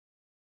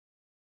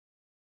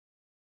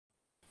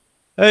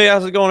Hey,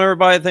 how's it going,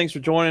 everybody? Thanks for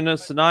joining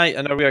us tonight.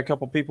 I know we got a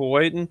couple people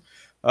waiting.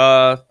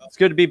 It's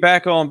good to be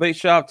back on Bait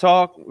Shop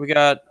Talk. We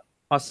got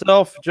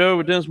myself, Joe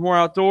with Dinsmore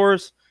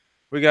Outdoors.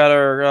 We got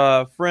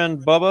our friend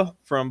Bubba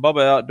from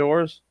Bubba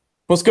Outdoors.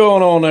 What's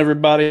going on,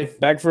 everybody?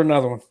 Back for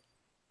another one.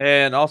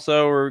 And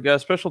also, we got a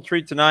special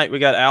treat tonight. We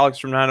got Alex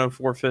from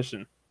 904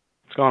 Fishing.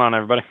 What's going on,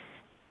 everybody?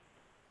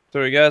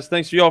 So, guys,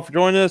 thanks to y'all for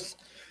joining us.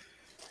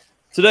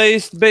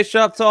 Today's Bait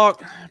Shop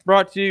Talk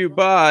brought to you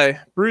by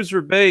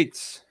Bruiser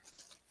Baits.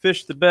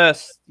 Fish the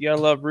best. You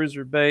gotta love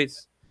Bruiser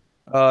Baits.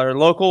 They're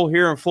local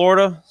here in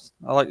Florida.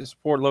 I like to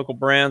support local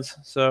brands.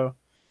 So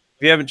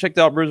if you haven't checked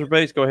out Bruiser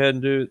Baits, go ahead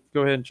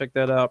and check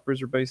that out.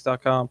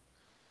 BruiserBaits.com.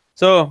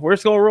 So we're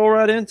just gonna roll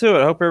right into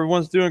it. I hope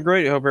everyone's doing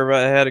great. I hope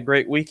everybody had a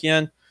great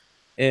weekend.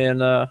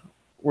 And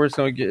we're just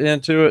gonna get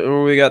into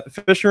it. We got the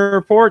fishing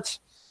reports.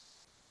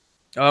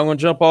 I'm gonna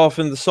jump off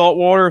in the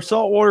saltwater.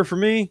 Saltwater for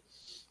me.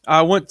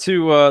 I went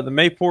to the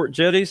Mayport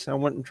jetties. I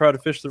went and tried to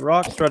fish the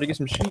rocks, tried to get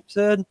some sheep's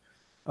head.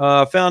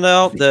 Found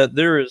out that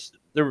there.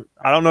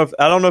 I don't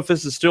know if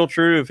this is still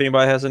true. If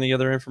anybody has any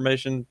other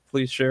information,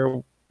 please share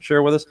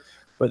with us.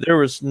 But there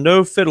was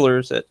no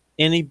fiddlers at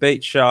any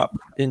bait shop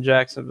in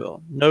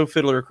Jacksonville. No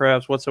fiddler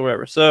crabs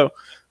whatsoever. So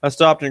I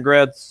stopped and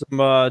grabbed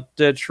some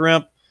dead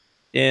shrimp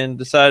and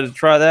decided to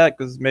try that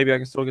because maybe I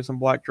can still get some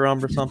black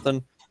drum or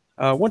something.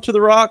 Went to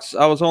the rocks.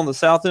 I was on the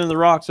south end of the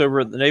rocks over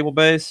at the naval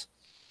base,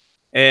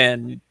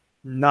 and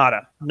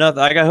nothing.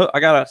 I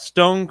got a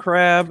stone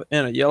crab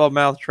and a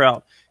yellowmouth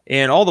trout.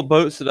 And all the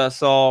boats that I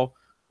saw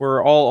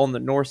were all on the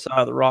north side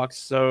of the rocks,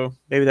 so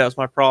maybe that was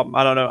my problem.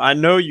 I don't know. I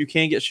know you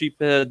can get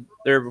sheephead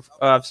there.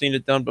 I've seen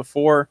it done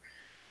before,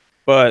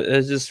 but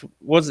it just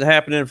wasn't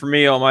happening for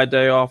me on my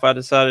day off. I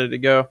decided to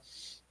go.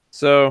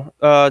 So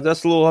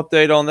that's a little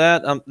update on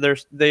that.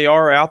 They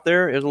are out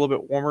there. It was a little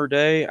bit warmer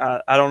day.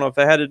 I don't know if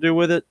that had to do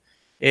with it.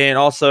 And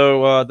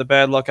also the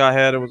bad luck I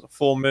had, it was a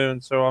full moon,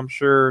 so I'm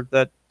sure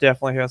that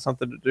definitely has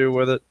something to do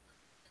with it.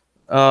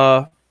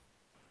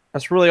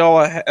 That's really all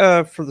I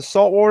have for the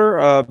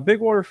saltwater. Big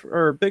water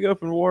or big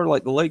open water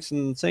like the lakes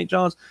in St.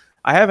 John's.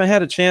 I haven't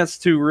had a chance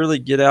to really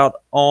get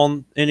out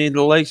on any of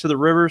the lakes or the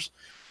rivers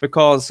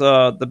because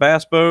the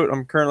bass boat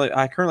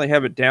I currently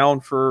have it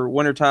down for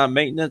wintertime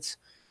maintenance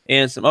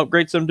and some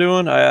upgrades I'm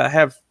doing. I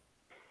have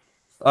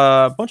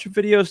a bunch of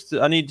videos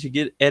I need to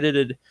get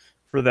edited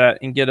for that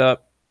and get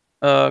up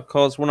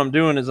because what I'm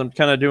doing is I'm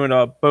kind of doing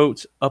a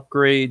boat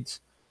upgrades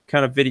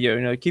kind of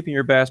video, keeping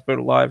your bass boat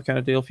alive kind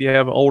of deal if you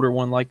have an older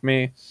one like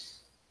me.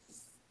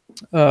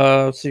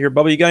 So here,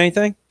 Bubba, you got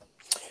anything?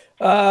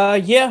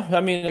 Yeah,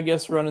 I mean, I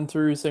guess running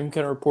through same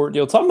kind of report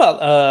deal. Talking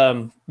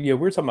about we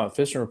were talking about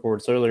fishing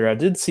reports earlier. I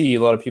did see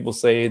a lot of people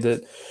say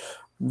that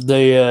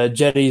the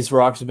jetties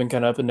rocks have been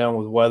kind of up and down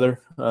with weather,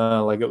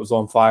 like it was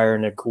on fire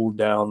and it cooled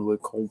down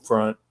with cold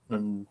front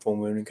and full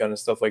moon and kind of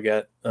stuff like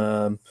that.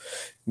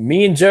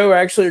 Me and Joe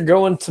actually are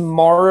going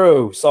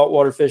tomorrow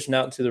saltwater fishing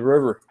out into the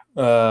river.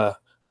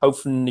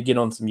 Hoping to get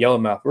on some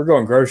yellowmouth. We're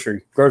going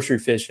grocery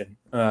fishing.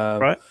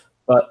 Right.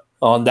 But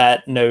on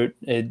that note,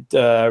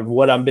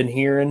 what I've been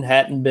hearing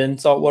hadn't been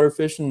saltwater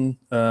fishing.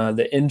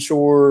 The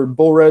inshore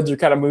bull reds are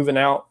kind of moving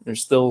out. There's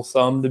still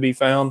some to be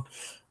found.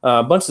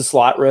 A bunch of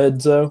slot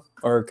reds though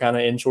are kind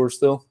of inshore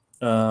still.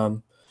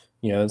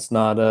 It's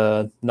not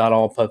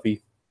all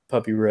puppy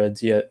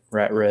reds yet,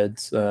 rat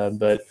reds.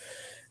 But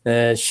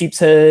sheep's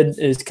head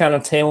is kind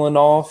of tailing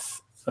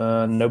off.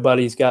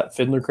 Nobody's got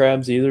fiddler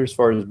crabs either as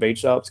far as bait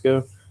shops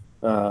go.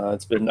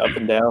 It's been up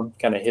and down,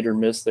 kind of hit or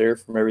miss there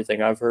from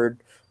everything I've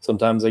heard.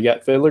 Sometimes they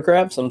got fiddler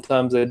crabs,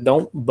 sometimes they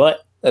don't,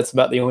 but that's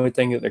about the only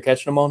thing that they're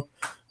catching them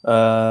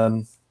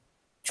on.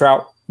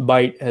 Trout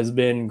bite has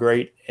been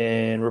great,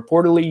 and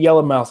reportedly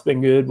yellowmouth's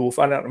been good. We'll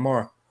find out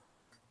tomorrow.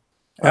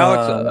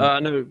 Alex, I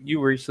know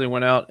you recently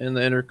went out in the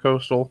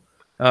intercoastal.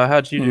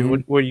 How'd you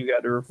do? What do you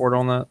got to report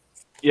on that?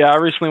 Yeah, I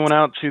recently went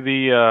out to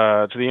the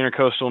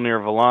intercoastal near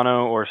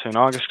Villano or St.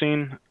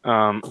 Augustine,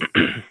 and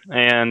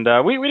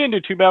we didn't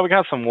do too bad. We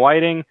got some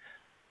whiting,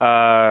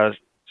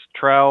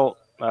 trout,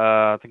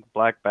 I think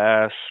black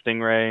bass,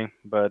 stingray,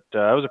 but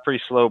it was a pretty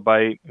slow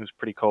bite. It was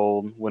pretty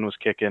cold. Wind was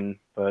kicking,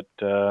 but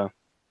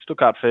still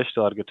caught fish.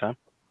 Still had a good time.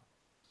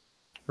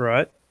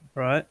 Right.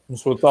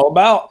 That's what it's all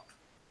about.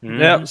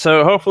 Yeah.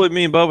 So hopefully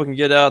me and Bubba can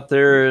get out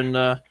there and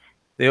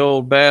the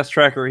old bass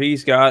tracker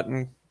he's got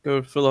and go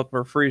fill up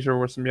our freezer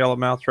with some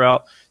yellowmouth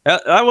trout.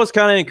 That was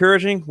kind of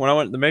encouraging when I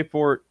went to the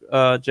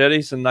Mayport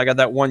jetties and I got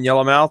that one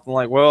yellowmouth. I'm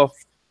like, well,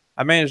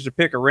 I managed to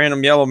pick a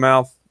random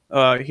yellowmouth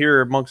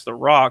here amongst the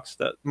rocks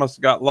that must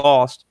have got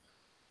lost.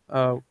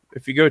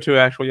 If you go to an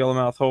actual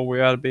yellowmouth hole, we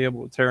ought to be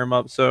able to tear them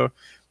up. So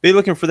be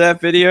looking for that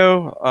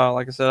video.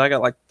 Like I said, I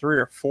got like 3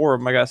 or 4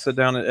 of them I got to sit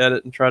down and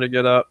edit and try to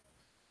get up.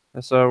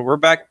 And so we're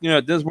back,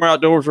 Dinsmore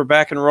Outdoors, we're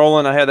back and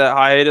rolling. I had that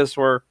hiatus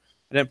where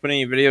I didn't put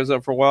any videos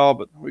up for a while,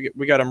 but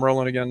we got them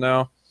rolling again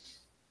now.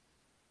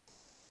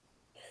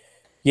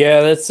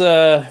 Yeah, that's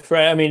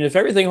right. I mean, if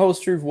everything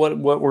holds true for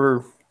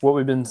what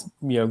we've been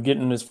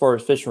getting as far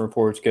as fishing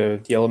reports go,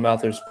 the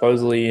yellowmouth are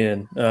supposedly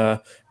in.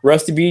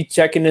 Rusty B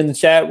checking in the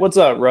chat. What's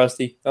up,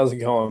 Rusty? How's it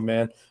going,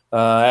 man?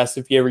 Asked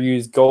if you ever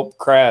use gulp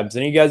crabs.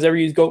 Any of you guys ever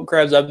use gulp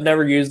crabs? I've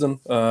never used them.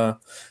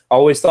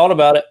 Always thought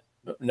about it.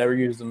 Never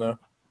used them though.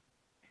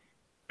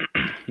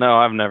 No,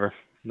 I've never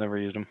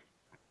used them.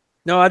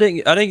 No, I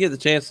didn't get the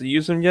chance to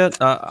use them yet.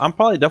 I'm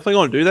probably definitely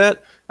going to do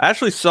that. I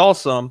actually saw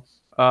some.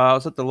 I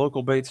was at the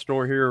local bait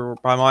store here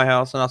by my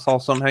house, and I saw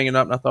some hanging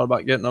up, and I thought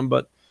about getting them,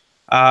 but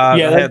I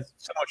had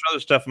so much other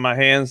stuff in my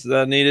hands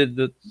that I needed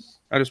that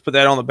I just put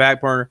that on the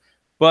back burner.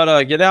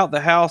 But get out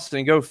the house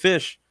and go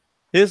fish.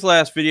 His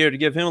last video, to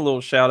give him a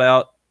little shout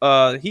out,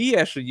 he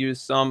actually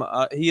used some.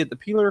 He had the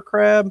peeler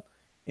crab,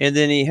 and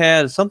then he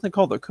had something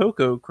called the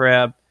cocoa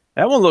crab.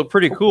 That one looked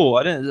pretty cool.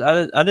 I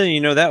didn't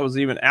even know that was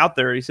even out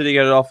there. He said he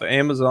got it off of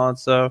Amazon.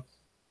 So a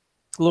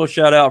little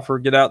shout out for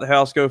get out the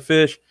house, go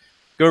fish.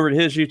 Go over to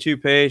his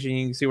YouTube page and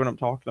you can see what I'm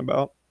talking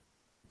about.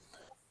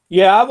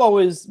 Yeah, I've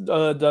always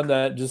done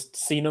that. Just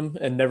seen them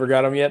and never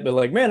got them yet. But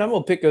like, man, I'm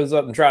gonna pick those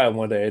up and try them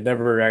one day.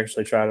 Never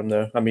actually tried them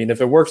though. I mean,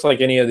 if it works like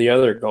any of the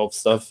other golf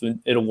stuff,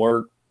 it'll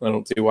work. I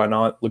don't see why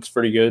not. Looks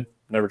pretty good.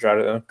 Never tried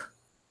it though.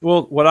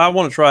 Well, what I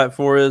want to try it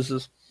for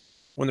is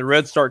when the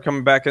reds start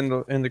coming back in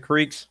the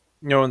creeks,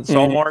 in the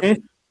salt marsh.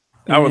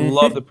 I would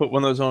love to put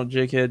one of those on a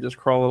jig head, just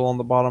crawl it along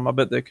the bottom. I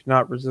bet they could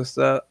not resist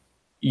that.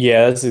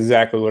 Yeah, that's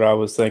exactly what I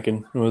was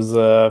thinking. It was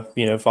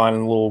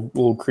finding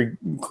little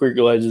creek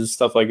ledges,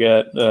 stuff like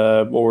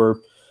that, or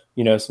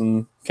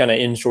some kind of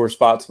inshore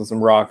spots with some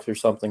rocks or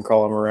something.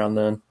 Crawl them around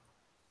then.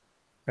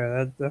 Yeah,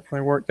 that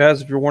definitely worked.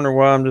 Guys, if you're wondering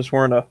why I'm just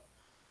wearing a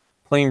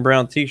plain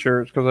brown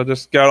t-shirt, because I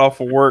just got off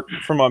of work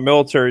from my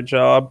military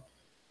job,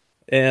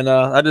 and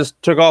I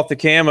just took off the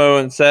camo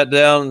and sat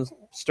down and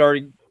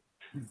started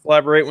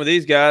collaborating with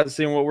these guys,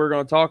 seeing what we're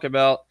going to talk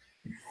about,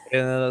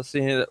 and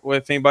seeing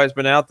if anybody's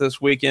been out this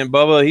weekend.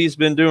 Bubba, he's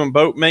been doing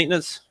boat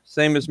maintenance,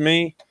 same as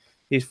me.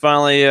 He's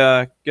finally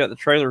got the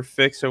trailer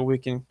fixed so we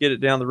can get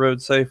it down the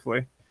road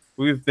safely.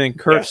 We've been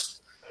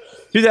cursed.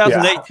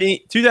 Yeah.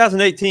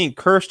 2018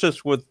 cursed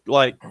us with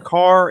like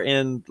car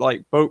and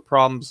like boat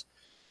problems.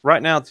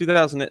 Right now,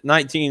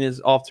 2019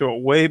 is off to a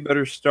way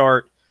better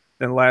start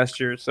than last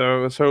year. So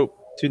let's hope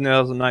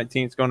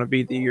 2019 is going to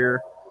be the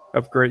year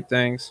of great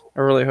things. I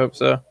really hope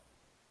so.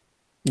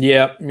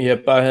 Yep.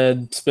 I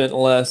had spent the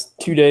last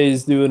 2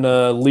 days doing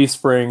a leaf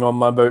spring on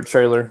my boat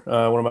trailer.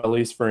 One of my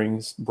leaf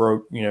springs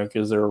broke,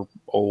 because they're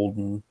old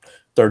and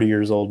 30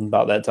 years old, and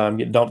about that time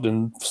get dumped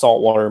in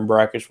salt water and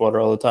brackish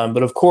water all the time.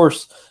 But of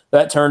course,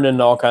 that turned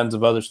into all kinds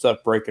of other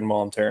stuff breaking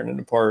while I'm tearing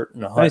it apart.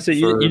 So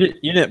you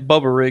didn't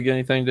Bubba rig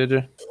anything, did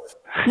you?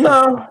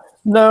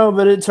 No,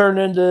 but it turned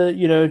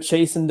into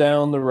chasing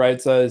down the right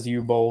size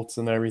U-bolts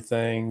and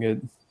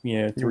everything.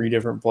 3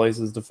 different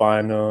places to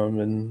find them,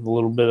 and a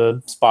little bit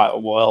of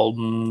spot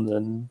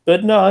welding,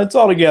 but no, it's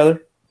all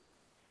together.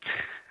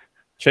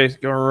 Chase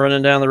going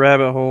running down the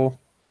rabbit hole.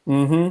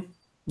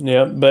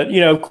 Yeah, but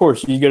of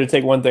course, you got to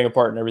take one thing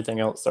apart and everything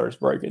else starts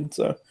breaking.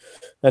 So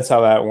that's how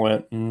that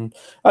went. And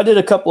I did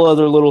a couple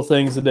other little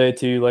things today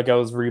too, like I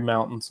was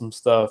remounting some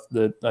stuff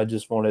that I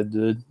just wanted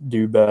to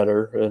do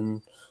better,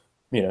 and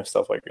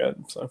stuff like that.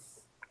 So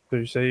did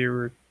you say you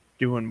were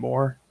doing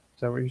more? Is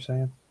that what you're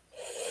saying?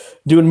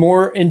 Doing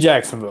more in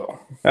Jacksonville.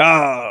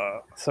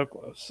 So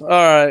close. All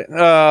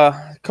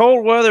right.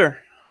 Cold weather.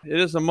 It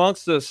is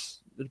amongst us,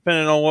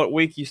 depending on what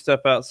week you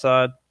step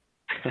outside.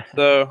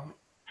 So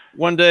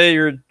one day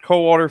you're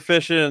cold water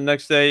fishing, and the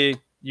next day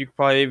you could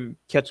probably even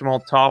catch them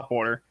on top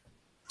water.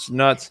 It's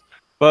nuts.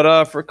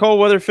 But for cold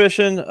weather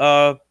fishing,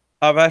 I've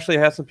actually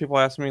had some people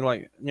ask me,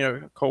 like,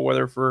 cold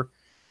weather for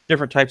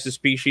different types of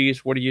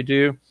species. What do you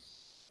do?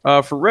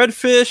 For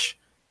redfish,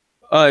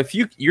 if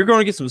you're going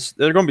to get some,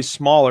 they're going to be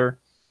smaller.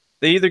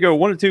 They either go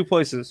one of two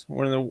places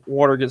when the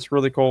water gets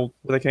really cold,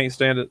 where they can't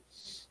stand it.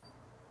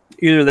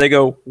 Either they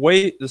go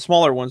the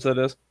smaller ones, that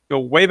is, go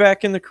way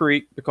back in the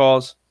creek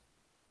because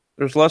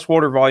there's less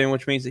water volume,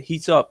 which means it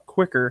heats up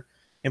quicker.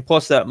 And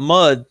plus that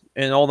mud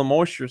and all the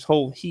moistures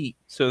hold heat.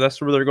 So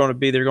that's where they're going to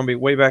be. They're going to be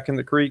way back in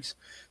the creeks.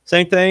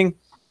 Same thing,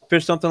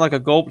 fish something like a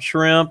gulp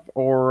shrimp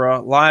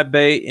or live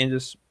bait and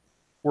just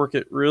work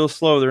it real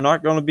slow. They're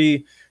not going to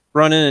be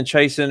running and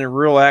chasing and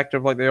real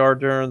active like they are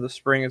during the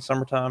spring and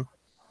summertime.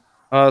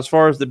 As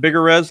far as the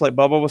bigger reds, like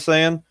Bubba was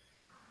saying, when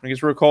it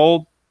gets real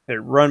cold, they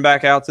run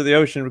back out to the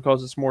ocean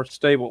because it's more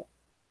stable.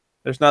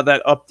 There's not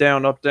that up,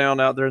 down out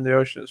there in the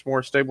ocean. It's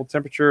more stable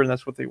temperature, and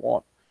that's what they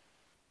want.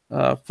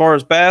 As far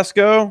as bass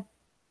go,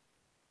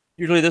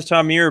 usually this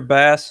time of year,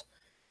 bass,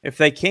 if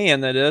they can,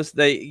 that is,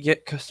 they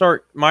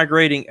start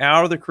migrating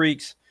out of the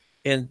creeks,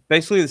 and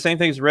basically the same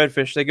thing as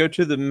redfish. They go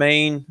to the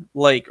main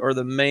lake or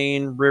the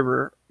main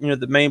river,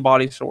 the main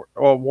body source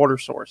or water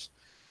source,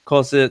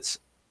 because it's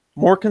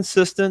more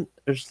consistent.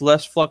 There's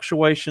less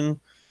fluctuation,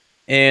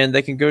 and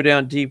they can go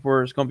down deep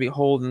where it's going to be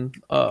holding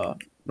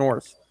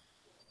north.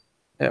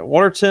 At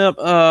water temp,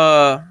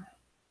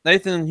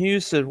 Nathan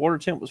Hughes said water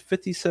temp was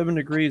 57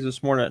 degrees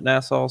this morning at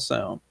Nassau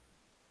Sound,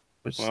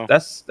 which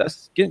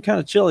that's getting kind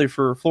of chilly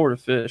for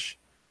Florida fish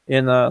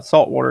in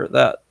salt water at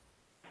that.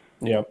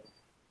 Yep.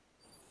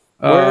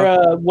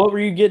 What were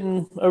you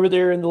getting over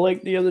there in the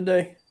lake the other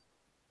day,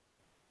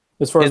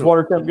 as far as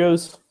water temp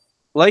goes?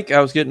 lake,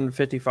 I was getting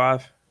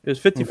 55. It was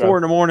 54 Okay.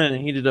 in the morning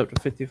and heated up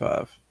to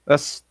 55.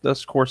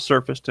 That's course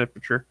surface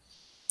temperature.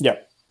 Yeah.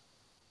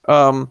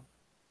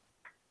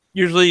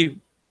 Usually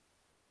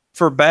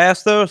for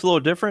bass though, it's a little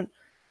different.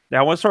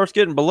 Now when it starts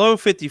getting below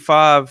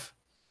 55,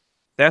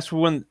 that's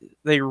when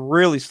they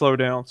really slow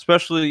down,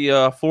 especially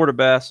Florida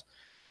bass.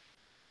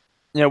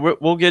 You know,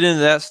 we'll get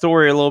into that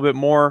story a little bit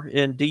more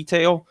in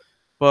detail.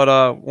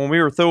 But when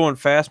we were throwing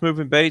fast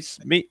moving baits,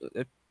 if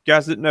you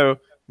guys didn't know,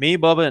 me,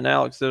 Bubba, and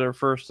Alex did our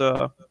first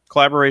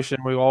collaboration.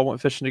 We all went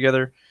fishing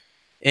together.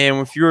 And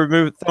if you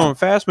were throwing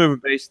fast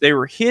moving baits, they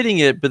were hitting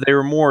it, but they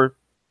were more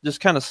just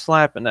kind of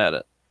slapping at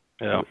it.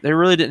 Yeah. They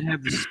really didn't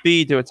have the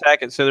speed to attack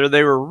it. So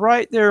they were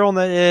right there on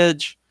the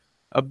edge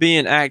of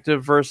being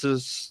active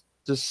versus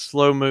just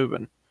slow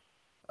moving.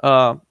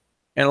 And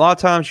a lot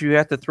of times you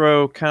have to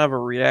throw kind of a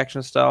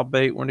reaction style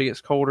bait when it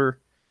gets colder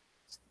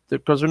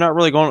because they're not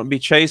really going to be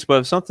chased, but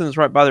if something's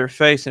right by their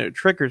face and it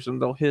triggers them,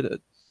 they'll hit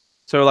it.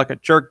 So like a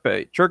jerk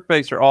bait. Jerk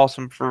baits are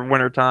awesome for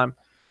wintertime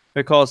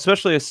because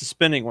especially a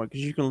suspending one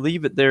because you can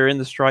leave it there in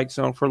the strike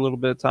zone for a little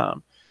bit of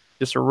time.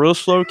 Just a real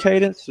slow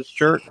cadence, just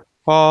jerk,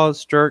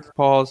 pause,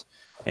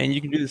 and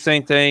you can do the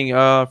same thing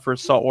for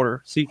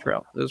saltwater sea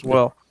trout as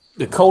well.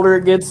 The colder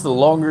it gets, the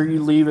longer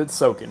you leave it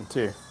soaking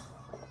too.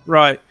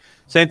 Right.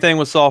 Same thing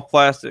with soft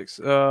plastics.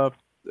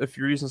 If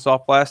you're using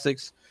soft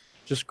plastics,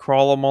 just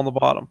crawl them on the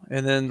bottom.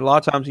 And then a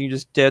lot of times you can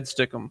just dead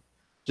stick them.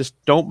 Just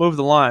don't move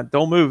the line.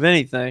 Don't move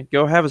anything.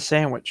 Go have a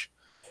sandwich.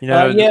 You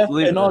know, Yeah,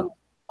 and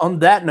on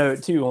that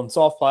note too, on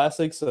soft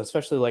plastics,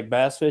 especially like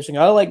bass fishing,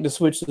 I like to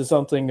switch to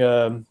something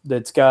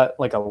that's got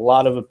like a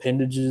lot of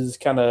appendages,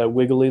 kind of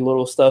wiggly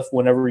little stuff.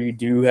 Whenever you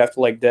do have to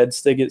like dead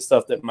stick it,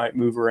 stuff that might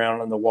move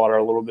around in the water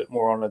a little bit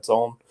more on its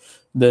own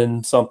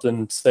than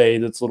something, say,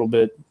 that's a little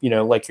bit,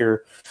 like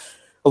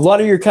a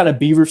lot of your kind of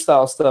beaver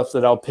style stuff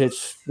that I'll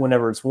pitch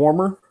whenever it's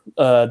warmer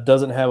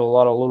doesn't have a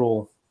lot of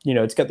little,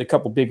 it's got a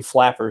couple big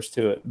flappers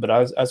to it, but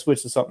I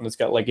switch to something that's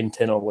got like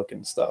antenna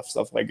looking stuff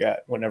like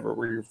that whenever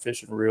we're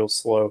fishing real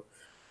slow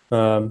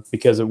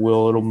because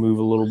it'll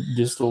move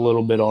just a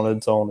little bit on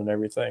its own and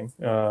everything.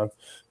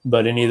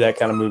 But any of that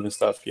kind of moving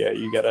stuff, yeah,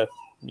 you gotta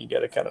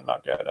kind of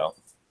knock that out.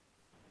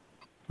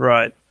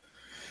 Right.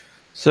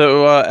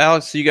 So,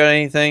 Alex, you got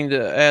anything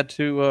to add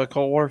to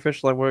cold water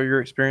fish, like what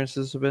your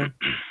experiences have been?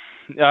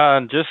 I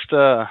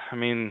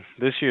mean,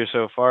 this year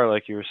so far,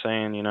 like you were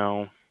saying,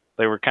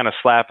 they were kind of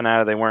slapping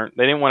at it. They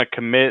didn't want to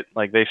commit.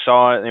 Like they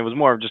saw it, and it was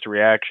more of just a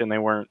reaction. They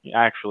weren't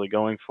actually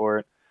going for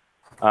it.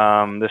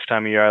 This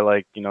time of year, I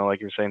like you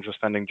were saying,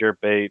 suspending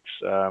jerk baits,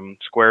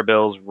 square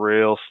bills,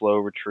 real slow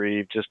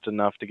retrieve, just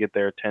enough to get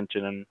their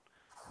attention and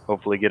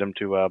hopefully get them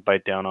to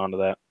bite down onto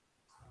that.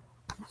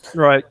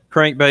 Right.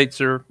 Crankbaits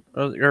are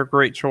a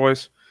great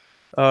choice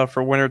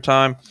for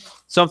wintertime.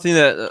 Something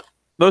that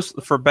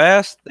most for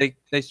bass,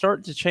 they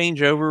start to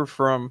change over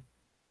from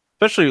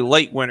especially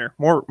late winter,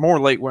 more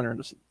late winter.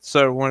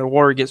 So when the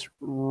water gets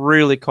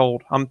really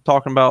cold, I'm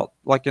talking about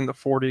like in the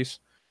 40s,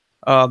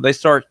 they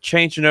start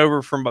changing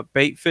over from a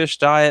bait fish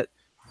diet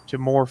to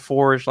more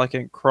forage, like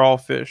in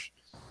crawfish.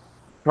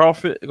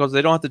 Crawfish, because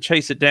they don't have to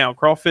chase it down.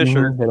 Crawfish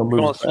are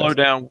going to slow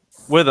down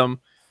with them.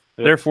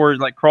 Yep. Therefore,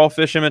 like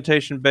crawfish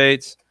imitation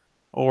baits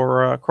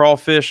or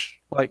crawfish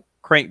like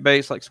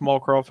crankbaits, like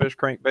small crawfish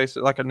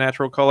crankbaits, like a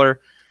natural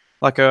color,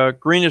 like a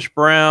greenish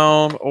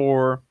brown,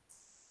 or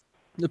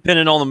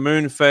depending on the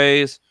moon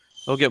phase,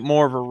 they'll get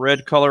more of a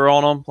red color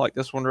on them, like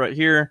this one right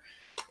here.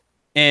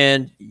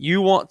 And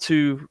you want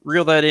to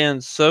reel that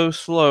in so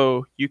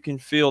slow you can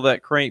feel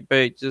that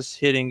crankbait just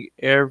hitting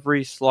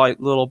every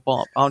slight little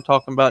bump. I'm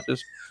talking about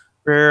just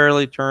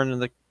barely turning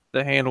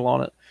the handle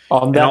on it.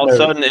 And all of a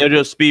sudden, it'll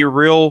just be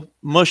real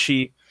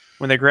mushy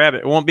when they grab it.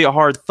 It won't be a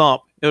hard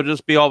thump. It'll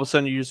just be all of a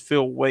sudden you just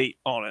feel weight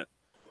on it.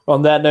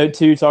 On that note,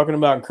 too, talking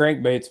about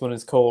crankbaits when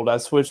it's cold, I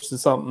switched to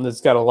something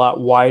that's got a lot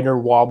wider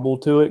wobble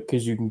to it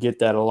because you can get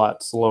that a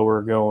lot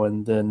slower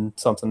going than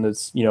something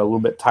that's, a little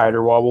bit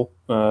tighter wobble.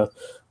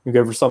 You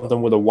go for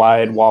something with a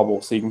wide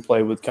wobble so you can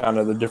play with kind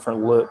of the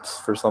different lips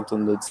for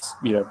something that's,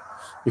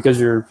 because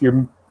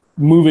you're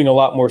moving a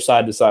lot more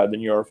side to side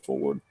than you are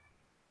forward.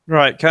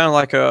 Right, kind of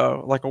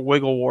like a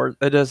wiggle wart.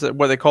 It does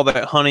what they call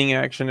that hunting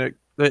action.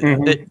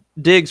 It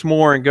digs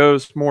more and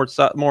goes more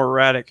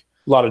erratic.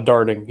 A lot of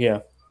darting, yeah.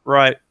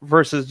 Right,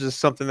 versus just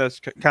something that's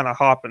kind of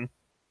hopping.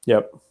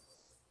 Yep.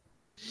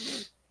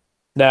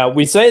 Now,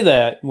 we say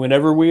that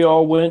whenever we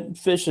all went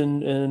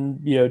fishing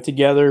and,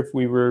 together,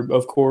 we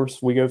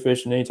go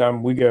fishing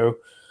anytime we go,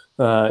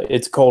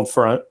 it's cold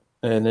front.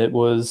 And it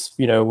was,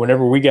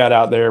 whenever we got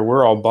out there,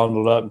 we're all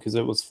bundled up because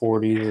it was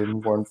 40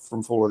 and we're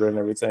from Florida and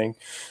everything.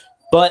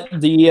 But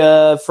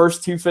the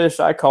first two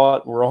fish I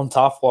caught were on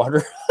top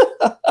water.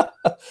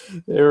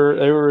 They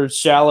were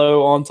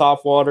shallow on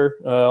top water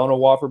on a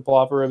whopper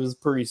plopper. It was a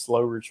pretty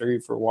slow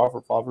retrieve for a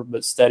whopper plopper,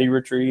 but steady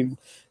retrieve.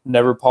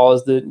 Never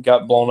paused it.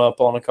 Got blown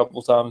up on a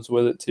couple times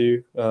with it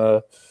too.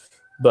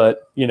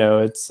 But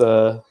it's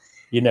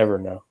you never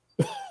know.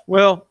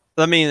 Well,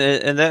 I mean,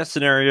 in that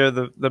scenario,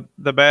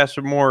 the bass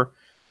are more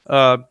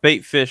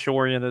bait fish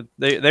oriented.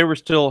 They were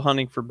still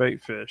hunting for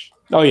bait fish.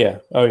 Oh yeah.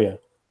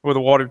 With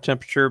the water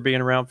temperature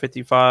being around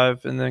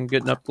 55 and then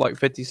getting up to like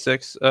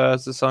 56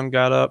 as the sun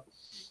got up,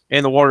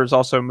 and the water is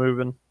also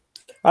moving.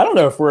 I don't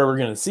know if we're ever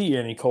going to see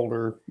any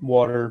colder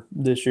water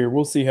this year.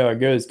 We'll see how it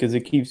goes because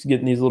it keeps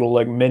getting these little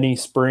like mini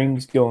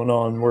springs going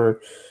on where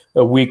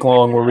a week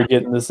long where we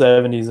get in the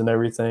 70s and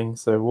everything.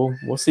 So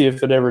we'll see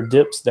if it ever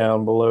dips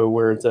down below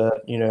where it's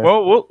at.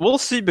 Well, we'll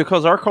see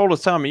because our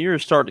coldest time of year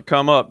is starting to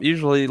come up.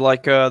 Usually,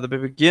 like the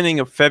beginning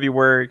of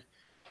February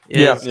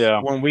is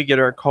when we get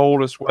our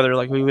coldest weather.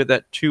 Like we get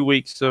that 2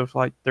 weeks of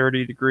like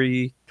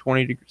 30-degree,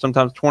 20,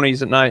 sometimes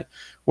 20s at night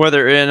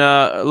weather.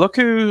 And look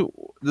who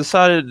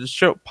decided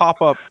to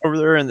pop up over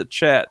there in the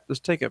chat. Let's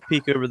take a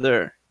peek over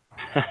there.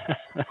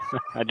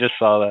 I just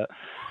saw that.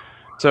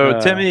 So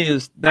Timmy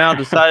is now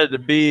decided to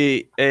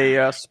be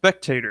a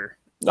spectator.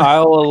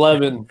 Aisle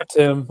 11,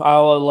 Tim.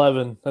 Aisle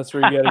 11. That's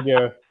where you got to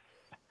go.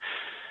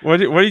 What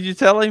did you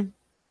tell him?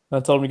 I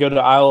told him to go to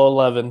aisle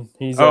 11.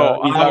 He's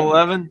aisle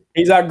 11.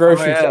 He's out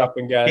grocery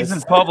shopping, guys. He's in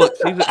Publix.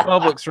 He's at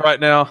Publix right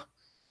now.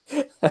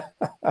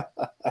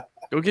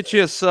 Go get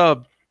you a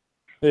sub.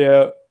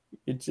 Yeah,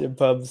 get you a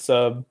pub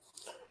sub.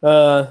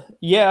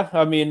 Yeah,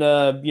 I mean,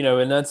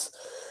 and that's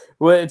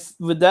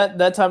with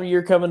that time of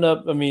year coming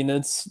up. I mean,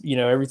 it's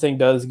everything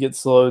does get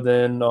slow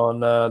then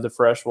on the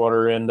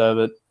freshwater end of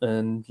it,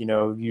 and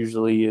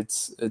usually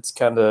it's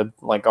kind of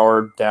like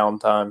our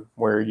downtime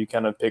where you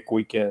kind of pick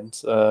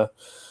weekends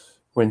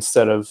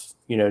instead of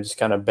just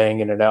kind of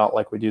banging it out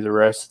like we do the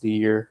rest of the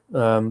year.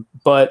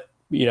 But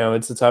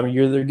it's the time of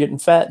year they're getting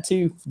fat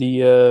too.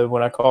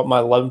 When I caught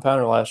my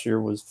 11-pounder last year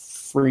was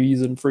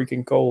freezing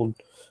freaking cold.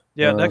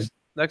 Yeah,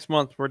 next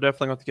month we're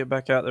definitely going to get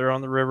back out there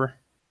on the river.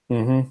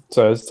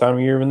 So it's the time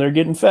of year when they're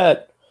getting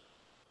fat.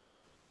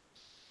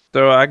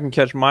 So I can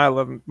catch my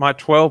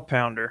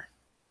 12-pounder.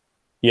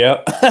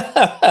 Yep.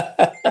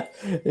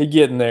 They're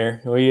getting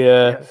there. We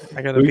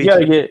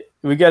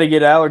got to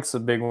get Alex a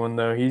big one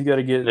though. He's got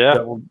to get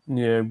double,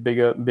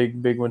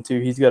 big one too.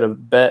 He's got a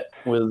bet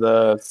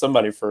with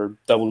somebody for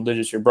double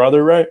digits. Your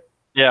brother, right?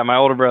 Yeah, my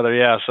older brother.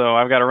 Yeah, so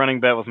I've got a running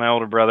bet with my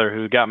older brother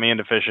who got me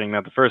into fishing.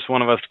 That the first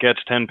one of us to catch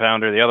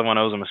 10-pounder, the other one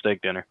owes him a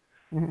steak dinner.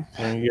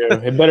 There you go.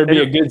 It better be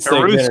a good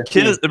steak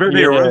dinner. It better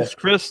be a Ruth's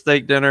Chris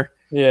steak dinner.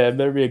 Yeah, it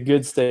better be a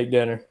good steak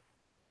dinner.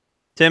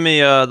 Timmy,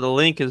 the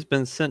link has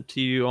been sent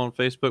to you on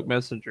Facebook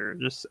Messenger.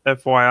 Just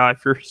FYI,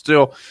 if you're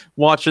still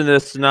watching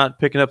this and not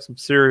picking up some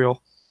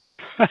cereal.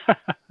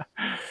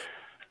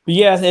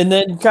 Yeah, and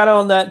then kind of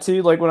on that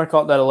too, like when I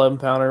caught that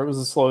 11-pounder, it was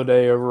a slow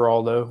day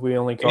overall though. We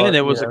only caught, and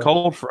it was a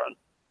cold front.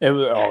 It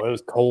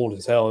was cold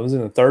as hell. It was in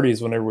the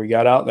 30s whenever we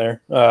got out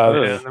there.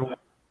 Really?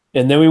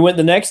 And then we went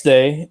the next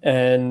day,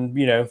 and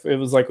it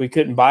was like we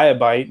couldn't buy a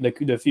bite.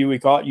 The few we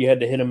caught, you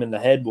had to hit them in the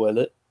head with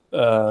it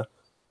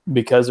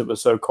because it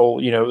was so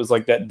cold. It was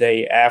like that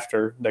day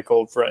after the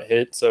cold front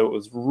hit, so it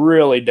was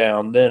really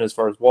down then as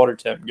far as water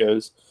temp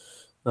goes.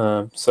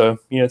 So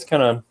it's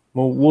kind of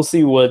we'll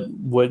see what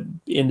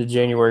into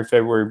January,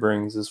 February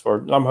brings. As far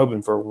I'm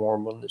hoping for a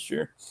warm one this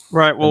year.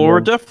 Right. Well, we're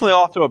definitely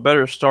off to a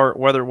better start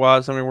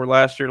weather-wise than we were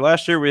last year.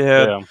 Last year we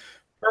had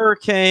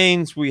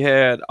hurricanes, we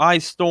had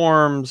ice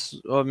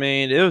storms. I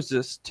mean, it was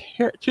just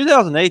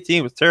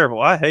 2018 was terrible.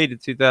 I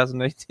hated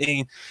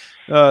 2018.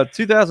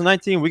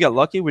 2019 we got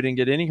lucky. We didn't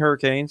get any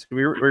hurricanes.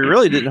 We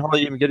really didn't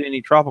hardly even get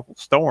any tropical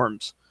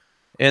storms.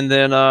 And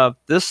then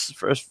this,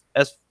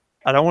 as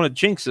I don't want to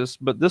jinx this,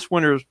 but this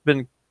winter has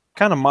been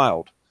kind of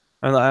mild.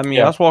 I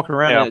mean, I was walking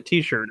around in a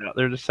t-shirt out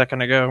there just a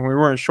second ago, and we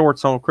were in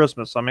shorts on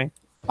Christmas. I mean,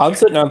 I'm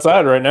sitting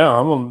outside right now.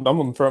 I'm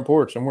on the front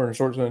porch. I'm wearing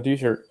shorts and a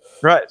t-shirt.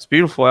 Right, it's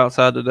beautiful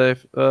outside today.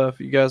 If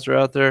you guys are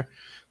out there,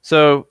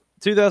 so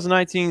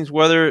 2019's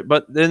weather,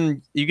 but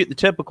then you get the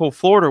typical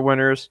Florida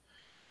winters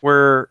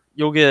where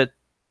you'll get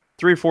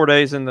 3 or 4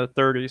 days in the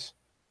 30s,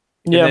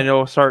 and then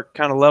it'll start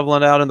kind of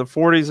leveling out in the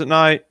 40s at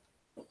night,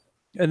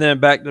 and then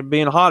back to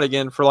being hot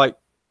again for like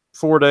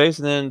 4 days,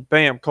 and then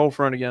bam, cold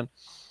front again.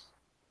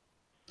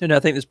 And I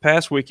think this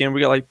past weekend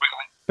we got like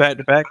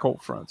back-to-back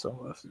cold fronts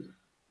almost.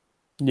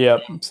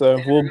 Yep. So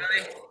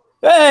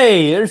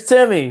hey, there's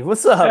Timmy.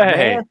 What's up,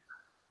 man?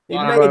 He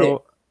made it.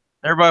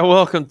 Everybody,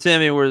 welcome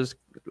Timmy with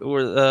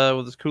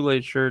his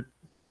Kool-Aid shirt.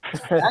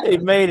 He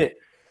made it.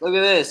 Look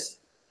at this.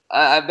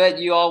 I bet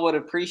you all would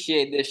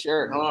appreciate this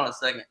shirt. Hold on a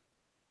second.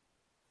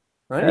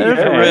 There's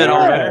a red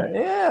on there.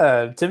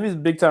 Yeah, Timmy's a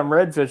big-time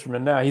red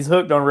fisherman now. He's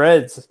hooked on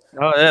reds.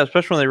 Oh, yeah,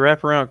 especially when they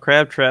wrap around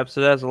crab traps.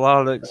 It has a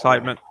lot of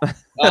excitement.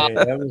 I'll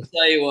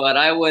tell you what,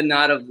 I would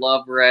not have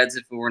loved reds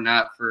if it were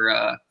not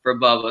for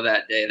Bubba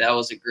that day. That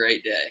was a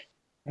great day.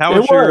 How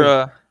was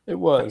your It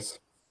was.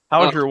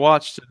 How was your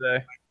watch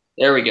today?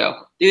 There we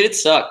go. Dude, it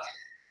sucked.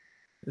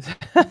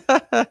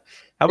 How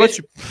about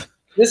you?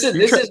 This is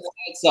why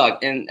it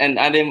sucked, and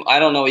I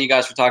don't know what you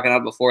guys were talking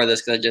about before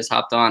this because I just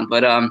hopped on,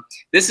 but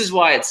this is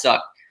why it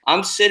sucked.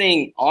 I'm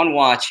sitting on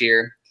watch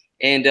here,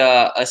 and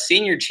a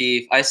senior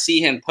chief, I see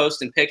him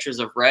posting pictures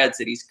of reds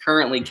that he's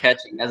currently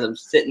catching as I'm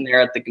sitting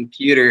there at the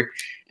computer,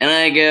 and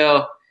I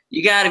go,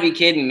 "You got to be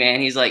kidding,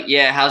 man!" He's like,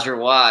 "Yeah, how's your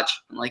watch?"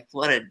 I'm like,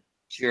 "What a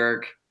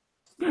Jerk.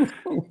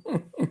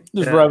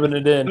 Just rubbing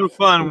it in. No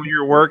fun when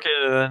you're working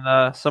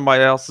and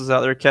somebody else is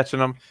out there catching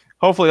them.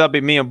 Hopefully that'll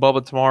be me and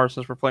Bubba tomorrow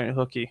since we're playing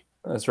hooky.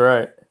 That's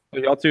right.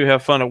 But y'all two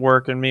have fun at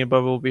work, and me and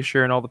Bubba will be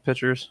sharing all the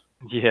pictures.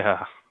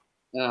 Yeah,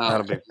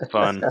 that'll be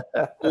fun.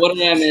 What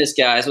did I miss,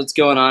 guys? What's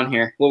going on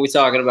here? What are we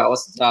talking about?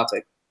 What's the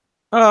topic?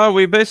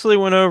 We basically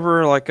went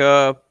over like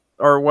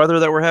our weather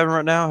that we're having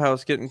right now, how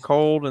it's getting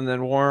cold and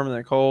then warm and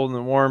then cold and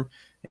then warm,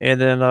 and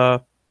then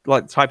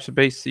like types of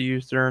baits to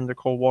use during the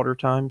cold water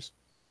times.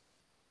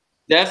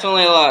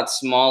 Definitely a lot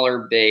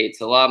smaller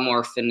baits, a lot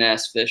more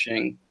finesse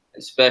fishing,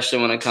 especially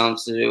when it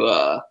comes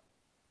to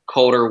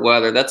colder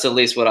weather. That's at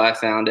least what I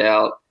found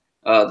out.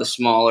 The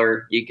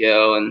smaller you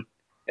go, and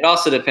it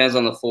also depends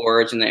on the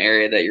forage and the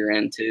area that you're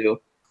in too.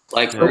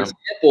 Like for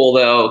example,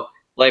 though,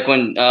 like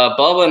when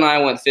Bubba and I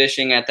went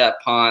fishing at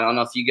that pond, I don't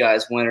know if you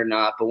guys went or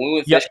not, but when we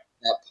went fishing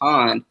at that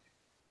pond,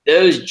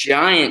 those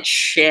giant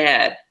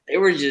shad, they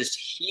were just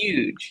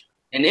huge.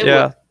 And it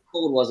was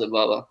cold, was it,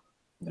 Bubba?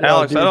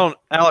 Alex, I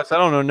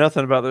don't know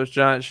nothing about those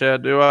giant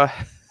shad, do I?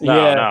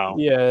 No.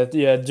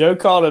 Yeah. Joe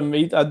caught him.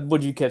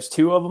 Would you catch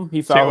 2 of them?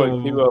 He foul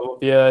hooked 2 of them.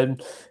 Yeah,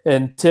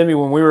 and Timmy,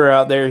 when we were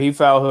out there, he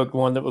foul hooked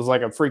one that was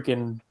like a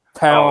freaking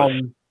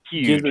pound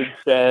gizzard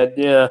shad.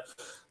 Yeah.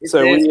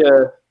 So we,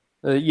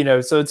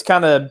 so it's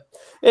kind of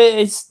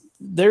it's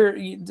there.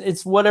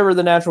 It's whatever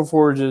the natural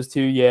forage is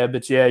too. Yeah,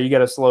 but you got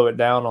to slow it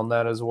down on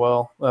that as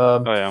well.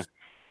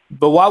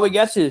 But while we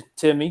got you,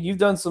 Timmy, you've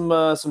done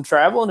some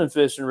traveling and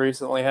fishing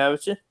recently,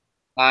 haven't you?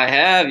 I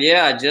have,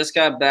 yeah. I just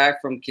got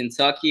back from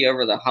Kentucky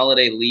over the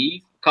holiday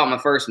leave. Caught my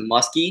first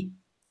muskie.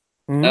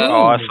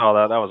 I saw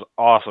that. That was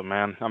awesome,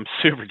 man. I'm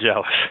super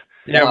jealous.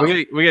 Yeah,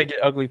 we gotta get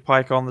Ugly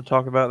Pike on to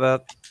talk about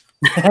that.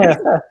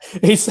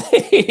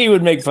 He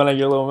would make fun of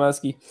your little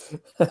muskie.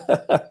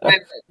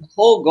 The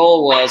whole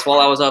goal was while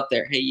I was up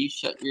there. Hey, you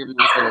shut your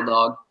mouth, little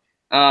dog.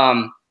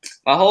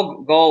 My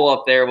whole goal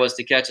up there was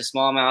to catch a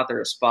smallmouth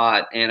or a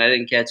spot, and I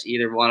didn't catch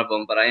either one of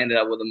them, but I ended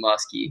up with a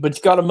muskie. But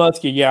you got a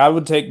muskie. Yeah, I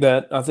would take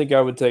that. I think I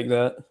would take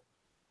that.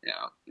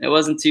 Yeah, it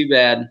wasn't too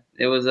bad.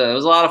 It was a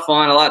lot of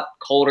fun, a lot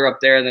colder up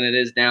there than it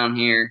is down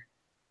here.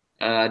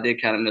 I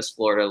did kind of miss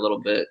Florida a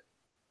little bit.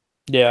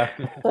 Yeah.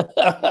 You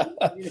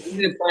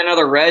need to play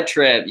another red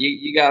trip.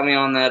 You got me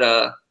on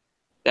that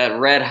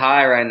red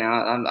high right now.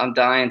 I'm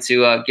dying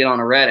to get on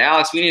a red.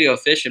 Alex, we need to go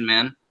fishing,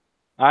 man.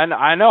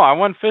 I know. I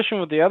went fishing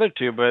with the other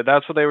two, but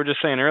that's what they were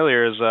just saying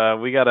earlier. Is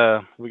we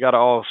gotta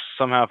all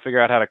somehow figure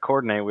out how to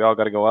coordinate. We all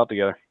got to go out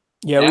together.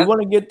 Yeah, we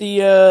want to get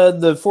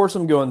the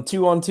foursome going,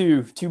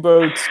 2-on-2, 2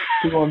 boats,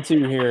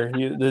 2-on-2 here.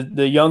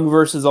 The young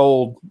versus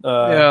old.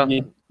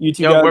 You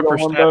two guys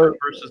on one boat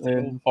versus the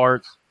old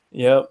parts.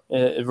 Yep,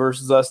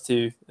 versus us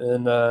two,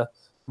 and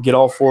get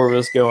all 4 of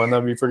us going.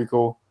 That'd be pretty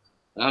cool.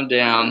 I'm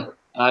down.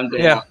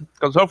 Yeah,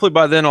 because hopefully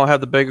by then I'll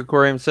have the big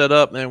aquarium set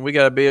up, and we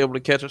got to be able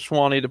to catch a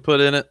Swanee to put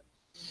in it.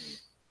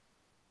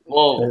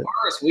 Well,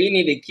 first we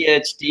need to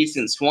catch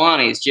decent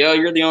Swanees. Joe,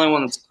 you're the only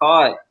one that's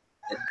caught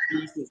a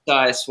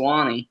decent-sized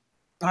Swanee.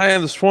 I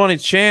am the Swanee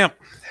champ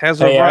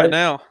as of right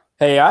now.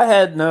 Hey, I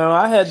had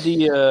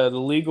the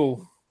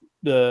legal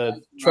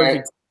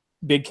trophy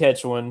big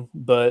catch one,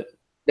 but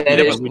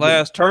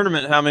last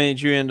tournament, how many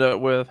did you end up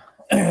with?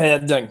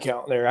 That doesn't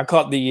count there. I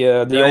caught the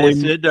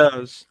it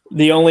does.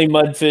 The only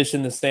mudfish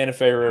in the Santa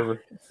Fe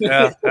River.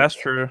 Yeah, that's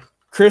true.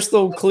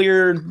 Crystal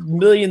clear,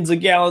 millions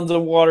of gallons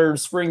of water,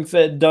 spring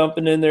fed,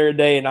 dumping in there a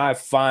day, and I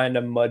find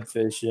a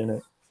mudfish in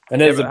it.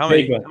 And it's a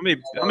big one.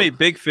 How many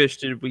big fish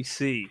did we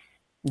see?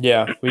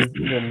 Yeah,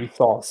 we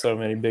saw so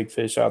many big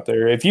fish out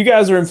there. If you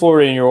guys are in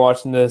Florida and you're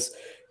watching this,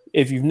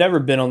 if you've never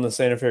been on the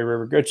Santa Fe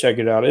River, go check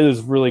it out. It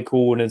is really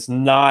cool, and it's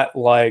not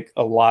like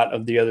a lot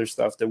of the other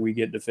stuff that we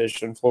get to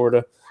fish in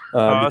Florida.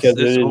 Because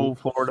it's old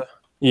Florida.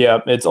 Yeah,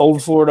 it's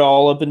old Florida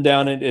all up and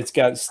down it. It's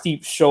got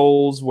steep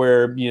shoals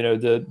where,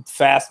 the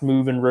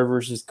fast-moving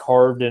rivers is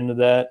carved into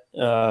that.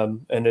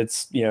 And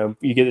it's, you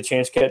get the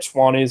chance to catch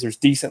Swanees. There's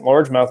decent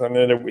largemouth in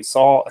there that we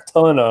saw a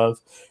ton of.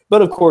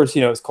 But, of course,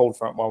 it's cold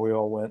front while we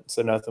all went.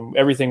 So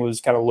everything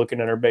was kind of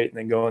looking at our bait and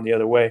then going the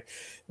other way.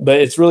 But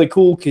it's really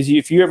cool because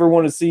if you ever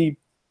want to see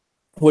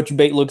what your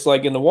bait looks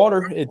like in the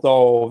water, it's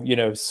all,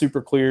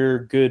 super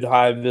clear, good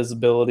high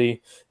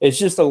visibility. It's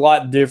just a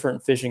lot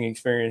different fishing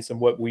experience than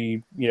what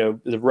we,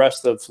 the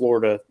rest of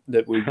Florida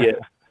that we get,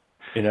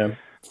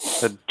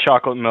 The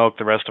chocolate milk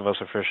the rest of us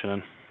are fishing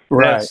in.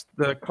 Right. That's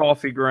the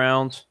coffee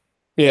grounds.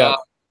 Yeah. That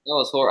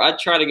was horrible. I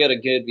tried to go to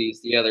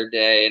Goodby's the other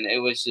day, and it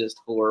was just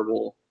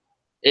horrible.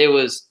 It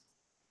was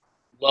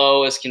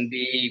low as can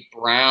be,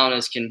 brown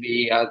as can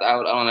be. I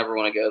don't ever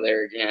want to go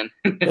there again.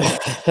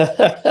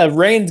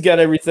 Rain's got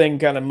everything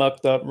kind of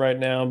mucked up right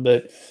now,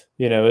 but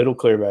it'll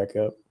clear back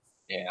up.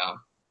 Yeah.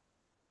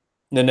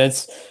 And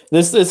it's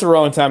the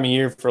wrong time of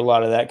year for a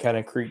lot of that kind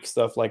of creek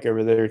stuff like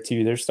over there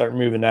too. They're starting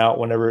moving out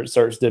whenever it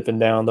starts dipping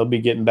down. They'll be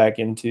getting back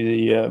into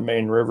the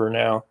main river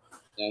now.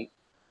 Yeah.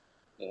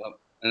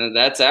 And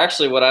that's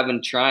actually what I've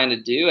been trying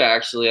to do.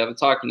 Actually, I've been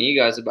talking to you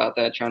guys about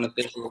that, trying to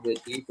fish a little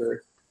bit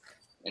deeper.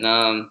 And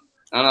I don't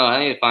know. I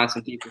need to find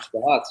some deeper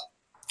spots.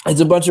 it's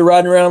a bunch of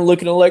riding around,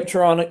 looking at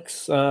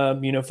electronics,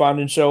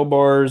 finding shell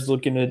bars,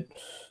 looking at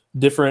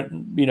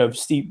different,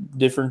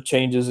 different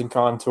changes in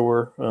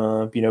contour,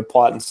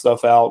 plotting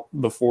stuff out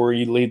before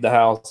you leave the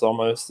house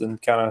almost,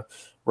 and kind of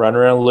running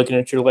around looking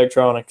at your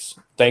electronics.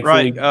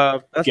 Thankfully,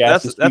 Right.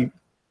 gas That's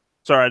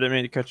sorry, I didn't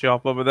mean to cut you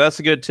off, but that's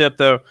a good tip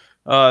though.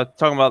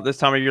 Talking about this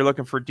time of year,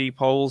 looking for deep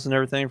holes and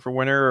everything for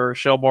winter, or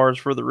shell bars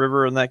for the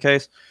river. In that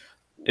case,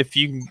 if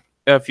you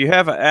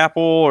have an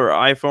Apple or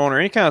iPhone or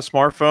any kind of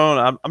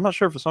smartphone, I'm not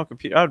sure if it's on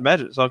computer. I'd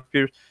imagine it's on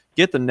computers.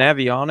 Get the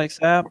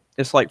Navionics app.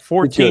 It's like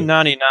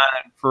 $14.99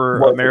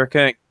 for America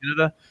and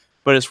Canada,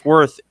 but it's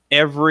worth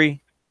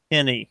every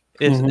penny.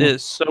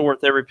 It's so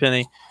worth every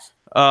penny.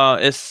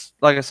 It's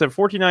like I said,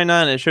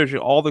 $14.99. It shows you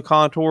all the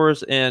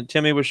contours, and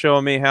Timmy was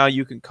showing me how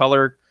you can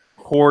color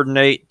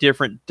coordinate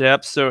different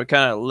depths, so it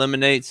kind of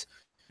eliminates.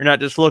 You're not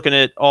just looking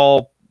at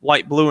all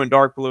light blue and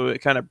dark blue. It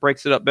kind of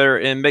breaks it up better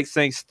and makes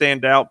things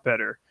stand out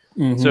better,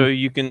 so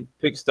you can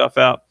pick stuff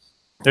out.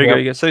 There you go.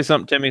 You can say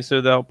something, Timmy, so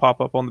they'll pop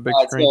up on the big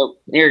screen. So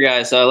here,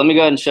 guys. Let me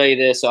go ahead and show you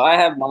this. So I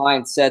have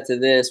mine set to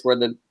this, where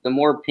the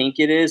more pink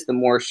it is, the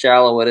more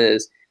shallow it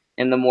is,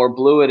 and the more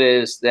blue it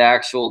is, the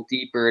actual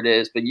deeper it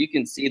is. But you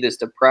can see this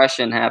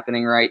depression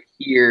happening right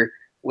here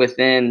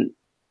within.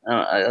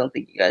 I don't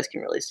think you guys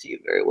can really see it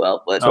very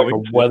well, but it's like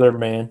a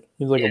weatherman.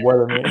 He's like a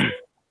weatherman.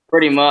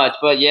 Pretty much,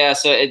 but yeah,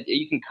 so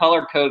you can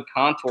color code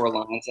contour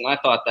lines, and I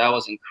thought that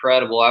was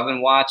incredible. I've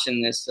been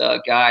watching this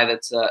guy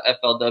that's a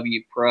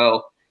FLW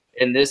pro,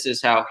 and this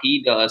is how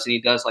he does, and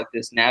he does like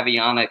this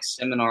Navionics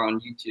seminar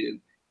on YouTube,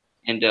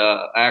 and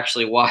I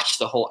actually watched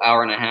the whole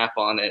hour and a half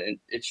on it, and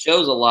it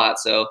shows a lot.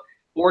 So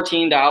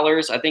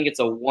 $14, I think it's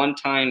a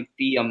one-time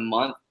fee a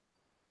month,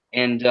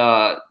 and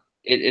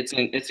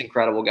it's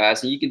incredible,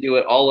 guys, and you can do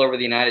it all over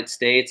the United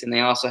States, and they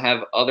also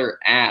have other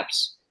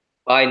apps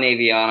by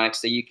Navionics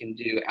that you can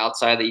do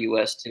outside the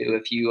U.S. too,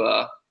 if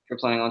you're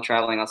planning on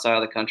traveling outside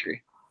of the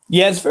country.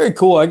 Yeah, it's very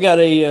cool. I got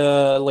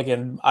a like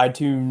an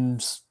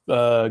iTunes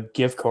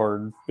gift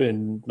card,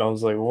 and I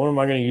was like, what am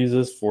I going to use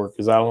this for?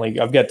 Because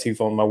I've got two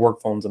phones. My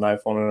work phone's an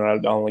iPhone,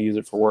 and I only use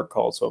it for work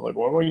calls. So I'm like,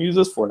 what am I going to use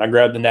this for? And I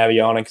grabbed the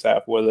Navionics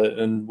app with it,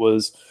 and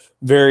was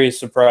very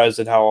surprised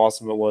at how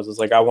awesome it was. It's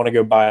like, I want to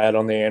go buy it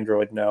on the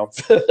Android now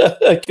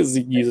because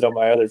you can use it on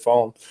my other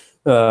phone.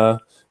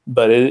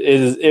 But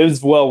it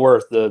was well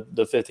worth the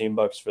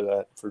 $15 for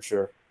that, for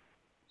sure.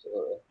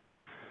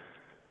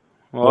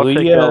 Well, I'll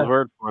take y'all's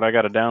word for it. I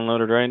got to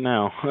download it right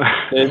now.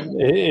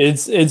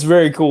 It's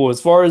very cool as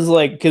far as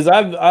like, because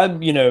I've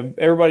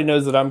everybody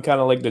knows that I'm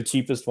kind of like the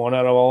cheapest one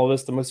out of all of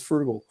us, the most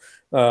frugal.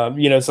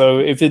 So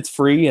if it's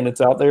free and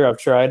it's out there, I've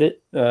tried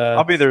it.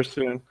 I'll be there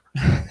soon.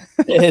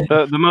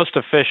 the most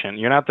efficient.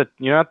 You're not the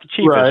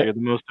cheapest. Right. You're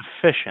the most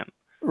efficient.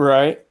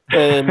 Right.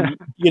 And,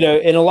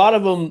 and a lot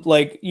of them,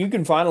 like, you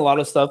can find a lot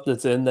of stuff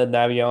that's in the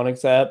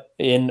Navionics app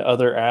in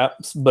other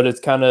apps, but it's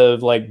kind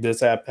of like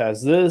this app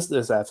has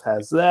this app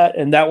has that,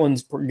 and that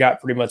one's got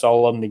pretty much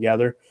all of them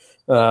together.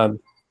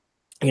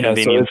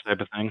 Convenience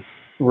type of thing.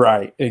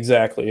 Right,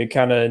 exactly. It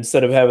kind of,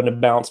 instead of having to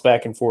bounce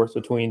back and forth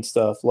between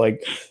stuff,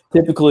 like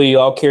typically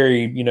I'll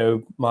carry,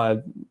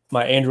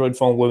 my Android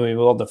phone with me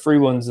with all the free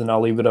ones, and I'll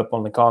leave it up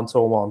on the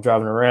console while I'm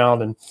driving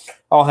around, and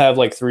I'll have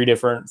like 3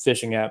 different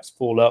fishing apps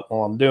pulled up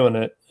while I'm doing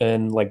it.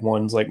 And like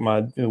one's like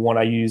the one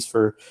I use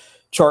for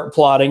chart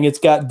plotting. It's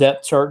got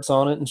depth charts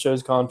on it and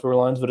shows contour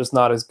lines, but it's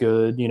not as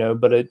good,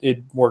 but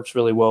it works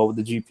really well with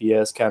the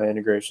GPS kind of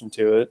integration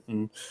to it.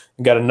 And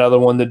I got another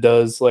one that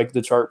does like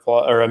the chart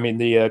plot,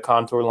 the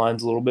contour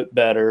lines a little bit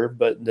better,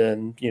 but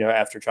then,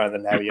 after trying the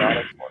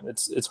Navionics one,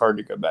 it's hard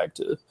to go back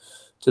to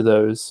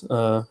those.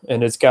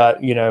 And it's got,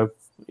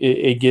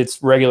 it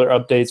gets regular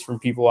updates from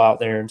people out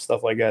there and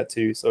stuff like that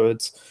too. So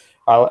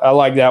I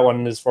like that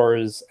one. As far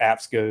as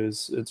apps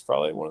goes, it's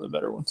probably one of the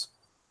better ones.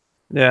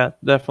 Yeah,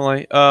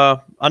 definitely.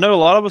 I know a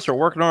lot of us are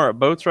working on our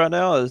boats right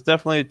now. It's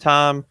definitely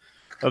time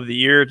of the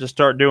year to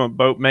start doing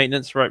boat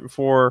maintenance right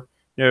before,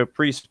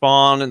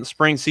 pre-spawn and the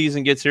spring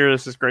season gets here.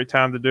 This is a great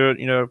time to do it.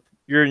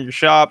 You're in your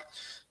shop,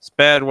 it's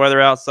bad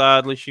weather outside.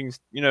 At least you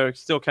can,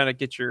 still kind of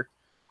get your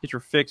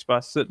fix by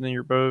sitting in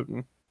your boat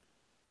and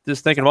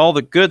just thinking of all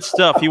the good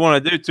stuff you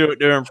want to do to it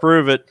to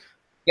improve it.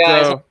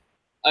 Guys,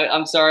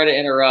 I'm sorry to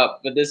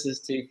interrupt, but this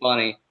is too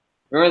funny.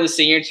 Remember the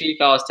senior chief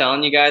I was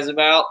telling you guys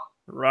about?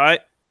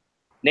 Right.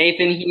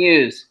 Nathan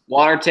Hughes.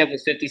 Water temp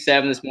was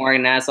 57 this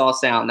morning. Nassau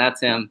Sound.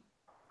 That's him.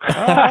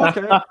 Oh,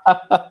 okay.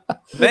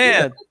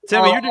 Man,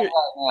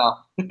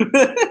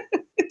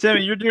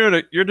 Timmy, you're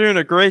doing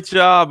a great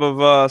job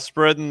of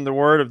spreading the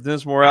word of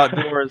Dinsmore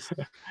Outdoors.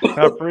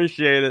 I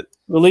appreciate it.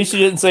 At least you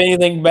didn't say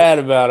anything bad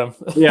about him.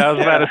 Yeah, I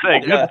was about to say,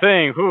 good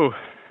thing.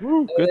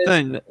 Woo, good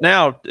thing.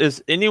 Now,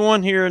 does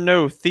anyone here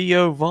know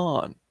Theo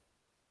Vaughn?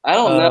 I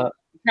don't know. I'm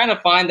trying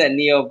to find that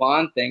Neo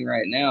Vaughn thing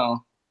right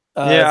now.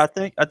 Yeah, I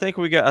think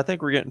we're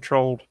getting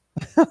trolled.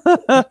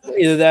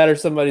 Either that or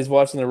somebody's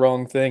watching the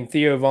wrong thing.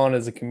 Theo Vaughn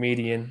is a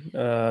comedian.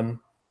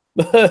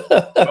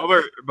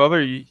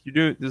 Bubba, you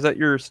do? Is that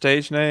your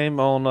stage name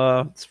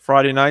on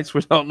Friday nights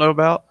we don't know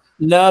about?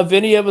 No, if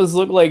any of us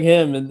look like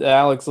him, and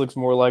Alex looks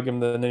more like him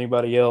than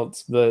anybody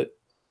else. But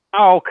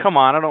Oh, come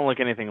on! I don't look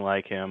anything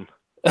like him.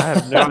 I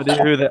have no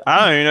idea who that.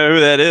 I don't even know who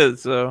that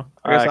is. So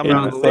I guess I'm Okay.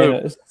 out of the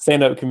loop.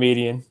 stand-up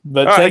comedian.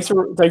 But All right.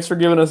 thanks for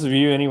giving us a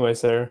view anyway,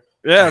 Sarah.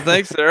 Yeah,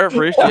 thanks, sir.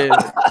 Appreciate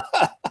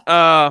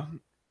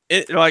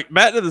it. Like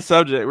back to the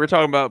subject, we're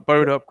talking about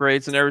boat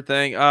upgrades and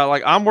everything.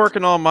 Like I'm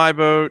working on my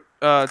boat.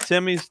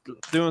 Timmy's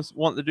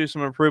wanting to do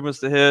some improvements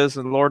to his,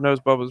 and Lord knows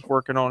Bubba's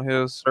working on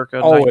his circa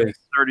Always.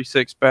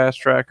 1936 bass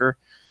tracker.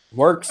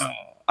 Works.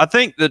 I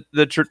think that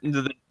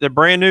the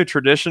brand new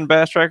tradition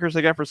bass trackers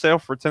they got for sale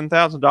for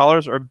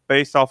 $10,000 are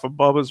based off of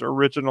Bubba's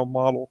original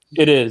model.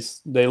 It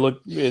is. They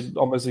look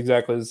almost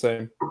exactly the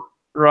same.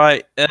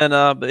 Right. And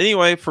but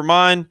anyway, for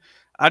mine,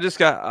 I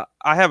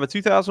have a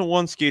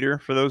 2001 Skeeter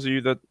for those of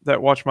you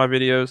that watch my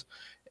videos.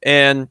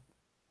 And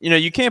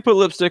you can't put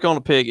lipstick on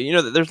a pig.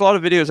 There's a lot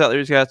of videos out there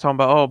these guys talking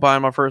about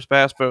buying my first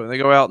bass boat, and they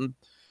go out and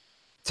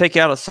take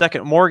out a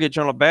second mortgage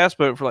on a bass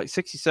boat for like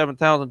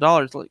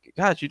 $67,000. Like,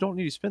 guys, you don't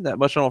need to spend that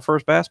much on a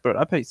first bass boat.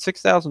 I paid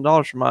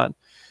 $6,000 for mine.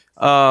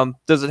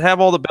 Does it have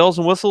all the bells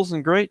and whistles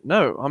and great?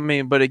 No. I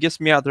mean, but it gets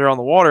me out there on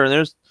the water,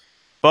 and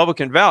Bubba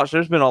can vouch.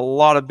 There's been a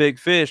lot of big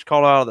fish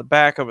caught out of the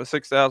back of a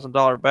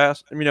 $6,000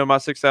 bass. My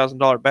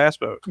 $6,000 bass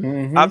boat.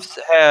 Mm-hmm. I've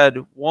had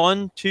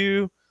 1,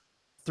 2,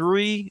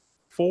 3,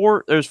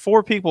 4. There's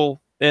 4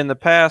 people in the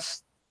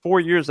past 4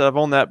 years that I've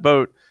owned that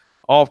boat.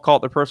 All have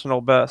caught their personal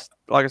best.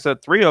 Like I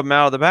said, 3 of them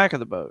out of the back of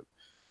the boat.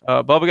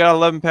 Bubba got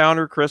an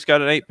 11-pounder. Chris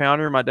got an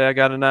 8-pounder. My dad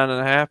got a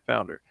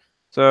 9.5-pounder.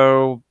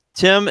 So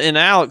Tim and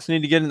Alex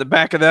need to get in the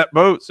back of that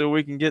boat so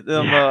we can get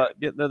them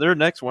get their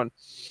next one.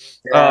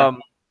 Yeah.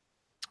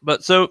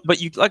 But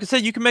you, like I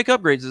said, you can make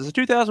upgrades. It's a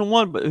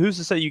 2001, but who's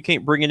to say you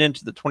can't bring it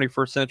into the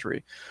 21st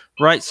century,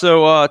 right?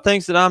 So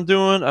things that I'm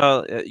doing,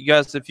 you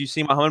guys, if you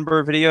see my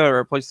Humminbird video or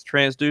replace the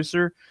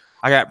transducer,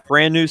 I got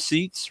brand new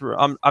seats.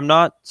 I'm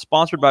not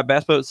sponsored by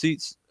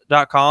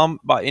BassBoatSeats.com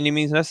by any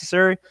means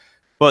necessary,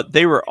 but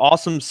they were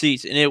awesome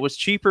seats, and it was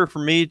cheaper for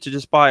me to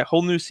just buy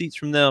whole new seats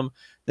from them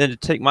than to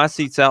take my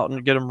seats out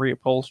and get them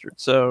reupholstered.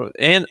 So,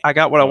 and I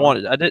got what I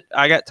wanted.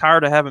 I got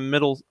tired of having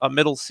a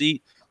middle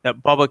seat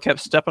that Bubba kept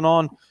stepping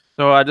on,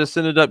 so I just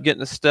ended up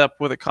getting a step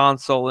with a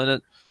console in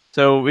it,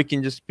 so we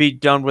can just be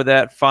done with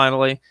that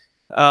finally.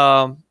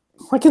 Like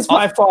it's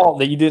my fault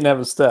that you didn't have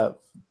a step.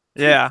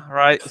 Yeah,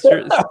 right.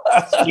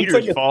 It's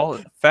Skeeter's fault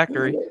at the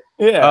factory.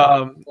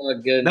 Yeah.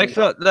 Next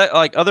up,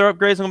 like other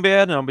upgrades I'm gonna be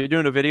adding, I'll be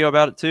doing a video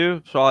about it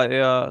too. So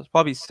it's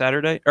probably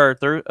Saturday or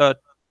I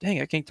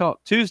can't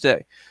talk.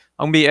 Tuesday,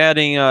 I'm gonna be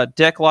adding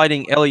deck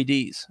lighting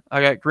LEDs.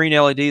 I got green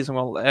LEDs. I'm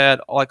gonna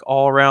add like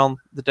all around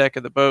the deck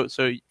of the boat,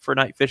 so for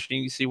night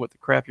fishing you see what the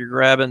crap you're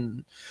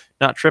grabbing,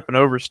 not tripping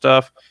over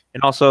stuff.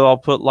 And also I'll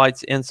put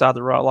lights inside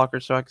the rod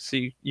locker so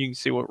you can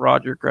see what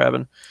rod you're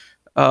grabbing.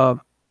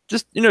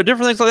 Just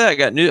different things like that. I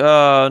got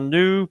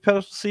new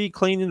pedestal seat,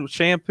 cleaning,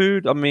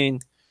 shampooed. I mean,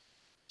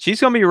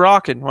 she's gonna be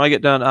rocking when I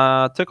get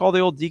done. Took all the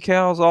old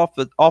decals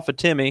off of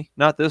Timmy,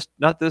 not this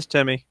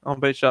Timmy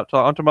on Bait Shop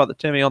Talk. I'm talking about the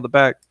Timmy on the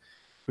back.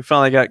 We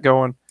finally got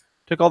going.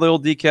 Took all the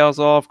old decals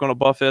off. Gonna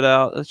buff it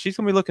out. She's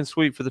gonna be looking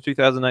sweet for the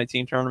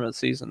 2019 tournament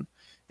season,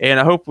 and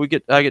I hope I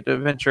get to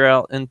venture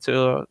out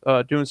into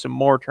doing some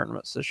more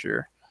tournaments this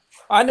year.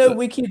 I know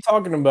we keep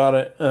talking about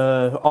it.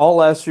 All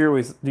last year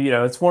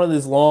it's one of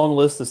these long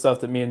lists of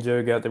stuff that me and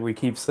Joe got that we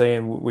keep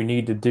saying we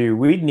need to do.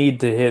 We need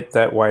to hit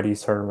that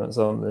Whitey's tournament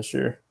zone this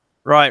year.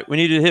 Right. We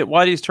need to hit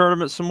Whitey's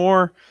tournament some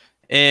more,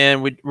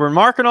 and we're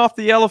marking off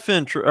the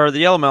yellowfin or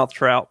the yellowmouth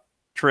trout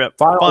trip.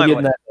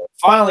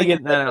 Finally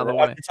getting that out of the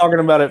way. I've been talking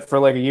about it for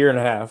like a year and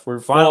a half. We're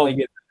finally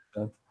getting that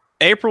done.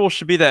 April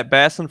should be that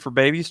Bassin for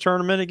Babies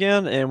tournament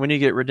again, and we need to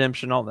get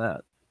redemption on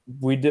that.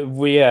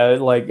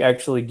 Like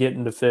actually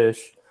getting to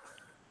fish.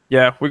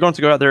 Yeah, we're going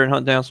to go out there and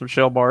hunt down some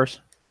shell bars.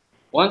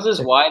 When's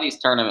this Whitey's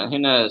tournament? Who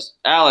knows?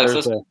 Alex,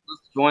 let's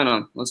join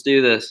them. Let's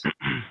do this.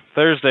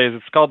 Thursdays.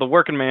 It's called the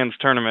Working Man's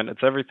Tournament.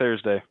 It's every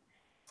Thursday.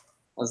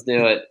 Let's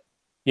do it.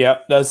 Yeah,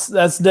 that's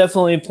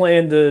definitely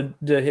planned to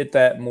hit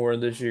that more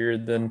this year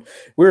than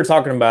we were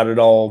talking about it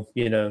all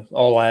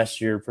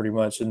last year pretty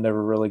much, and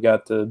never really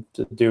got to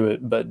do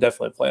it, but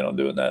definitely plan on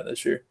doing that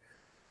this year.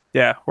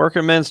 Yeah,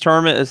 Working Men's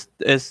Tournament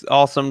is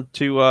awesome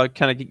to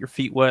kind of get your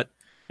feet wet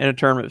in a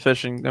tournament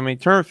fishing. I mean,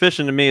 tournament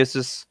fishing to me is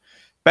just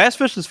bass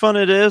fishing is fun.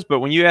 It is, but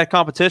when you add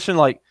competition,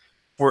 like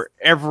where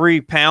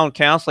every pound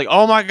counts, like,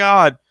 oh my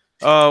God,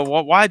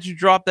 why'd you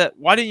drop that?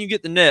 Why didn't you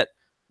get the net?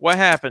 What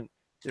happened?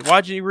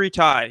 Why'd you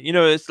retie?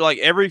 It's like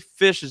every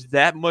fish is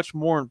that much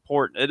more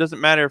important. It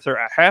doesn't matter if they're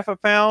a half a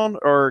pound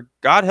or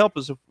God help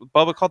us if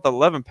Bubba caught the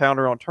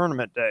 11-pounder on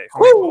tournament day. I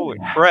mean, holy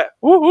crap.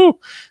 Woo-hoo.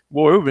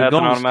 Boy, we've been That's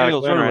going an to automatic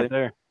scales win early. right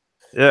there.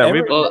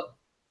 Yeah.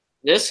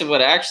 This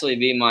would actually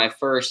be my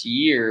first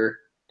year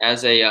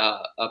as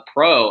a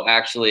pro,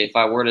 actually, if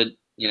I were to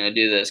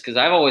do this, because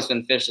I've always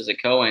been fished as a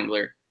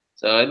co-angler.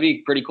 So it'd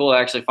be pretty cool to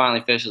actually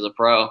finally fish as a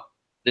pro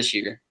this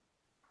year.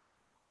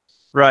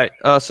 Right.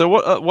 So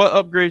what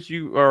upgrades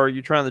are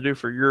you trying to do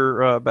for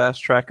your bass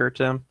tracker,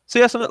 Tim?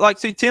 See,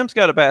 Tim's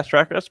got a bass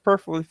tracker. That's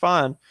perfectly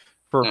fine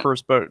for a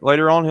first boat.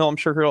 Later on, I'm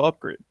sure he'll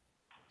upgrade.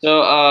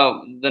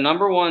 So the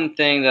number one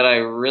thing that I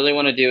really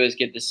want to do is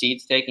get the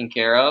seats taken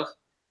care of.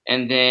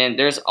 And then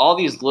there's all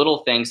these little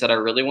things that I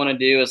really want to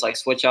do is like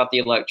switch out the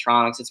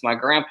electronics. It's my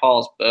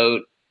grandpa's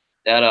boat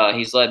that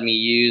he's let me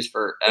use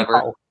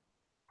forever. Oh.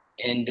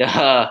 And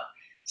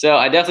so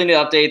I definitely need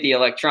to update the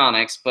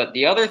electronics. But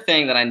the other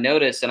thing that I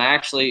noticed, and I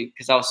actually,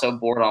 because I was so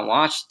bored on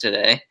watch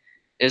today,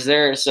 is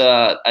there's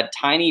a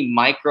tiny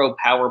micro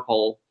power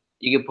pole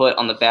you can put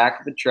on the back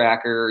of the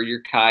tracker or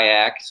your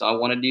kayak. So I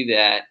want to do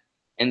that.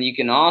 And you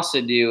can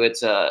also do,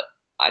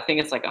 I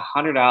think it's like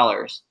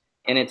 $100,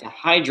 and it's a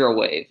hydro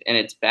wave, and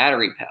it's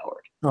battery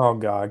powered. Oh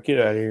God, get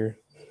out of here!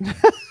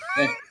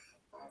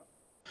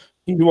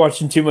 You're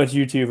watching too much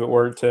YouTube at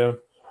work too.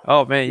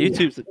 Oh man,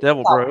 YouTube's the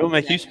devil, bro. It'll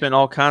make you spend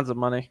all kinds of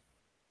money.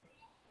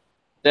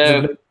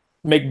 So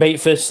make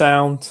bait fish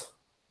sounds.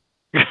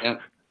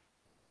 Yep.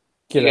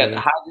 You got the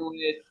hydro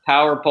wave,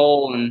 power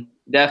pole, and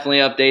definitely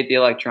update the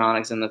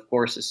electronics, and of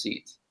course the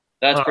seats.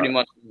 That's pretty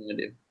much what I'm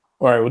gonna do.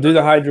 All right, we'll do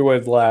the hydro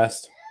wave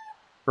last.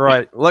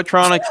 Right,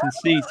 electronics and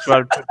seats.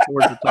 I'd put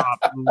towards the top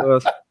of the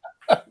list.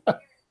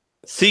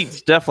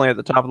 Seats definitely at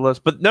the top of the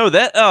list, but no,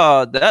 that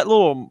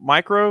little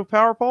micro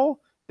power pole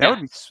that'd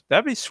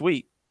be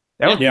sweet.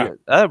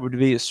 That would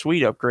be a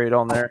sweet upgrade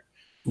on there.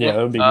 Yeah,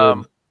 that would be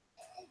good.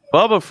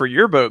 Bubba, for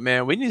your boat,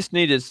 man, we just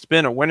need to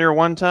spend a winter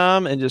one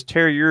time and just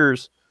tear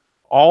yours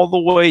all the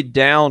way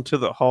down to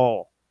the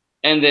hull,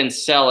 and then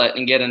sell it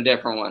and get a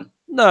different one.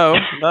 No,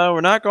 we're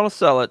not going to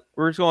sell it.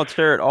 We're just going to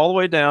tear it all the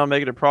way down,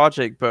 make it a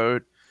project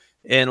boat,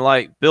 and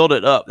like build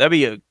it up. That'd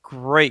be a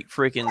great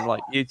freaking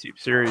like YouTube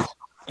series.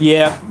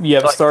 Yeah,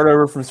 like, start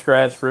over from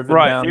scratch, rip it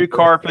down, new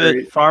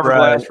carpet,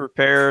 fiberglass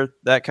repair,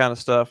 that kind of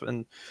stuff,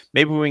 and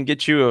maybe we can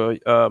get you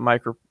a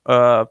micro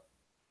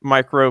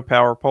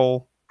power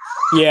pole.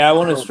 Yeah, I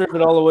want to strip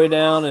it all the way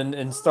down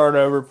and start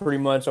over pretty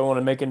much. I want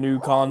to make a new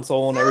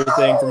console and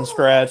everything from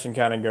scratch and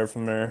kind of go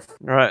from there.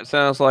 All right,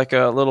 sounds like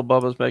little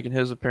Bubba's making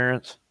his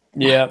appearance.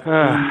 Yeah,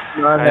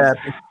 not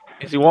happy.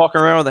 Is he walking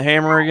around with a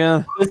hammer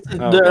again?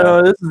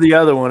 No, this is the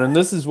other one, and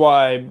this is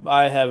why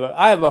I have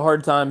a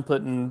hard time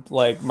putting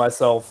like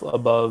myself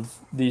above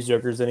these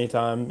jokers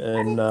anytime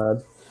and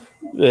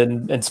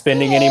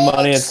spending any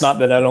money. It's not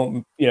that I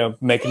don't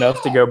make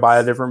enough to go buy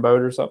a different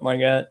boat or something like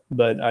that,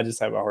 but I just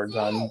have a hard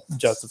time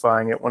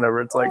justifying it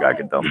whenever it's like I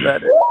could dump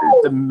that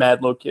the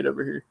mad little kid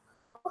over here.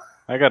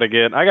 I gotta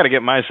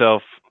get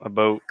myself a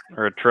boat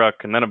or a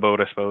truck and then a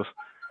boat, I suppose.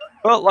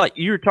 Well, like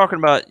you were talking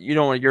about, you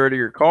don't want to get rid of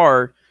your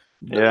car.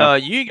 Yeah.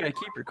 You got to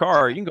keep your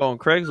car. You can go on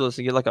Craigslist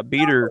and get like a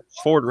beater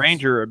Ford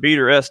Ranger or a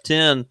beater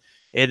S10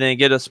 and then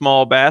get a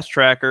small bass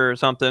tracker or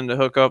something to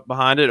hook up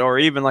behind it, or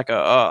even like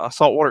a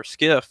saltwater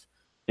skiff.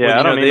 Yeah,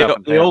 I don't need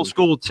the old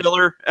school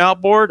tiller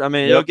outboard. I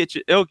mean, it'll get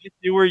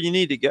you where you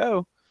need to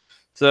go.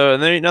 So,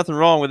 and there ain't nothing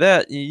wrong with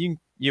that.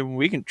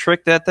 We can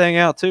trick that thing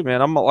out too,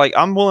 man. I'm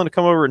willing to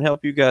come over and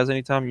help you guys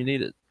anytime you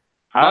need it.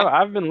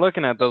 I've been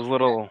looking at those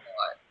little.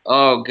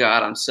 Oh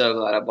God, I'm so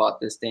glad I bought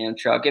this damn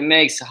truck. It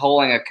makes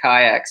hauling a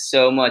kayak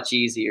so much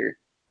easier.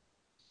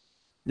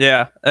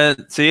 Yeah,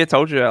 and see, I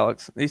told you,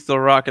 Alex. He's still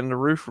rocking the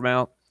roof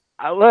mount.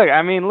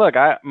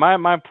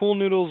 My pool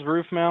noodles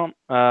roof mount.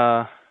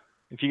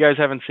 If you guys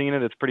haven't seen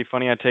it, it's pretty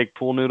funny. I take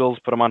pool noodles,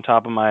 put them on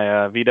top of my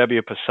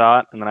VW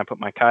Passat, and then I put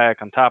my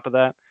kayak on top of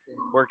that.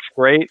 Works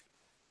great.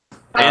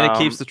 And it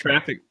keeps the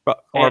traffic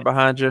far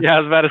behind you. Yeah, I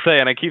was about to say,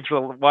 and it keeps a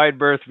wide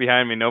berth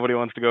behind me. Nobody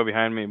wants to go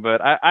behind me.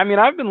 But I mean,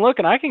 I've been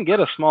looking. I can get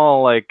a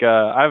small,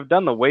 I've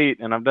done the weight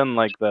and I've done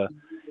like the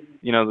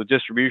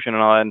distribution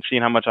and all that, and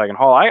seen how much I can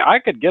haul. I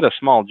could get a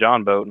small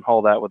John boat and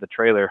haul that with a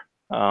trailer.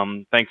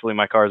 Thankfully,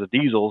 my car is a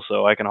diesel,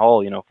 so I can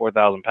haul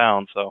 4,000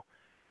 pounds. So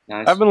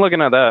nice. I've been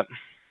looking at that.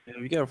 Yeah,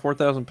 we got a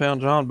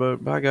 4,000-pound John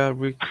boat. By God,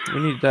 we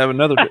need to have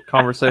another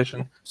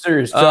conversation.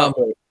 Serious John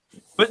boat.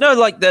 But no,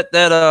 like that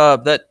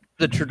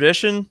the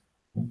tradition.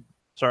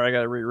 Sorry, I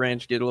got to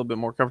rearrange, get a little bit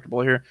more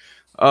comfortable here.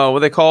 What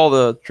they call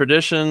the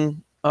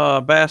tradition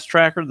bass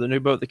tracker, the new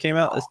boat that came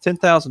out, is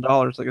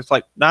 $10,000. Like it's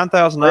like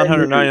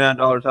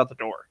 $9,999 out the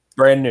door.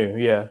 Brand new,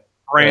 yeah.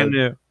 Brand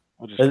new.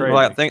 Which is crazy.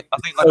 I think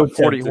like a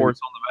 40 horse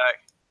on the back.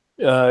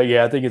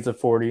 Yeah, I think it's a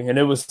 40, and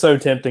it was so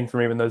tempting for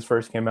me when those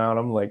first came out.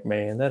 I'm like,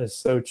 man, that is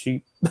so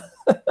cheap.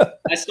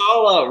 I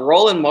saw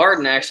Roland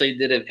Martin actually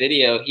did a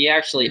video. He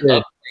actually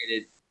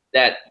upgraded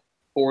that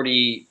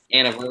 40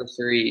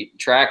 anniversary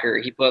tracker.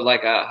 He put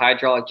like a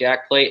hydraulic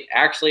jack plate,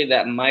 actually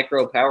that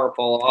micro power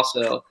pole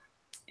also,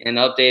 and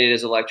updated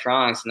his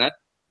electronics. And that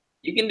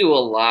you can do a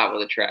lot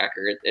with a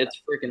tracker.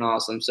 It's freaking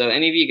awesome. So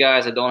any of you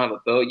guys that don't have a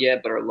boat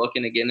yet but are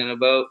looking to get in a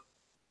boat,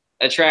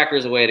 a tracker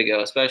is the way to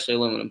go, especially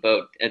aluminum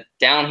boat.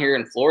 Down here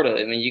in Florida,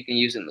 I mean, you can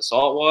use it in the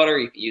salt water,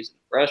 you can use it in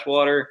fresh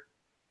water.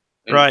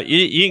 I mean, right.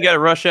 You ain't got to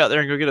rush out there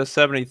and go get a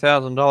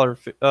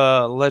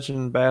 $70,000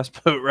 Legend bass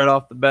boat right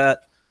off the bat.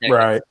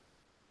 Right.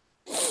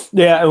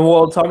 Yeah, and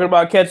well, talking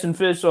about catching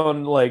fish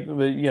on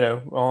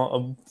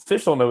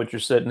fish don't know what you're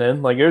sitting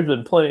in. Like there's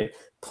been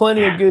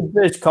plenty of good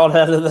fish caught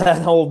out of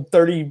that old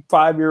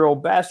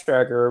 35-year-old bass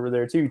tracker over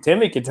there too.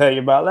 Timmy can tell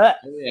you about that.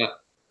 Yeah.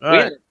 We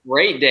had a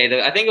great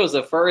day. I think it was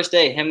the first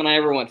day him and I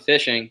ever went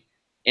fishing.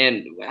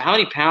 And how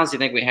many pounds do you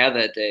think we had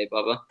that day,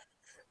 Bubba?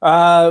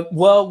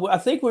 Well, I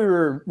think we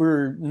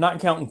were not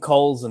counting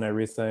culls and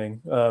everything.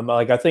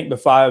 Like I think the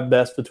 5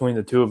 best between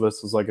the two of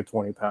us was like a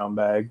 20-pound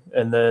bag,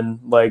 and then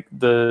like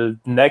the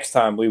next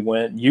time we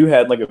went, you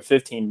had like a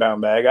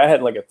 15-pound bag. I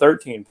had like a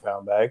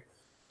 13-pound bag.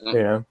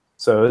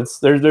 So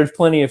there's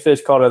plenty of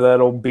fish caught at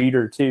that old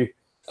beater too.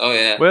 Oh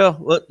yeah. Well,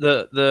 look,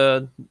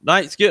 the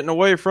night's getting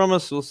away from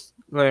us.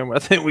 I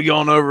think we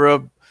going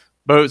over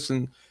boats,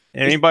 and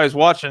anybody's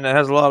watching that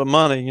has a lot of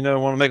money,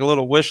 want to make a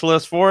little wish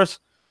list for us.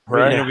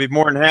 Right. We'd be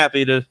more than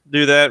happy to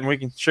do that, and we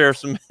can share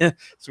some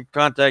some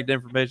contact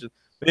information.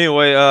 But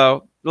anyway,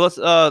 let's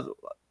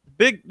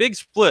big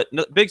split,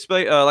 big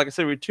split. Like I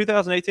said, we're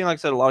 2018. Like I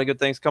said, a lot of good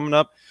things coming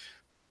up.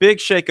 Big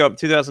shakeup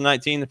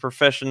 2019, the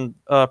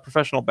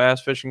professional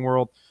bass fishing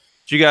world.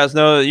 Did you guys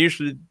know that it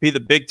usually be the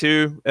big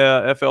two,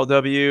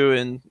 FLW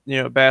and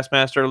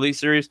Bassmaster Elite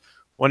Series?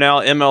 Well,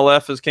 now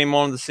MLF has came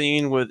on the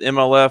scene with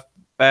MLF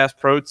Bass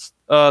Pro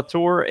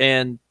Tour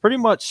and pretty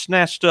much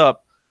snatched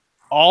up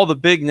all the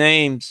big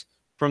names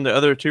from the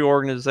other two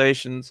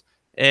organizations,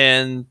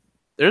 and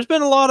there's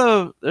been a lot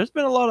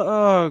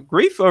of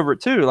grief over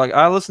it too. Like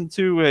I listened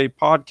to a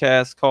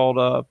podcast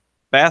called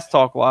Bass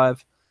Talk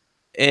Live,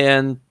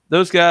 and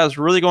those guys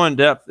really go in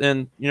depth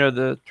in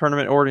the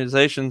tournament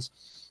organizations,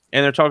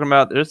 and they're talking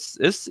about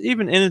it's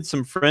even ended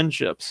some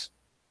friendships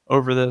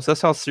over this.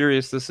 That's how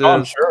serious this is. Oh,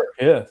 I'm sure.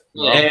 Yeah.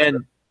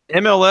 And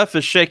MLF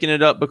is shaking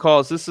it up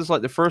because this is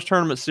like the first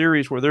tournament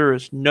series where there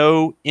is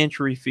no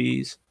entry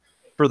fees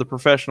for the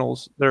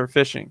professionals that are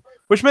fishing,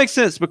 which makes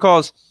sense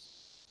because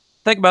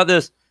think about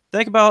this.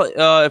 Think about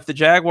if the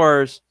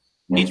Jaguars,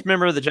 each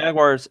member of the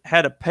Jaguars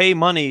had to pay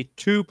money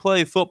to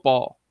play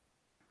football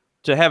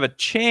to have a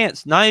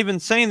chance, not even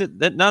saying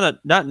that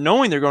not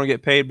knowing they're going to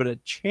get paid, but a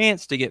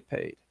chance to get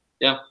paid.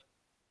 Yeah.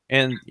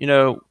 And,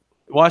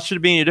 why should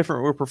it be any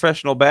different with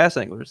professional bass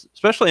anglers,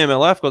 especially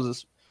MLF, because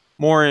it's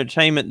more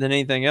entertainment than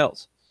anything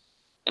else?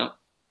 Yeah.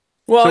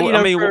 Well,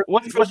 so,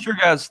 what's your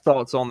guys'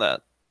 thoughts on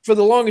that? For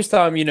the longest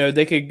time,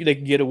 they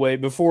could get away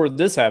before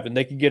this happened.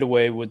 They could get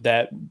away with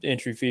that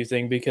entry fee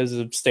thing because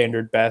of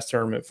standard bass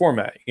tournament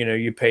format.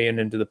 You paying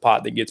into the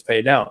pot that gets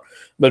paid out.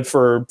 But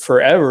for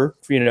forever,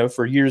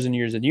 for years and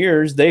years and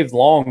years, they've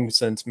long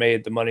since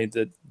made the money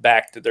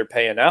back that they're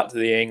paying out to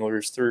the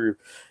anglers through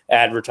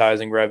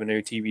advertising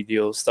revenue, TV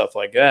deals, stuff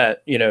like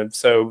that.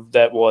 So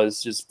that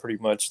was just pretty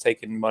much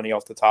taking money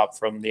off the top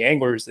from the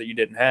anglers that you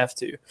didn't have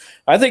to.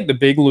 I think the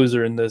big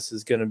loser in this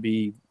is going to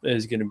be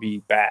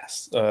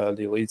bass,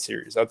 the Elite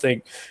Series. I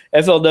think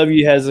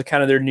FLW has a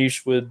kind of their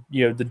niche with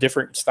the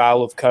different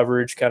style of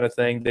coverage kind of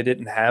thing. They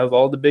didn't have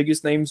all the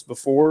biggest names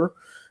before.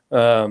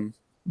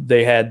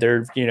 They had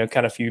their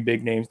kind of few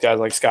big names, guys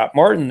like Scott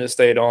Martin that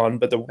stayed on,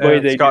 but the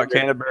way Scott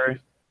Canterbury.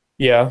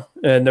 Yeah,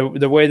 and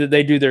the way that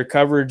they do their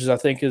coverage, I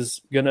think,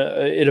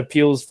 it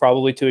appeals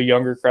probably to a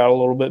younger crowd a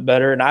little bit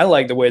better. And I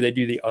like the way they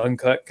do the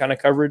uncut kind of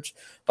coverage.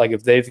 Like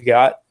if they've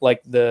got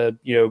like the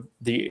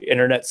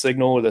internet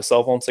signal or the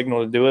cell phone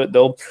signal to do it,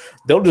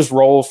 they'll just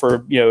roll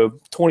for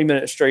 20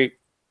 minutes straight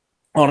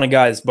on a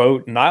guy's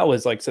boat. And I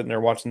always like sitting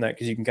there watching that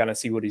because you can kind of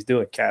see what he's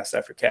doing, cast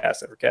after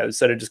cast after cast,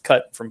 instead of just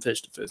cutting from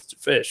fish to fish to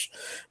fish.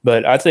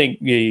 But I think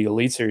the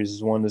Elite Series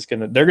is one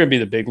they're gonna be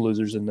the big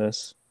losers in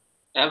this.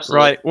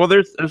 Absolutely. Right. Well,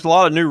 there's a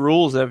lot of new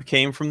rules that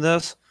came from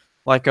this.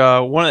 Like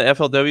one of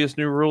the FLW's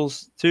new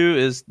rules too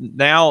is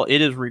now it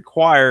is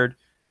required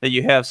that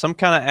you have some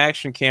kind of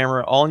action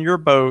camera on your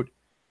boat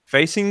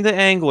facing the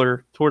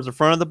angler towards the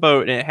front of the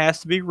boat, and it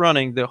has to be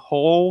running the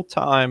whole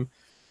time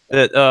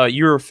that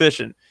you're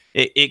fishing.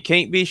 It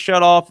can't be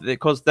shut off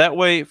because that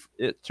way,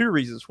 two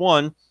reasons.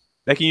 One,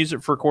 they can use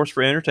it for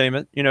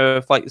entertainment.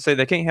 If like say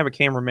they can't have a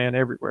cameraman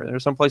everywhere.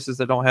 There's some places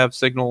that don't have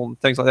signal and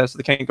things like that, so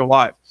they can't go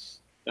live.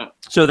 Yeah.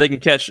 So they can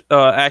catch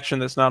action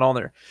that's not on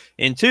there.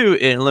 And two,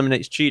 it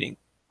eliminates cheating.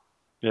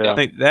 Yeah. I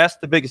think that's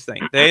the biggest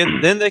thing.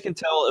 Then they can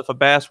tell if a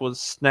bass was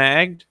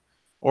snagged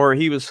or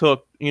he was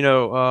hooked, in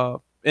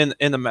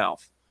the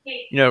mouth,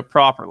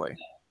 properly.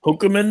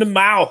 Hook him in the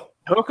mouth.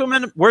 Hook him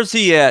in. Where's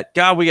he at?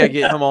 God, we got to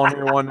get him on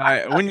here one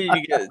night. We need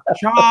to get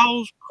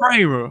Charles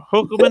Kramer.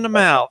 Hook him in the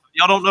mouth.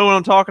 Y'all don't know what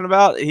I'm talking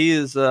about? He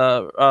is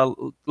a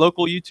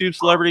local YouTube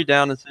celebrity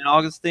down in St.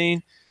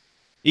 Augustine.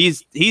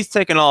 He's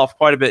taken off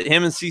quite a bit.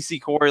 Him and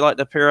CC Corey like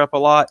to pair up a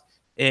lot.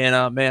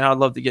 And, man, I'd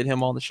love to get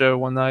him on the show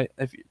one night.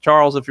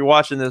 Charles, if you're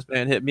watching this,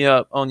 man, hit me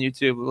up on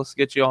YouTube. Let's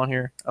get you on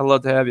here. I'd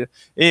love to have you.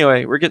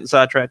 Anyway, we're getting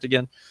sidetracked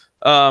again.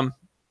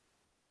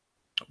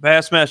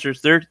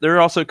 Bassmasters,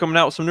 they're also coming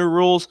out with some new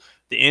rules.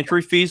 The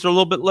entry fees are a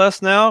little bit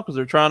less now because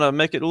they're trying to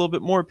make it a little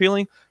bit more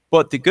appealing.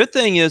 But the good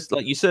thing is,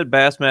 like you said,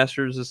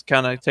 Bassmasters is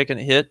kind of taking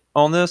a hit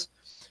on this.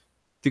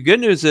 The good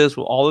news is,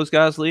 with all those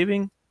guys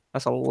leaving,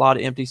 that's a lot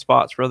of empty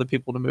spots for other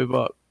people to move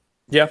up.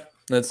 Yeah,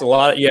 That's a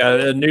lot. Yeah,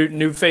 a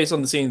new face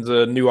on the scene is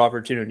a new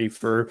opportunity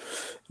for,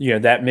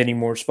 that many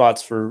more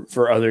spots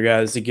for other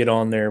guys to get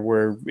on there.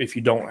 Where if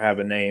you don't have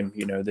a name,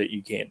 that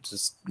you can't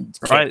just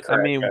right. I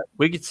mean,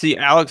 we could see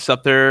Alex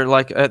up there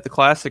like at the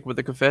Classic with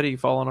the confetti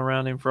falling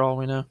around him for all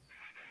we know.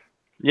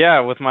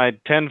 Yeah, with my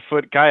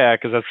 10-foot kayak,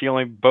 because that's the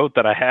only boat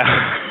that I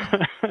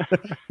have.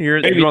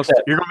 You're gonna be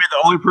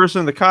the only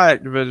person in the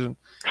kayak division.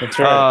 That's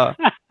right.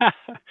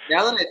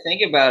 Now that I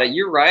think about it,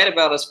 you're right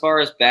about as far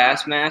as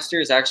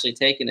Bassmaster is actually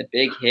taking a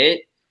big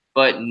hit.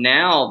 But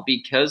now,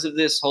 because of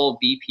this whole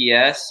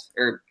BPS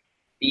or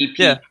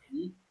BP,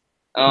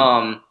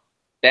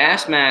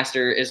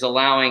 Bassmaster is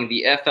allowing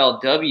the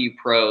FLW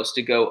pros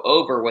to go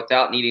over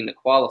without needing to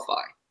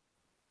qualify.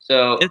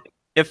 So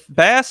if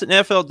Bass and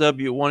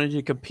FLW wanted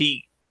to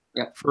compete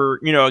for,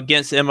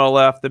 against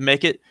MLF to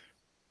make it,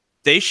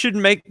 they should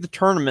make the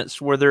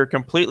tournaments where they're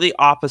completely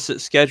opposite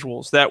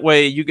schedules. That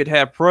way you could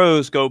have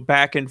pros go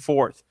back and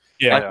forth.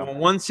 Yeah. Like when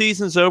one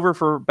season's over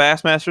for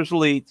Bassmasters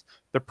Elite,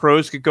 the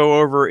pros could go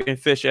over and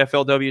fish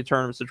FLW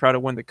tournaments to try to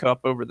win the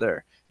cup over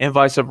there, and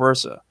vice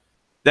versa.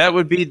 That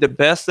would be the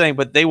best thing,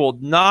 but they will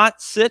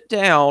not sit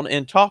down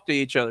and talk to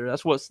each other.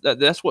 That's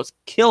what's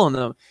killing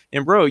them.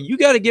 And bro, you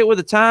got to get with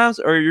the times,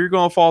 or you're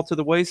going to fall to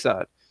the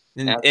wayside.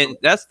 And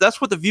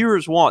that's what the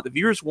viewers want. The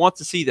viewers want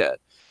to see that.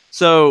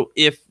 So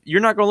if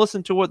you're not going to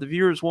listen to what the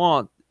viewers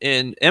want,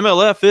 and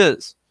MLF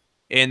is,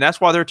 and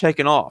that's why they're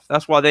taking off.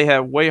 That's why they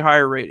have way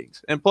higher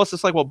ratings. And plus,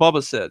 it's like what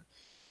Bubba said.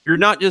 You're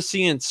not just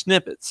seeing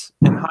snippets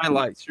and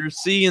highlights. You're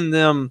seeing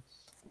them,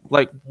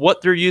 like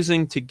what they're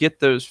using to get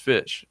those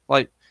fish,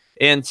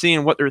 and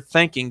seeing what they're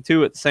thinking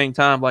too at the same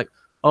time. Like,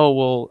 oh,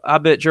 well, I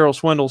bet Gerald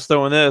Swindle's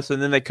throwing this,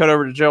 and then they cut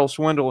over to Gerald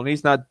Swindle, and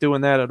he's not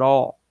doing that at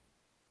all.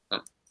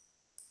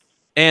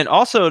 And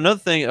also another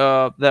thing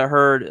that I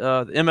heard,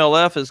 the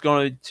MLF is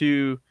going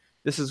to,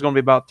 this is going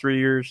to be about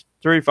 3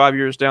 to 5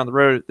 years down the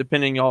road,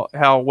 depending on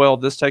how well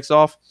this takes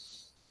off.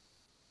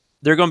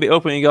 They're going to be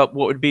opening up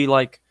what would be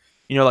like,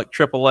 like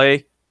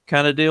AAA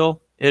kind of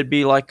deal. It'd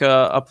be like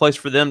a place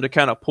for them to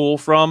kind of pull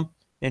from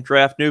and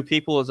draft new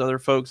people, as other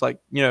folks like,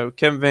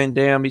 Kevin Van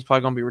Dam, he's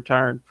probably going to be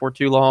retiring for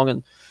too long,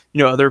 and,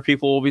 other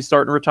people will be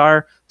starting to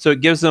retire. So it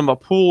gives them a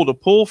pool to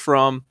pull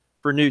from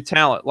for new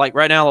talent. Like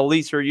right now, the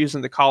elites are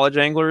using the college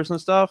anglers and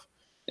stuff.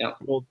 Yeah.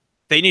 Well,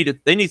 they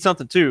need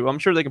something too. I'm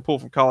sure they can pull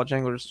from college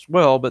anglers as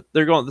well, but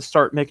they're going to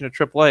start making a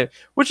AAA,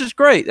 which is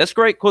great. That's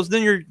great, because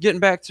then you're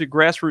getting back to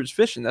grassroots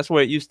fishing. That's the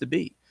way it used to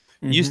be.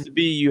 Mm-hmm. It used to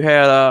be you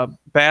had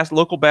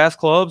local bass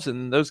clubs,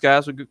 and those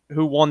guys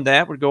who won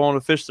that would go on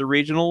to fish the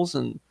regionals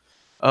and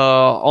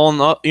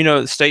on up,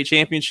 the state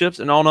championships,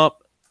 and on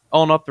up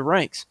the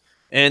ranks.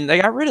 And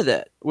they got rid of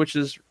that, which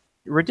is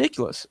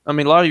ridiculous. I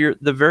mean, a lot of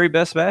the very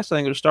best bass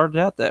anglers started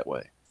out that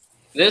way.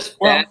 This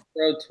Bass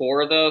Pro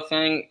Tour though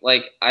thing,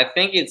 I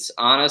think it's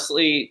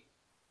honestly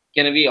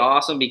going to be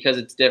awesome because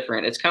it's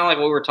different. It's kind of like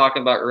what we were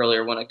talking about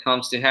earlier when it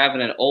comes to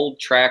having an old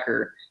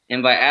tracker,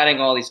 and by adding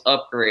all these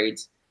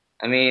upgrades,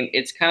 I mean,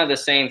 it's kind of the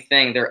same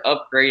thing. They're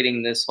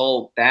upgrading this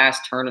whole bass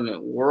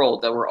tournament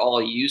world that we're all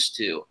used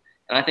to.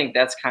 And I think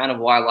that's kind of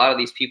why a lot of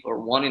these people are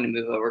wanting to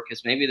move over,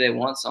 because maybe they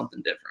want something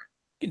different.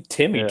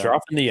 Timmy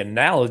dropping the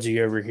analogy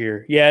over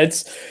here. Yeah,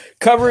 it's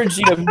coverage.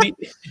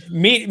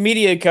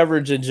 Media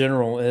coverage in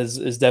general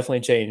is definitely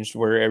changed,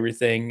 where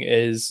everything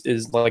is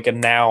like a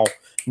now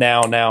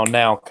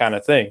kind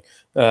of thing.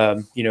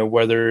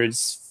 Whether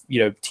it's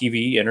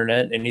TV,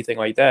 internet, anything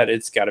like that,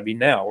 it's got to be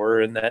now. We're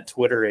in that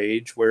Twitter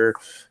age where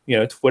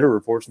Twitter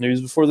reports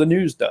news before the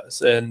news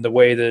does, and the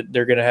way that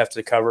they're going to have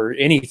to cover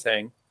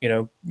anything,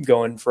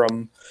 going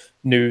from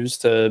news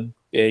to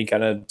any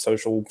kind of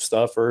social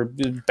stuff or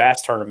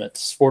bass tournaments,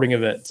 sporting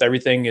events,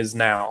 everything is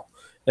now.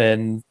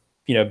 And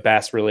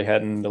Bass really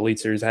the Elite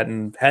Series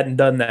hadn't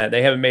done that.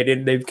 They haven't made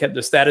it. They've kept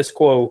the status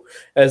quo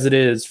as it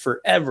is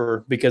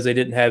forever because they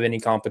didn't have any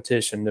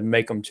competition to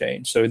make them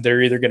change. So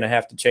they're either going to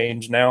have to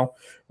change now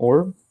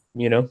or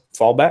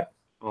fall back.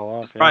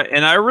 Oh, okay. Right,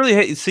 and I really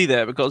hate to see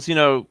that, because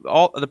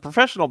all the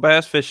professional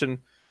bass fishing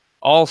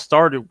all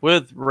started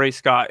with Ray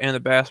Scott and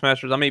the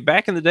Bassmasters. I mean,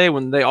 back in the day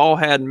when they all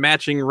had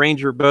matching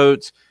Ranger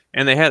boats,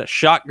 and they had a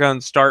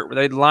shotgun start where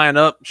they'd line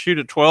up, shoot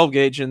a 12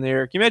 gauge in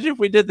there. Can you imagine if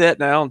we did that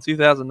now in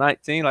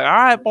 2019? Like, all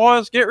right,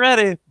 boys, get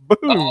ready. Boom.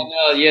 Oh,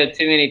 no, you had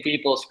too many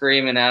people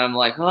screaming at them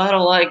like, oh, I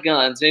don't like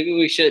guns. Maybe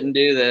we shouldn't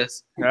do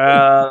this.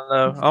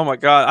 No. Oh, my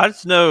God. I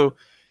just know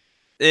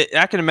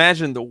I can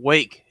imagine the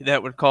wake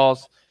that would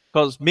cause,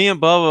 because me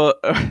and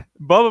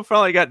Bubba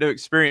finally got to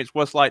experience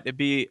what's like to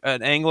be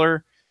an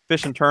angler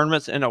fishing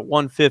tournaments in a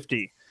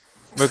 150,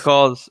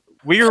 because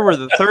we were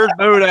the third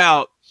boat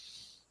out.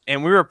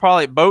 And we were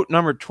probably boat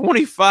number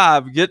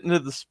 25 getting to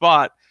the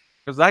spot,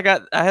 because I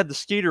had the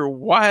skeeter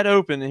wide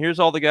open, and here's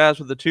all the guys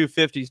with the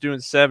 250s doing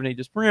 70,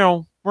 just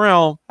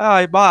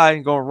hi, bye,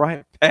 and going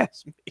right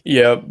past me.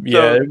 Yep,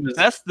 yeah. So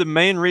that's the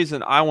main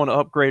reason I want to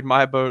upgrade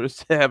my boat, is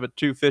to have a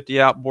 250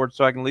 outboard,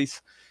 so I can at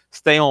least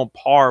stay on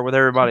par with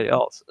everybody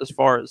else as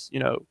far as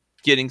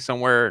getting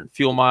somewhere and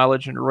fuel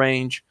mileage and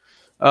range.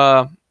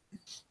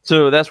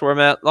 So that's where I'm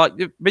at. Like,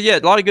 but yeah,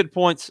 a lot of good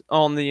points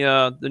on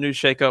the new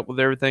shakeup with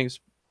everything's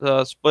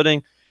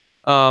splitting.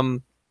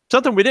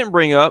 Something we didn't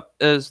bring up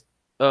is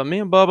me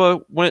and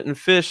Bubba went and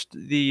fished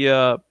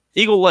the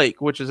Eagle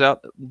Lake, which is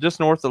out just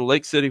north of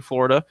Lake City,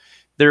 Florida.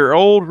 They're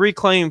old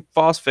reclaimed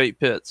phosphate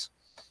pits.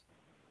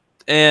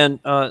 And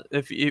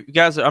if you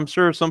guys, I'm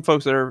sure some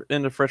folks that are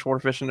into freshwater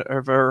fishing have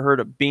ever heard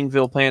of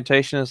Beanville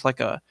Plantation. It's like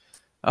a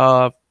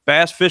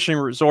bass fishing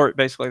resort.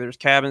 Basically, there's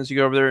cabins you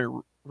go over there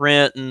and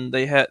rent, and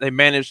they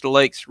manage the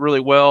lakes really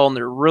well, and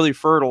they're really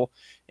fertile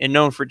and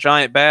known for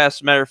giant bass.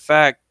 As a matter of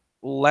fact,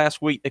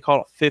 last week they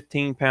caught a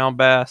 15-pound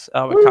bass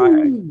out of a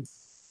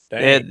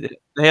kayak.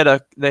 They had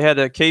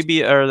a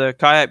KB or the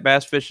kayak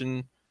bass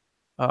fishing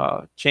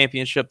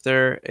championship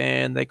there,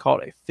 and they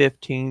caught a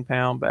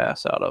 15-pound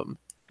bass out of them.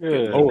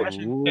 Good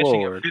Imagine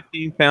fishing a Lord.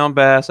 15-pound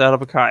bass out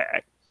of a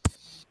kayak.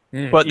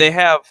 But they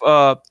have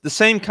the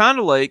same kind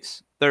of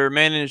lakes that are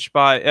managed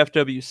by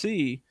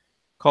FWC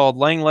called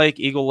Lang Lake,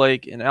 Eagle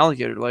Lake, and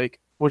Alligator Lake,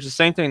 which is the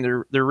same thing.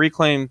 They're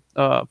reclaimed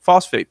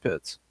phosphate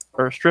pits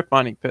or strip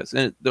mining pits,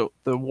 and the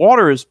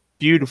water is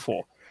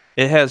beautiful.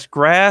 It has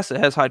grass, it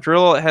has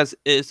hydrilla,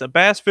 it's a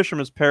bass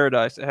fisherman's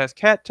paradise. It has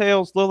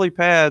cattails, lily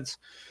pads,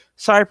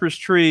 cypress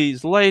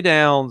trees,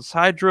 laydowns,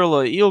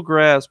 hydrilla,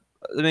 eelgrass.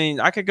 I mean,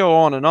 I could go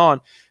on and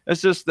on.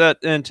 It's just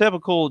that in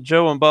typical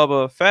Joe and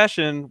Bubba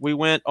fashion, we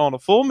went on a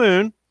full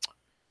moon,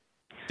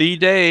 the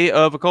day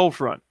of a cold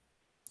front.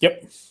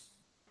 Yep.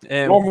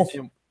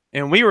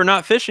 And we were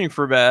not fishing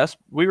for bass.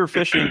 We were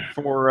fishing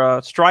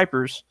for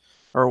stripers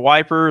or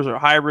wipers or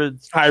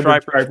hybrid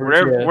stripers,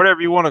 whatever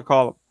you want to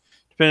call them,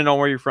 depending on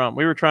where you're from.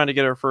 We were trying to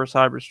get our first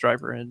hybrid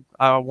striper, and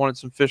I wanted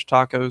some fish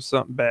tacos,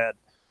 something bad.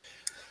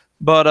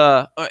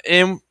 But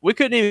and we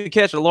couldn't even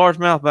catch a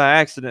largemouth by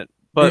accident.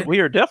 But we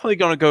are definitely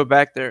going to go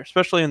back there,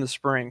 especially in the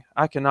spring.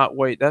 I cannot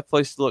wait. That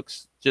place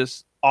looks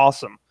just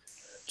awesome.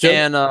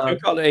 Joe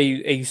called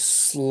a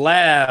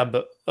slab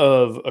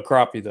of a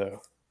crappie,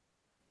 though.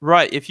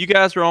 Right. If you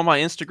guys are on my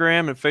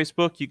Instagram and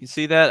Facebook, you can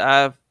see that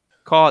I've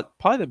caught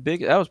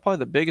that was probably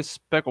the biggest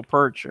speckled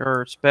perch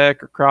or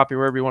speck or crappie,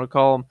 whatever you want to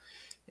call them.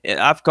 And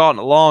I've caught in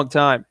a long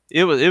time.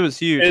 It was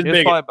huge. It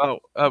was probably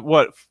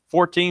about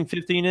 14,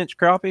 15-inch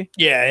crappie.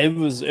 Yeah, it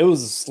was a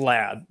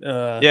slab.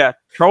 Yeah,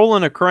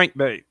 trolling a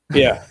crankbait.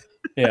 Yeah,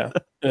 yeah.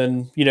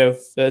 And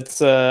that's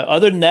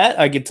other than that,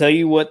 I could tell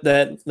you what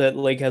that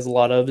lake has a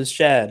lot of is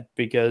shad,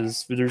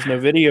 because there's no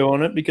video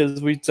on it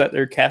because we sat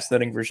there cast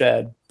netting for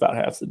shad about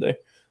half the day.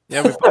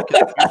 Yeah,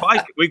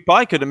 we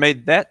probably could have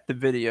made that the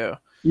video.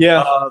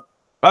 Yeah.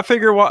 I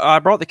figure I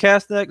brought the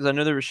cast net because I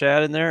knew there was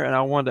shad in there, and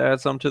I wanted to add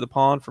some to the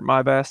pond for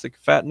my bass to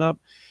fatten up.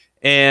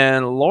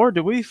 And Lord,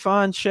 did we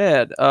find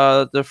shad?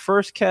 The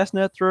first cast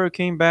net throw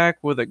came back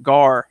with a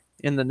gar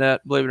in the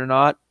net, believe it or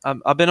not.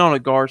 I've been on a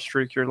gar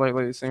streak here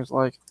lately, it seems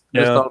like.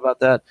 Just thought about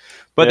that.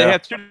 But they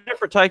have two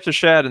different types of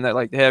shad in that.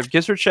 Like, they have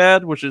gizzard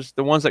shad, which is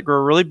the ones that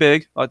grow really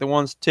big, like the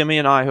ones Timmy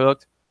and I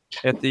hooked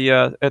at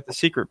the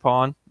secret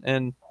pond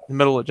in the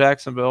middle of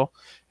Jacksonville.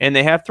 And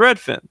they have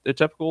threadfin, the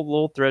typical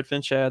little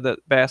threadfin shad that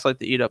bass like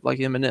to eat up like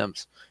M&Ms. And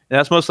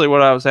that's mostly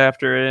what I was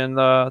after.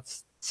 And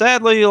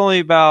sadly, only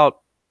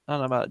about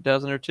a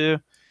dozen or two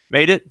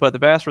made it, but the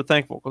bass were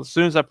thankful because as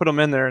soon as I put them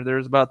in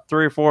there's about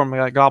 3 or 4 of them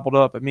that got gobbled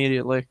up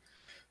immediately.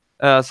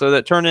 So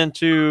that turned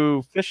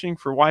into fishing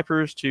for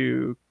wipers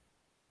to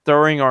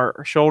throwing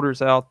our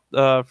shoulders out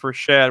for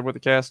shad with a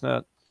cast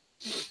net.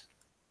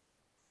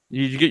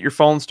 Did you get your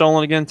phone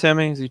stolen again,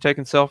 Timmy? Is he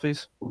taking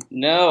selfies?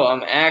 No,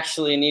 I'm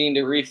actually needing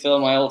to refill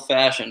my old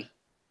fashioned.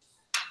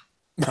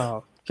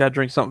 Oh, gotta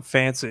drink something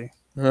fancy.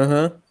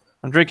 Uh-huh.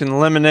 I'm drinking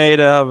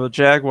lemonade out of a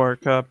Jaguar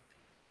cup.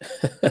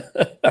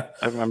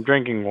 I'm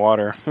drinking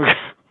water.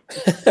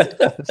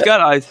 It's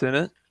got ice in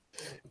it.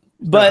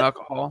 But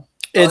alcohol.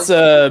 It's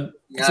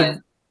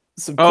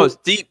it's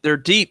deep. They're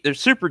deep. They're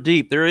super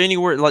deep. They're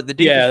anywhere like the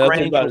deepest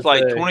range was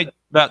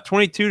like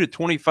 22 to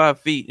 25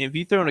 feet. And if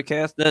you throw in a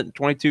cast net in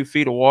 22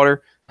 feet of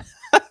water,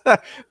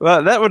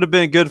 well, that would have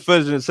been good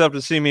footage in itself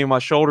to see me and my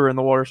shoulder in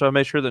the water. So I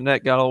made sure the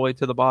net got all the way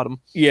to the bottom.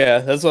 Yeah,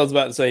 that's what I was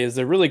about to say. Is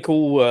they're really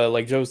cool.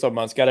 Like Joe was talking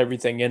about, it's got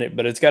everything in it,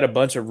 but it's got a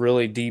bunch of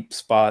really deep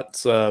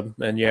spots.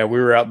 And yeah, we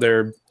were out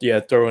there,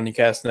 throwing the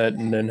cast net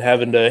and then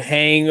having to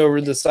hang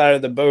over the side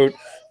of the boat,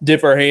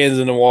 dip our hands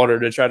in the water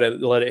to try to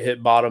let it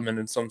hit bottom. And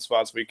in some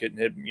spots we couldn't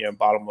hit,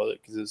 bottom with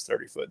it because it's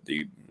 30 foot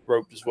deep. The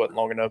rope just wasn't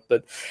long enough.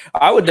 But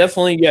I would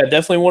definitely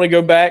want to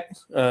go back.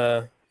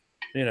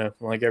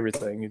 Like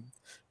everything.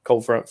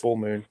 Cold front, full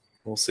moon.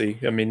 We'll see.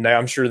 I mean,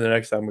 I'm sure the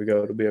next time we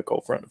go, it'll be a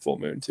cold front and full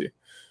moon too.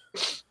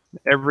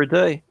 Every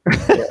day.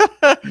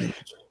 I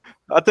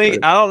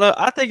don't know.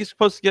 I think it's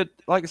supposed to get,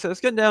 like I said,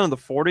 it's getting down in the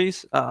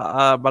 40s.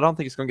 But I don't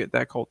think it's going to get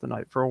that cold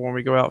tonight for when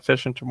we go out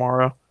fishing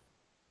tomorrow.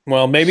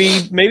 Well,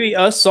 maybe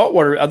us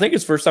saltwater. I think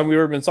it's the first time we've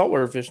ever been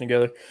saltwater fishing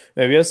together.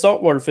 Maybe us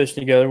saltwater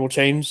fishing together will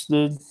change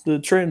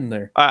the trend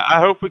there. I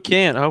hope we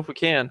can.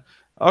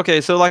 Okay,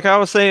 so like I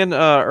was saying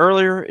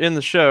earlier in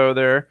the show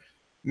there,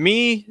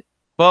 me,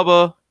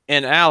 Bubba,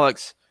 and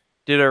Alex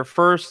did our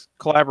first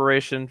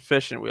collaboration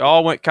fishing. We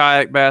all went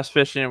kayak bass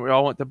fishing. We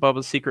all went to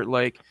Bubba's Secret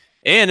Lake.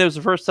 And it was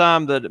the first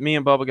time that me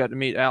and Bubba got to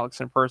meet Alex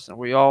in person.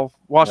 We all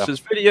watched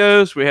his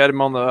videos. We had him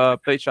on the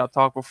Bait Shop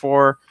Talk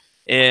before,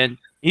 and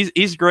he's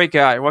a great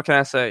guy. What can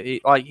I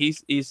say?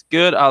 He's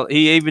good.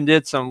 He even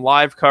did some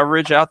live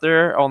coverage out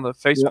there on the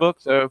Facebook.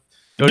 So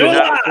go to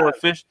 904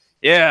 Fish.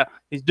 Yeah,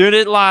 he's doing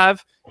it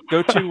live.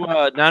 Go to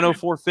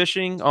 904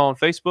 Fishing on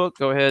Facebook.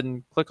 Go ahead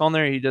and click on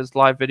there. He does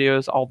live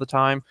videos all the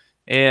time.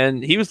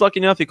 And he was lucky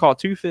enough he caught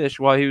 2 fish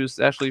while he was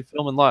actually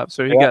filming live.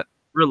 So he got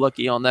real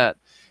lucky on that.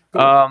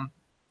 Cool.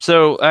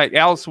 So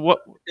Alex, go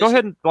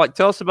ahead and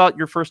tell us about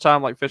your first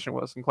time fishing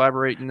with us and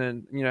collaborating,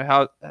 and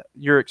how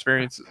your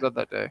experiences of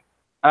that day.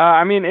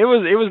 I mean, it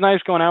was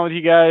nice going out with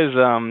you guys,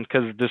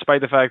 because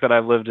despite the fact that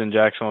I've lived in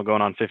Jacksonville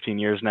going on 15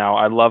 years now,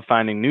 I love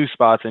finding new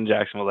spots in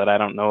Jacksonville that I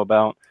don't know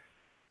about.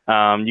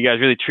 You guys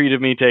really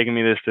treated me, taking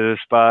me to this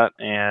spot,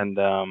 and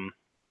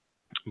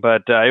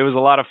but it was a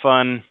lot of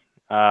fun.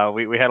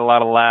 We had a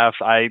lot of laughs.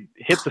 I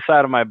hit the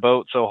side of my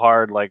boat so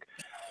hard,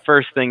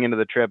 first thing into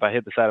the trip, I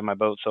hit the side of my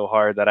boat so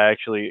hard that I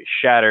actually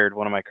shattered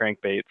one of my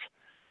crankbaits.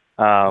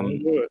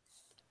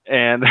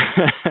 And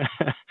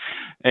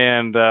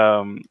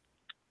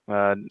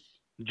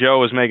Joe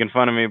was making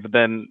fun of me, but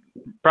then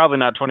probably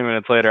not 20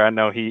 minutes later, I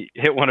know he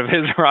hit one of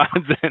his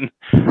rods and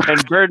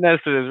bird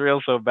nested his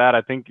reel so bad.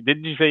 I think,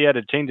 didn't you say you had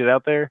to change it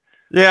out there?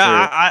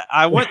 Yeah,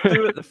 I went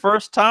through it the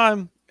first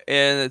time,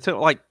 and it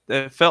took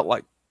it felt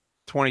like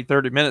 20,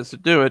 30 minutes to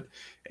do it.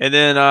 And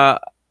then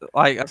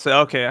I said,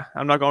 okay,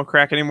 I'm not going to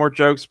crack any more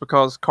jokes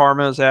because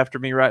karma is after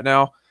me right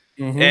now.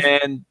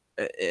 And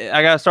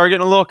I got to start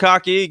getting a little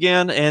cocky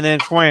again. And then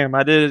wham,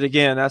 I did it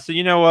again. I said,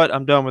 you know what?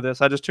 I'm done with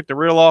this. I just took the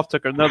reel off,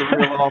 took another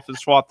reel off, and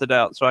swapped it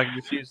out so I can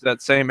just use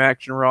that same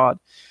action rod.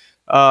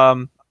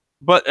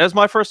 But as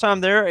my first time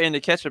there, and to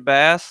catch a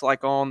bass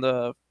on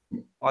the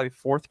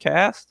 4th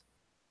cast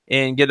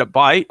and get a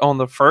bite on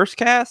the first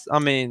cast, I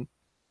mean,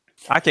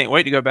 I can't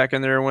wait to go back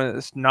in there when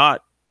it's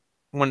not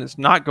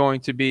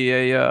going to be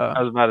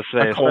I was about to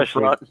say, cold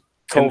especially front.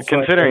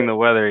 Considering the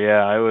weather.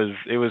 Yeah,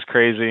 it was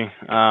crazy.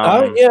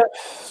 Yeah,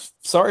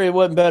 sorry it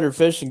wasn't better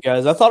fishing,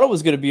 guys. I thought it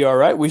was going to be all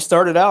right. We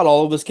started out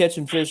all of us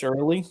catching fish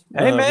early.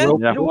 Hey man,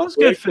 it was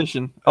good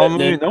fishing. I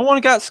mean, no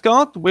one got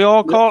skunked. We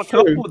all caught a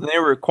couple, and they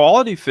were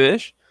quality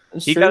fish.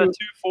 He got a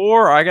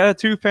 2.4. I got a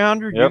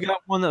 2-pounder. You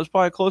got one that was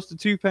probably close to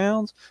 2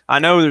 pounds. I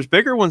know there's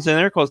bigger ones in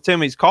there because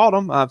Timmy's caught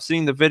them. I've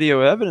seen the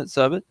video evidence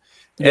of it.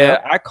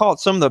 Yeah, I caught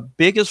some of the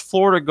biggest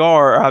Florida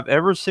gar I've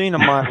ever seen in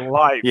my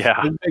life.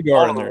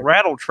 On a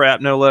rattle trap,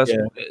 no less.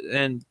 Yeah.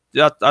 And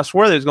I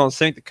swear they was going to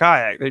sink the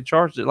kayak. They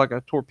charged it like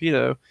a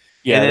torpedo.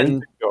 Yeah,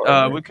 and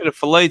then we could have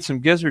filleted some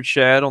gizzard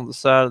shad on the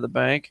side of the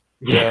bank.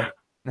 Yeah,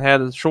 and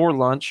had a shore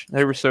lunch.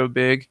 They were so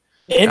big.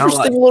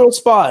 Interesting little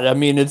spot. I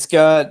mean, it's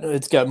got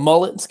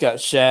mullet, it's got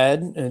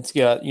shad, and it's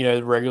got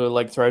the regular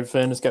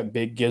threadfin. It's got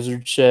big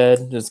gizzard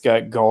shad. It's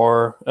got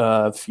gar,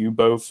 a few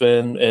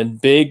bowfin,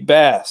 and big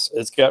bass.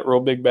 It's got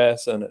real big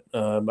bass in it.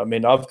 I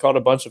mean, I've caught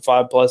a bunch of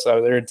 5+ out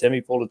of there, and Timmy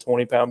pulled a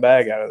 20-pound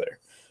bag out of there.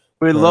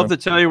 We'd love to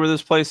tell you where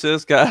this place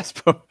is, guys,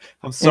 but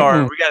I'm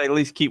sorry. We got to at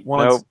least keep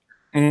one.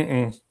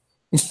 Mom's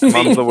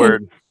the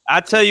word. I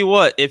tell you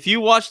what, if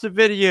you watch the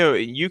video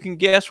and you can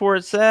guess where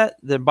it's at,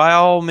 then by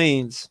all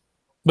means.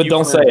 But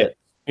don't say it.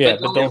 Yeah,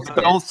 but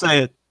don't say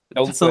it.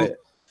 Don't say it.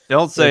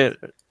 Don't say it.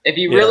 If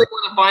you really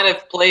want to find a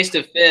place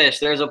to fish,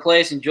 there's a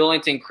place in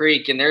Julington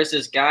Creek, and there's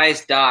this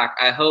guy's dock.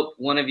 I hope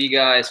one of you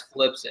guys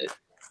flips it.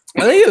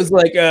 I think it was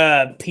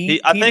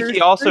Pete. I think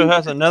he also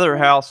has another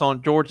house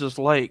on George's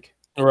Lake.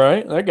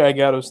 Right, that guy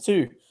got us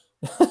too.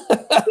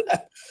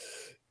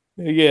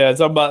 Yeah, it's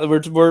about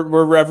we're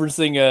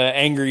referencing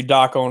angry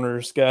dock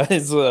owners,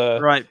 guys.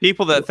 Right,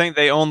 people that think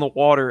they own the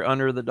water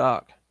under the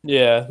dock.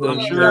 Yeah,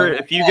 I'm sure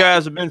if you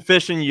guys have been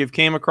fishing, you've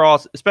came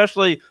across,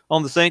 especially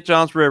on the St.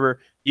 Johns River,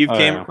 you've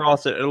came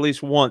across it at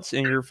least once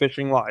in your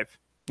fishing life.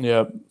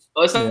 Yep.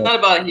 Well, it's not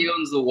about he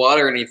owns the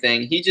water or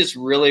anything. He just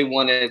really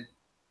wanted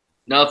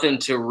nothing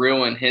to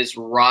ruin his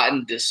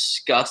rotten,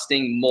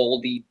 disgusting,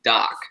 moldy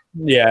dock.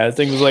 Yeah, I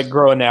think it was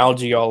growing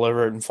algae all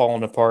over it and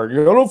falling apart.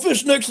 You're don't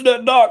fish next to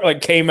that dock.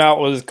 Came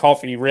out with his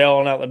coffee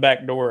railing out the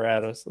back door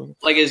at us.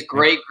 His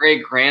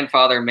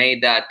great-great-grandfather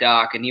made that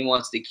dock, and he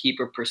wants to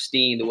keep it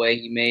pristine the way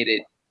he made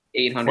it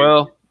 800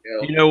 years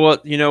ago.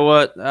 You know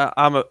what?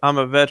 I'm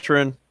a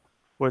veteran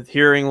with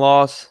hearing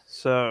loss,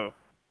 so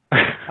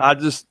I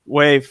just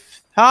wave.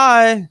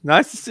 Hi,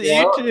 nice to see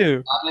you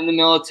too. I'm in the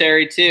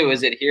military too.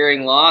 Is it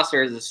hearing loss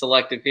or is it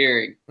selective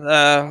hearing?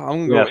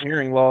 I'm going to go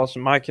hearing loss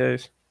in my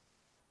case.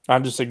 I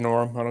just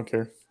ignore him. I don't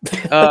care.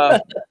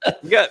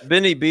 We got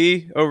Benny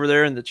B over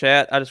there in the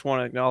chat. I just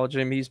want to acknowledge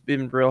him. He's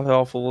been real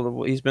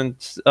helpful. He's been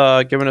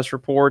giving us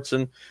reports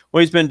and what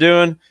he's been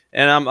doing,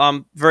 and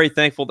I'm very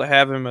thankful to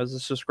have him as a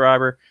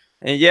subscriber.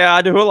 And yeah,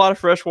 I do a lot of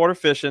freshwater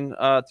fishing.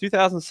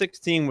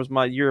 2016 was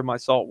my year of my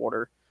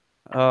saltwater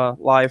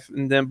life,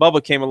 and then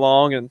Bubba came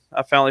along, and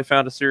I finally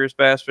found a serious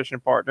bass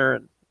fishing partner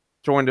and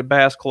joined a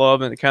bass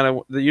club, and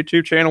the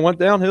YouTube channel went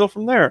downhill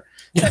from there.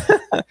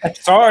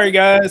 Sorry,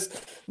 guys.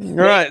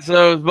 Right.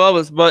 So it's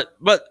Bubba's,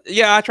 but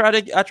yeah, I try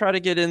to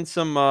get in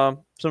some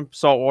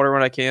salt water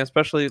when I can,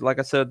 especially like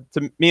I said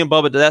to me and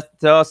Bubba.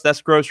 To us,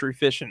 that's grocery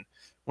fishing.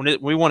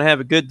 We want to have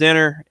a good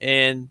dinner,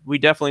 and we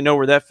definitely know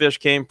where that fish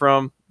came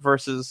from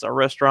versus a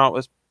restaurant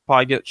was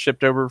probably get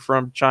shipped over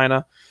from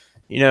China,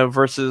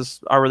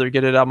 versus I rather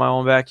get it out of my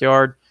own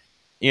backyard.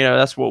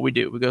 That's what we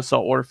do. We go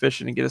saltwater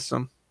fishing and get us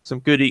some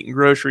good eating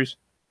groceries.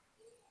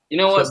 You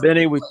know what, so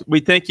Benny,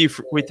 we thank you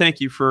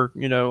for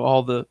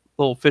all the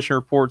little fishing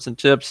reports and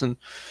tips, and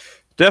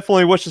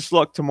definitely wish us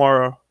luck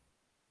tomorrow.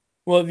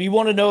 Well, if you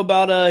want to know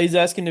about, he's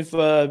asking if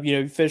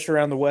you fish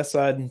around the west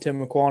side in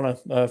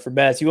Timuquana for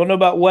bass. You want to know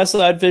about west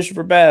side fishing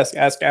for bass?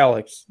 Ask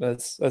Alex.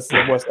 That's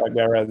the west side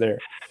guy right there.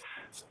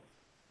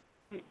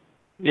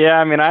 Yeah,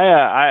 I mean,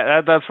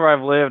 that's where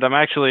I've lived. I'm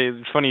actually,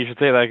 it's funny you should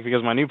say that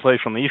because my new place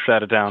on the east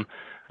side of town.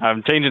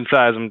 I'm changing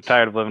size. I'm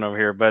tired of living over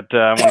here, but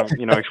I want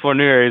to, explore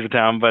new areas of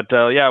town. But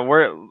yeah,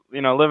 we're,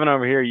 living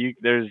over here.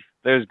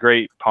 There's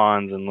great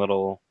ponds and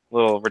little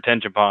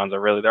retention ponds.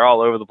 They're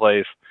all over the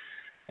place,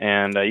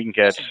 and you can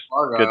catch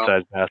good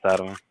sized bass out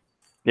of them.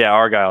 Yeah,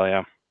 Argyle.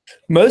 Yeah.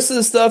 Most of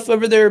the stuff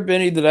over there,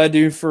 Benny, that I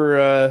do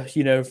for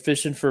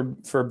fishing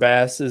for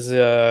bass is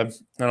I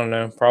don't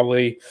know,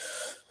 probably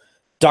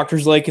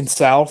Doctor's Lake and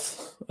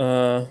south.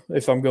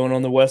 If I'm going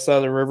on the west side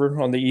of the river,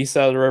 on the east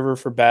side of the river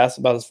for bass,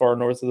 about as far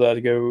north as I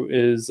go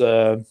is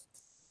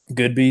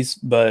Goodby's.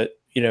 But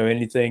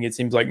anything, it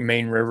seems like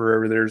Main River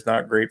over there is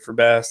not great for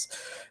bass.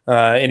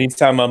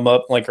 Anytime I'm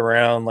up like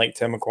around like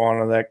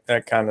Timuquana,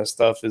 that kind of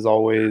stuff is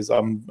always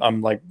I'm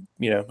like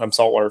I'm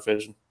saltwater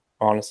fishing.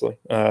 Honestly,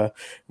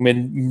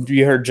 when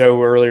you heard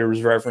Joe earlier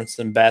was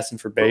referencing bassing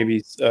for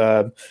babies,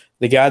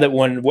 the guy that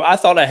won, I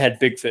thought I had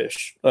big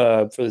fish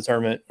for the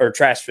tournament, or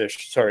trash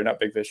fish. Sorry, not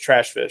big fish,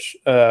 trash fish,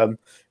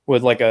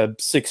 with like a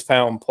 6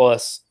 pound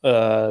plus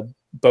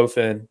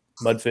bowfin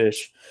mudfish,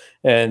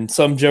 and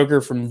some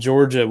joker from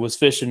Georgia was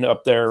fishing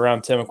up there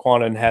around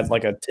Timuquana and had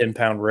like a 10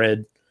 pound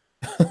red.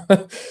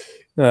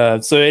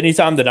 So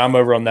anytime that I'm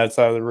over on that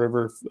side of the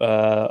river,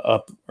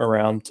 up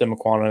around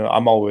Timuquana,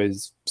 I'm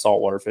always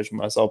saltwater fishing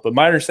myself. But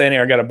my understanding,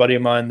 I got a buddy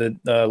of mine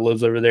that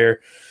lives over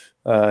there.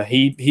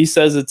 He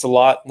says it's a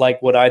lot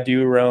like what I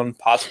do around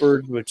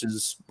Pottsford, which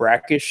is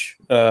brackish,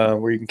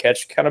 where you can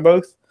catch kind of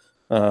both.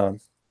 I've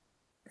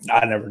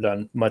never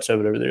done much of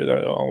it over there.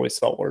 I always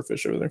saltwater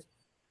fish over there.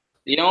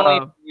 The only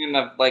time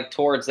of like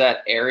towards that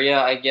area,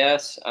 I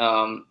guess,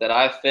 that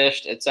I've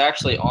fished, it's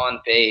actually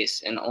on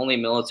base, and only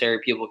military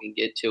people can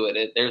get to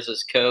it. There's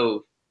this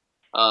cove.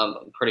 I'm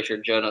pretty sure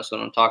Joe knows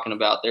what I'm talking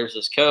about. There's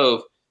this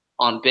cove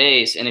on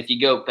base, and if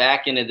you go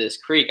back into this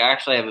creek, I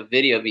actually have a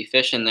video of me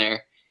fishing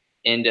there,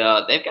 and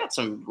they've got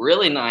some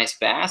really nice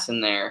bass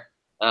in there.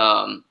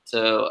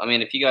 So, I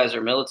mean, if you guys are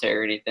military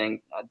or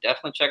anything,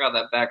 definitely check out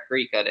that back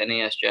creek at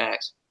NAS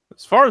Jacks.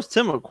 As far as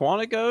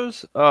Timuquana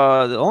goes,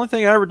 the only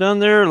thing I ever done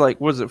there,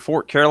 like, was it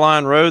Fort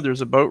Caroline Road?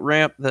 There's a boat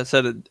ramp that's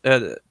at a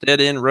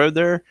dead end road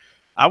there.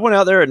 I went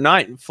out there at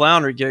night and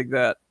flounder gigged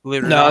that.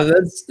 Believe it or not.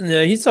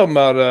 He's talking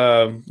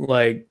about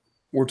like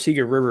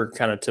Ortega River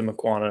kind of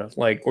Timuquana,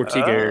 like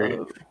Ortega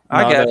area.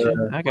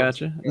 I got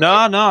you. No,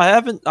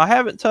 I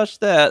haven't touched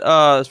that.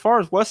 As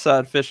far as West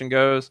Side fishing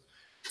goes,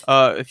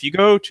 if you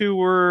go to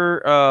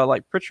where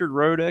like Pritchard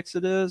Road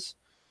exit is,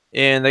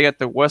 and they got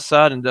the West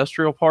Side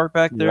Industrial Park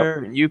back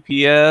there, and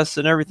UPS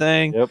and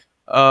everything,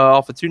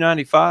 off of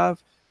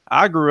 295.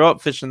 I grew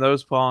up fishing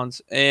those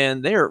ponds,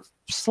 and they are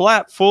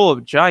slap full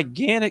of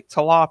gigantic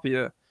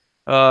tilapia.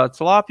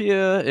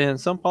 Tilapia,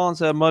 and some ponds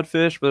have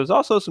mudfish, but there's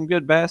also some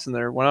good bass in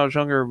there. When I was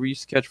younger, we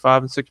used to catch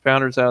 5 and 6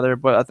 pounders out of there,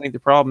 but I think the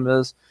problem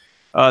is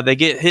they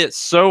get hit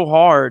so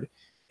hard,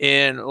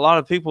 and a lot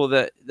of people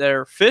that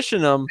are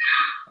fishing them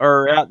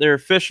are out there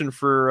fishing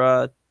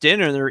for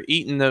dinner, and they're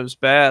eating those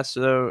bass.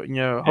 So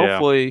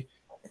hopefully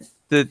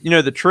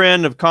the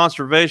trend of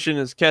conservation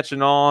is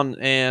catching on,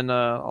 and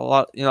a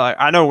lot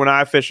I know when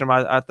I fish them,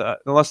 I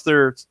unless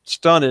they're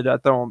stunted, I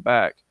throw them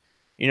back.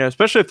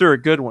 Especially if they're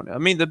a good one. I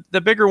mean,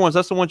 the bigger ones,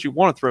 that's the ones you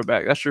want to throw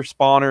back. That's your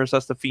spawners.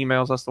 That's the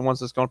females. That's the ones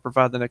that's going to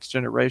provide the next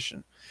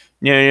generation.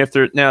 If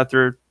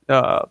they're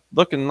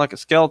looking like a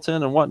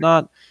skeleton and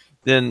whatnot,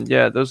 then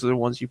yeah, those are the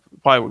ones you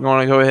probably would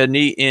want to go ahead and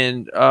eat.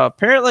 And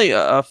apparently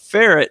a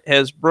ferret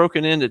has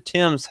broken into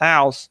Tim's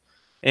house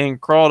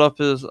and crawled up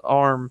his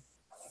arm.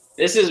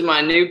 This is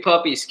my new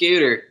puppy,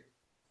 Scooter.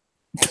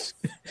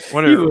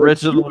 What an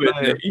original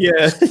name.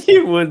 Yeah,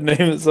 you would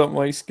name it something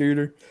like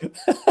Scooter.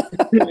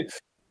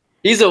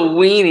 He's a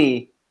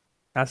weenie.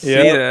 I see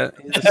that.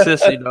 He's a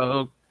sissy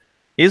dog.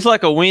 He's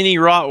like a weenie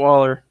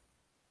Rottweiler.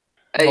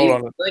 Hey,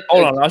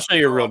 Hold on. I'll show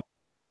you a real.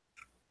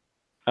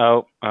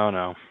 Oh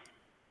no.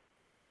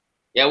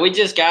 Yeah, we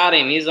just got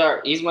him.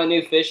 He's my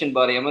new fishing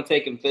buddy. I'm gonna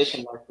take him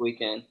fishing next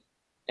weekend,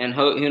 and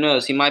who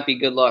knows? He might be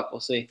good luck. We'll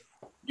see.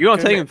 You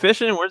gonna take him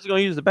fishing? Where's he gonna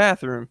use the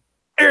bathroom?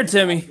 Here,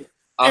 Timmy.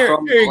 Here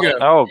you go.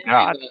 Oh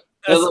God.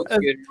 Look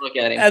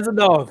at him. As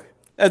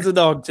a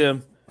dog,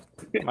 Tim.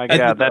 My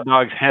God, that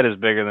dog's head is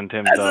bigger than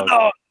Tim's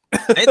dog.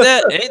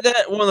 Ain't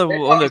that one of the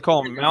one they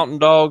call them mountain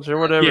dogs or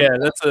whatever? Yeah,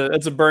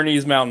 that's a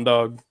Bernese mountain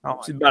dog. Oh,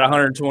 She's about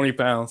 120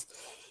 pounds.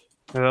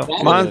 yeah.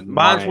 Good Mine's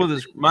night.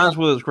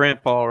 with his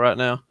grandpa right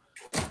now.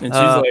 And she's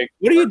like,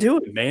 "What are you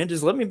doing, man?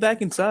 Just let me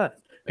back inside."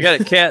 I got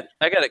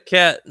a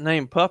cat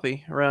named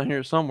Puppy around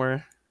here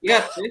somewhere. You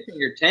got fish in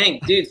your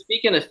tank, dude.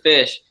 Speaking of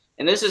fish,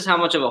 and this is how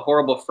much of a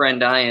horrible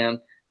friend I am.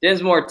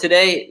 Dinsmore,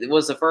 today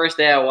was the first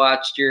day I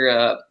watched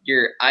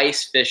your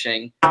ice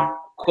fishing,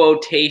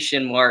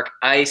 quotation mark,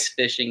 ice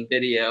fishing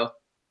video.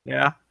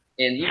 Yeah.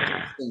 And you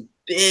got some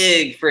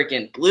big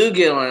freaking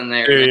bluegill in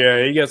there. Yeah, Man.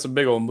 yeah, he got some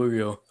big old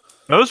bluegill.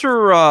 Those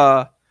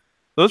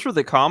were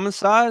the common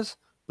size.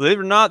 Believe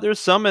it or not, there's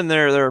some in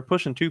there that are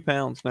pushing 2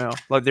 pounds now.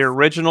 Like the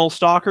original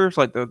stalkers,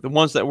 like the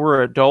ones that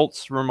were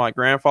adults from my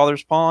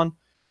grandfather's pond.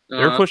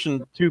 They're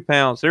pushing 2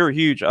 pounds. They were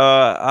huge.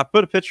 I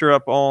put a picture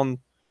up on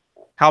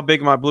how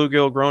big my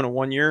bluegill grown in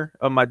 1 year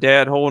of my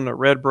dad holding a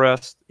red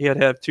breast. He had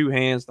to have 2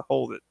 hands to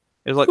hold it.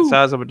 It was like the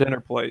size of a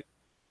dinner plate.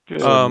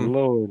 Good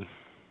Lord.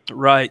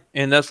 Right.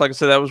 And that's, like I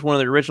said, that was one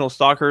of the original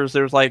stalkers.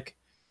 There's like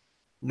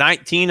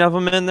 19 of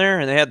them in there,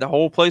 and they had the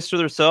whole place to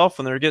themselves,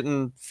 and they're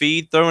getting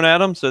feed thrown at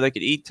them so they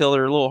could eat till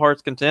their little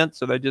heart's content.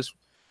 So they just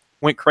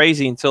went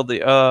crazy until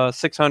the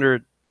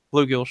 600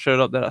 bluegill showed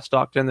up that I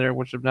stocked in there,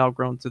 which have now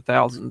grown to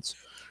thousands,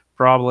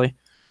 probably.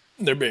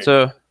 They're big.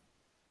 So,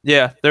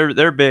 yeah,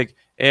 they're big.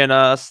 And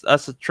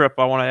that's a trip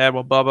I want to add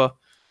with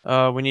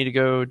Bubba. We need to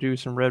go do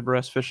some red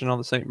breast fishing on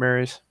the St.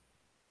 Mary's.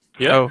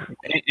 Yeah. Oh,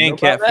 and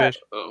catfish.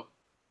 Oh.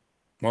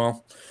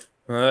 Well,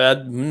 I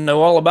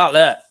know all about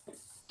that.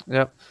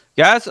 Yep.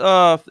 Guys,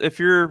 if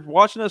you're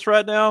watching us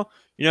right now,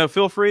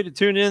 feel free to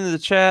tune into the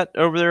chat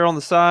over there on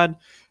the side.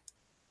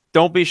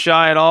 Don't be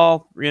shy at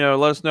all. Let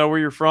us know where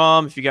you're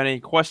from. If you got any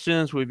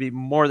questions, we'd be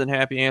more than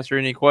happy to answer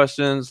any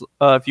questions.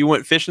 If you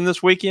went fishing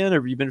this weekend or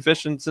if you've been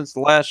fishing since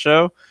the last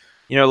show,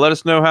 let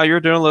us know how you're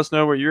doing. Let us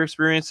know what your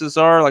experiences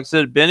are. Like I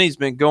said, Benny's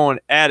been going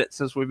at it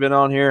since we've been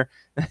on here.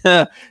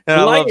 And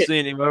I love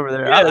seeing him over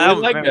there. Yeah,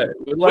 we like that.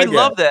 We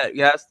love that,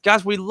 guys.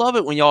 Guys, we love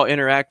it when y'all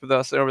interact with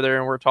us over there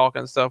and we're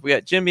talking stuff. We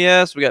got Jimmy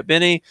S. We got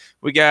Benny.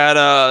 We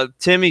got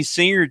Timmy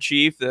Senior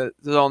Chief that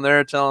is on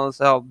there telling us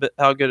how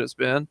good it's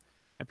been.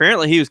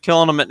 Apparently, he was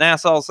killing them at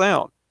Nassau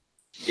Sound.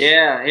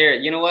 Yeah, here.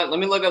 You know what? Let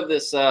me look up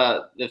this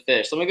the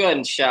fish. Let me go ahead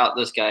and shout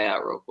this guy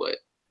out real quick.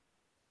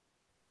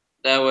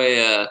 That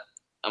way,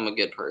 I'm a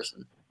good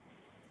person.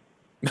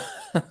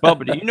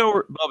 Bubba, do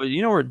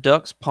you know where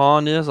Duck's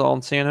Pond is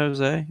on San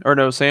Jose? Or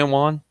no, San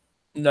Juan?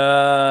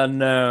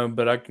 No,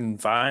 but I can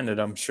find it,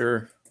 I'm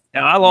sure.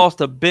 Now, I lost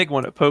a big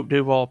one at Pope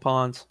Duval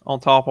Ponds on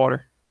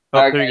Topwater. Oh,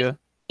 All right, there you guys, go.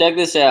 check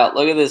this out.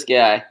 Look at this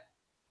guy.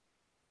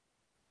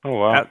 Oh,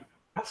 wow.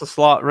 That's a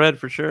slot red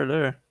for sure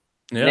there.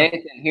 Yeah.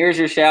 Nathan, here's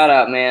your shout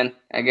out, man.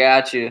 I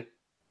got you.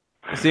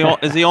 Is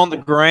he on the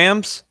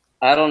grams?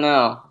 I don't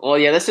know. Well,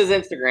 yeah, this is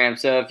Instagram.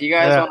 So if you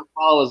guys want to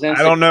follow his Instagram,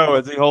 I don't know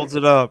as he holds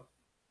it up.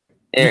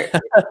 Here,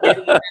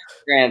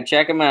 Instagram,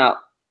 check him out.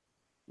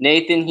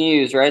 Nathan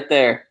Hughes, right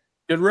there.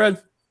 Good red.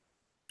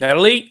 That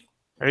elite.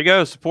 There you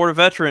go. Support a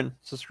veteran.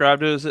 Subscribe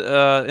to his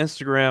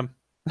Instagram.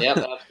 Yep,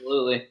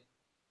 absolutely.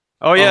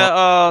 Oh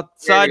yeah.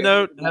 Side Here we go.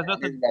 note. Has Here's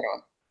nothing. that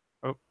one.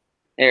 Oh.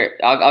 Here,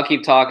 I'll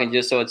keep talking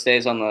just so it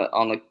stays on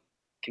the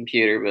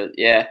computer. But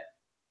yeah,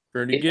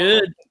 Pretty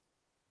good.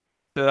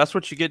 So that's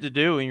what you get to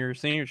do when you're a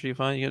senior chief,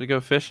 huh? You get to go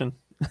fishing.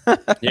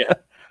 Yeah.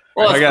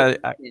 well,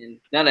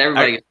 not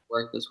everybody gets to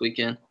work this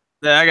weekend.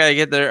 Yeah, I gotta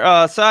get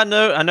there. Side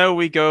note, I know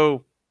we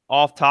go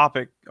off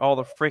topic all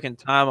the freaking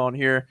time on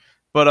here,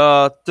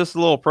 but just a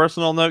little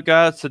personal note,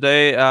 guys.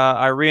 Today,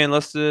 I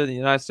re-enlisted in the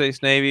United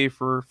States Navy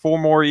for 4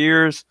 more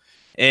years,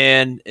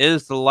 and it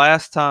is the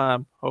last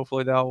time,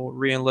 hopefully, that I will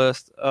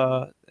re-enlist.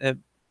 And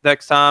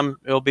next time,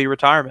 it'll be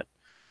retirement.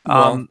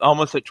 Wow.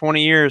 Almost at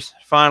 20 years.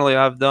 Finally,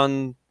 I've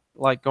done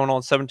like going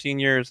on 17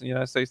 years in the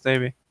United States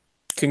Navy.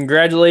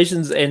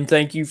 Congratulations and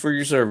thank you for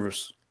your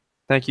service.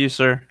 Thank you,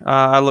 sir.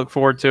 I look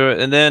forward to it.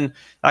 And then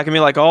I can be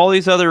like all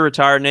these other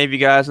retired Navy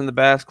guys in the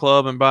Bass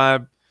Club and buy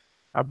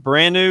a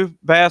brand new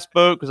bass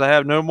boat because I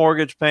have no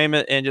mortgage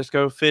payment and just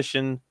go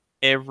fishing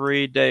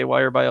every day while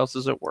everybody else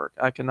is at work.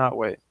 I cannot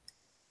wait.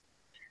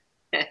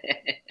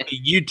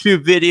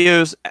 YouTube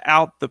videos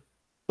out the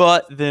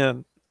butt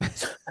then.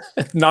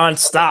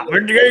 Non-stop.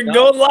 We're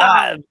going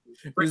live.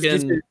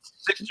 Freaking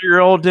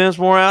 60-year-old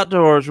Dinsmore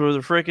Outdoors with a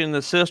freaking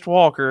assist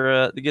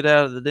walker to get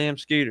out of the damn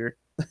scooter.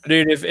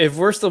 Dude, if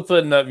we're still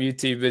putting up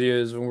YouTube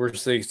videos when we're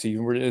 60,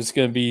 it's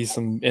going to be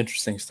some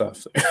interesting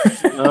stuff.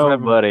 Oh,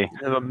 buddy.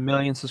 We have 1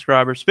 million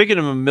subscribers. Speaking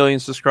of 1 million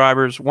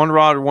subscribers, One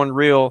Rod or One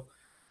Reel,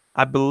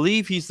 I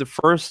believe he's the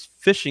first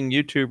fishing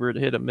YouTuber to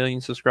hit 1 million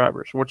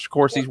subscribers, which, of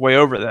course, he's way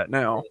over that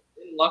now.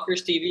 Didn't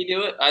Luckers TV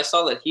do it? I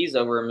saw that he's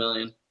over 1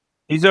 million.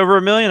 He's over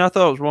 1 million? I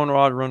thought it was One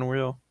Rod or One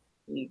Reel.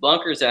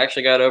 Bunkers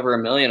actually got over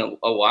 1 million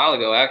a while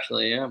ago,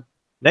 actually, yeah.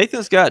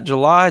 Nathan's got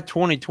July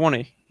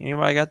 2020.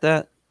 Anybody got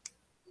that?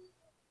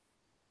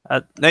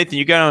 Nathan,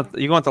 you're going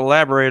to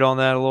elaborate on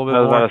that a little bit I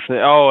was more. about to say,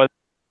 oh,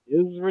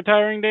 his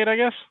retiring date, I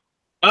guess?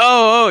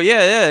 Oh,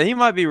 yeah. He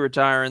might be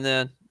retiring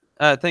then.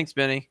 Thanks,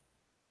 Benny.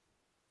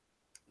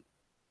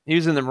 He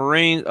was in the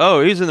Marines.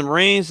 Oh, he's in the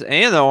Marines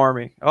and the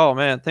Army. Oh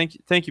man, thank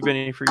you,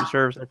 Benny, for your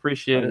service. I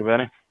appreciate it.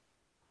 Benny.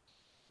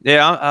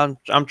 Yeah,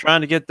 I'm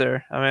trying to get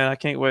there. I mean, I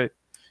can't wait.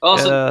 Oh,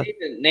 so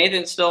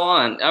Nathan's still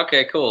on.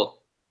 Okay,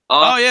 cool.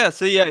 Oh yeah,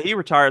 so yeah, he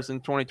retires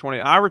in 2020.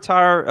 I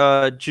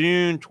retire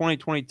June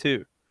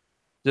 2022.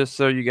 Just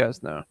so you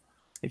guys know,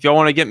 if y'all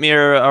want to get me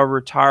a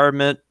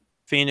retirement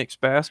Phoenix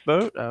bass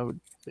boat,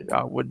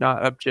 I would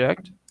not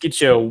object. Get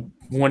you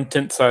a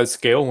 1/10 size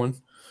scale one.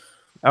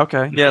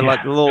 Okay, yeah,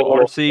 like the little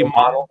RC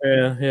model.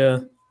 Yeah.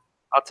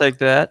 I'll take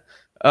that.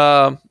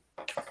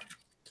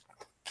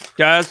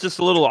 Guys, just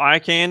a little eye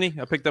candy.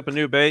 I picked up a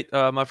new bait.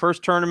 My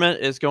first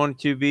tournament is going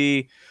to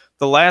be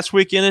the last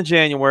weekend in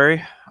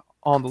January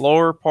on the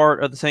lower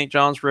part of the St.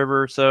 Johns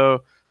River.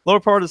 So lower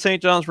part of the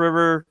St. Johns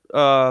River,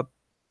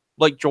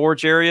 Lake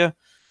George area.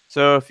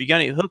 So if you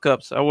got any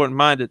hookups, I wouldn't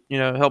mind it. You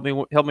know, help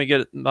me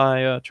get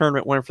my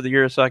tournament winner for the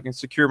year so I can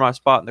secure my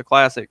spot in the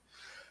Classic.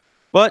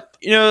 But,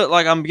 you know,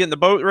 like I'm getting the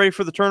boat ready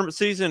for the tournament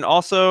season.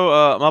 Also,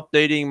 I'm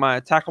updating my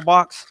tackle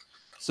box.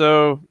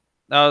 So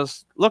I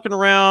was looking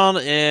around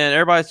and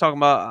everybody's talking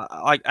about,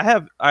 like, I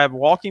have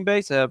walking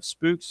baits. I have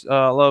spooks.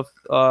 I love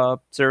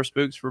Sarah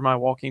Spooks for my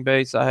walking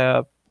baits. I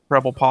have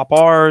Rebel Pop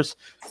R's,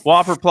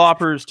 Whopper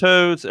Ploppers,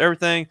 Toads,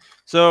 everything.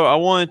 So I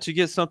wanted to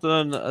get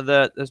something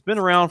that has been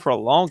around for a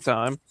long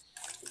time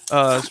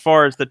as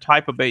far as the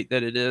type of bait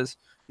that it is,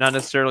 not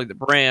necessarily the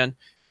brand,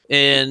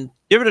 and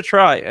give it a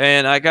try.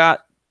 And I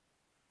got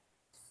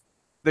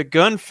the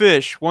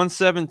Gunfish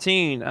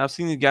 117. I've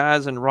seen the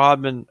guys in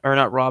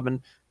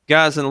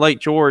guys in Lake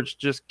George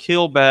just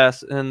kill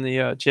bass in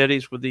the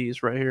jetties with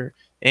these right here,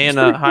 and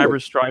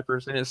hybrid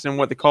stripers, and it's in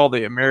what they call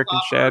the American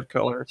shad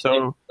color.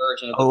 So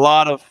a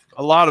lot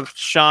of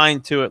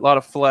shine to it, a lot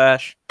of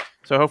flash.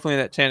 So hopefully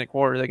in that tannic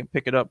water they can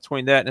pick it up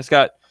between that, and it's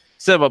got,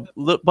 instead of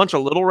a bunch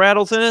of little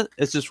rattles in it,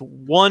 it's just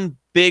one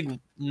big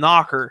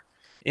knocker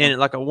in it,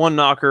 like a one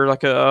knocker,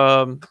 like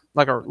a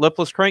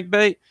lipless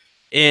crankbait.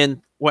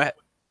 And what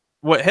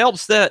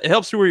helps, that it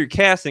helps you where you're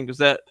casting, because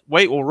that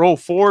weight will roll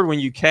forward when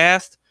you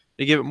cast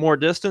to give it more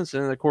distance,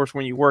 and of course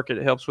when you work it,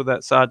 it helps with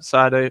that side to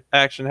side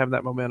action, having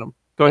that momentum.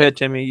 Go ahead,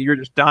 Timmy. You're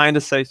just dying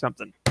to say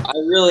something. I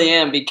really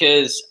am,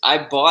 because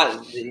I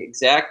bought the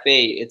exact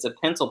bait. It's a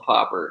pencil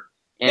popper,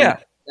 and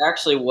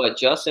actually what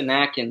Justin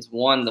Atkins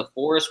won the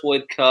Forest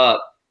Wood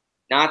Cup,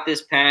 not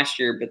this past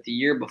year, but the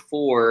year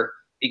before,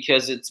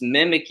 because it's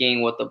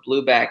mimicking what the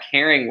blueback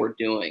herring were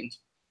doing.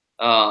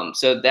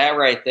 So that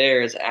right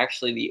there is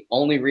actually the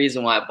only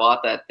reason why I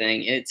bought that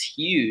thing. It's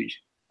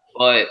huge,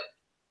 but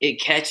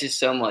it catches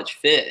so much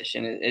fish,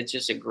 and it's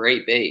just a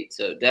great bait.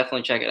 So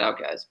definitely check it out,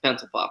 guys.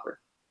 Pencil popper.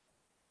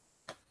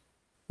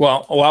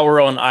 Well, while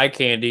we're on eye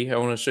candy, I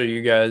want to show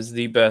you guys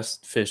the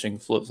best fishing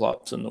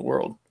flip-flops in the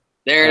world.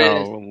 There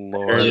it is. Oh,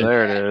 Lord,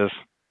 there it is.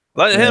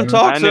 Let him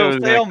talk, so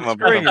stay on the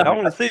screen. I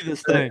want to see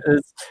this thing.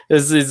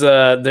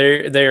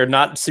 They are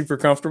not super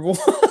comfortable,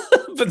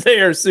 but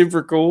they are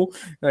super cool.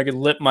 I can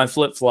lip my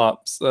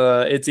flip-flops.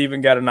 It's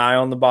even got an eye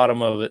on the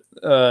bottom of it.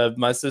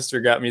 My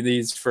sister got me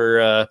these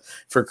for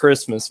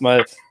Christmas.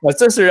 My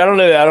sister, I don't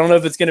know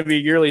if it's going to be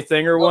a yearly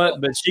thing or what,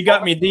 but she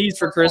got me these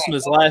for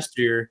Christmas last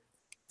year.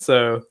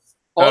 So.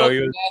 Hold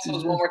the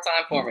one more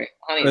time for me,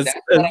 honey. That's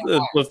a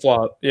flip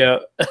flop. Yeah,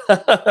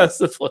 that's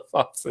the flip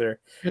flops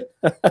there.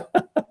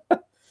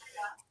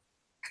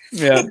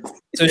 Yeah.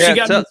 So she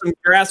got me some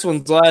grass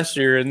ones last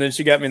year, and then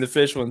she got me the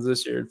fish ones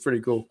this year. It's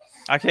pretty cool.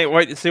 I can't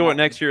wait to see what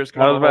next year is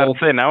going to be. I was about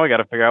to say, now we got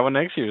to figure out what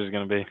next year is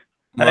going to be.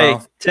 Hey,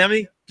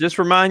 Timmy, just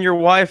remind your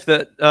wife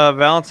that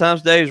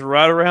Valentine's Day is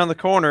right around the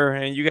corner,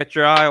 and you got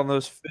your eye on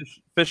those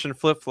fishing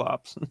flip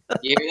flops.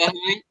 You hear that,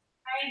 honey?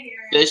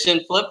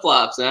 Fishing flip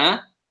flops, huh?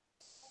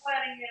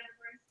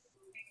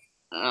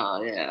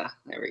 Oh yeah,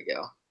 there we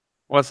go.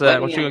 What's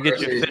that? What, you gonna get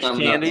your fish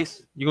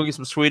candies? You gonna get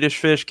some Swedish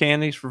fish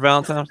candies for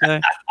Valentine's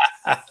Day?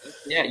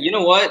 Yeah, you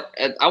know what?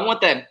 I want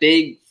that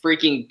big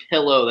freaking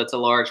pillow that's a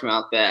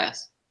largemouth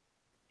bass.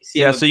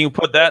 Yeah, so you can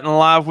put that in a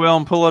live well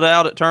and pull it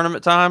out at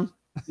tournament time?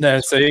 No,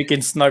 so you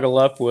can snuggle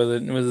up with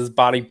it with his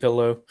body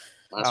pillow.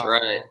 That's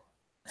right.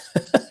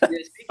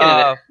 Speaking of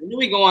that, when do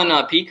we go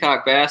on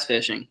peacock bass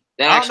fishing?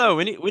 I don't know.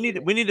 We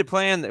need to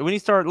plan. We need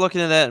to start looking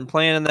at that and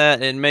planning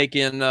that and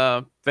making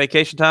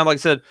vacation time. Like I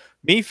said,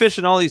 me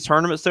fishing all these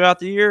tournaments throughout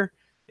the year,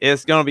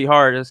 it's gonna be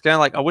hard. It's kind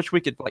of like I wish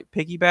we could like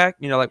piggyback.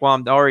 You know, like while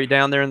I'm already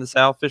down there in the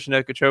south fishing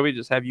Okeechobee,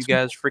 just have you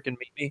guys freaking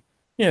meet me.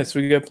 Yeah,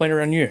 so we got to plan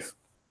around you.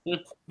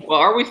 Well,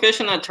 are we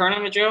fishing that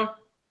tournament, Joe?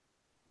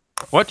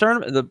 What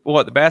tournament?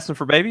 The Bassin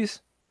for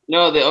Babies?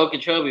 No, the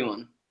Okeechobee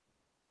one.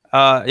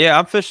 Yeah,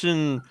 I'm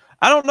fishing.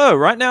 I don't know.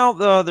 Right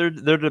now, they're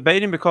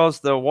debating because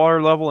the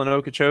water level in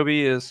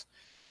Okeechobee is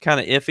kind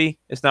of iffy.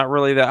 It's not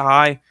really that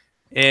high,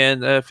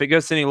 and if it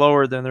goes any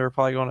lower, then they're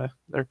probably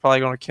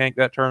gonna cank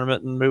that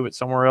tournament and move it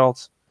somewhere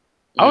else.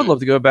 I would love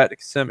to go back to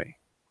Kissimmee.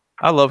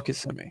 I love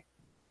Kissimmee.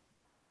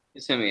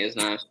 Kissimmee is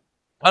nice.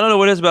 I don't know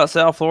what it is about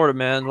South Florida,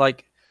 man.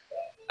 Like,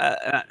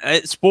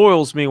 it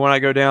spoils me when I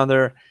go down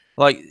there.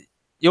 Like,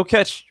 you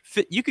can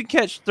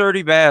catch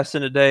 30 bass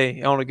in a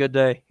day on a good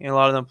day in a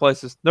lot of them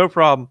places, no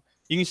problem.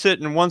 You can sit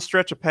in one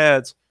stretch of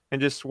pads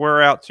and just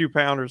wear out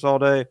 2-pounders all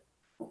day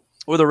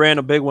with a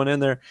random big one in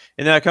there.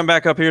 And then I come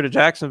back up here to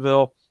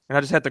Jacksonville, and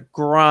I just have to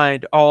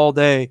grind all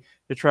day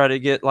to try to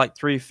get like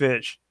 3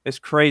 fish. It's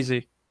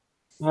crazy.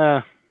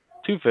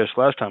 2 fish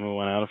last time we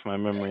went out, if my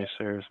memory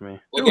serves me.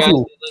 Well, guys,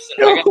 listen,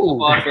 I got to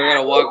go off here. I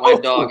got to walk my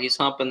dog. He's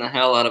humping the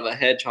hell out of a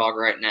hedgehog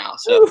right now.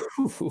 So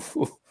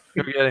go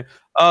get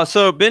him.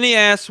 So Benny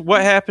asks,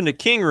 what happened to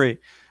Kingery?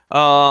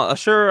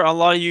 Sure, a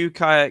lot of you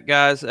kayak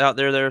guys out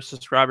there that are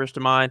subscribers to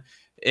mine,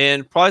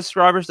 and probably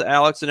subscribers to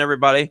Alex and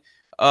everybody.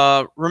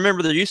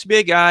 Remember, there used to be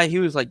a guy, he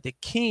was like the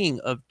king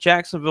of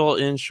Jacksonville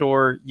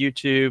inshore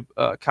YouTube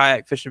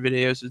kayak fishing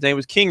videos. His name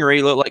was Kingery.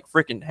 He looked like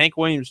freaking Hank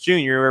Williams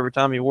Jr. every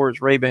time he wore his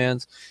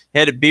Ray-Bans. He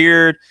had a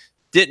beard,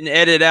 didn't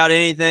edit out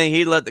anything.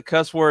 He let the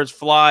cuss words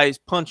fly. He's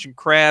punching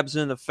crabs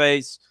in the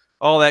face,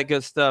 all that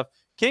good stuff.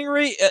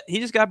 Kingery, he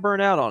just got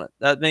burnt out on it.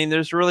 I mean,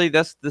 that's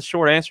the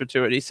short answer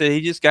to it. He said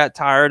he just got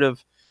tired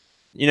of,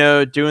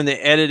 doing the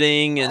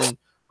editing and,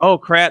 oh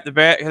crap,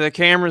 the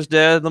camera's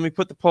dead. Let me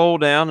put the pole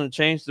down and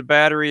change the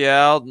battery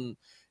out. And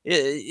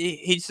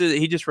he said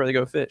he just rather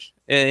go fish,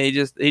 and he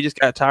just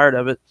got tired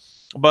of it.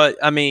 But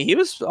I mean, he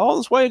was all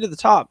his way to the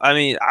top. I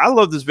mean, I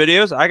love his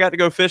videos. I got to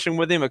go fishing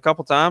with him a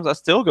couple times. I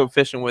still go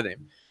fishing with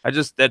him.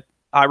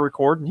 I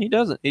record and he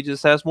doesn't. He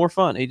just has more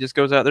fun. He just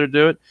goes out there to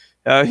do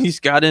it.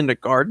 He's got into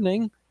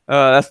gardening.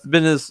 That's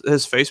been his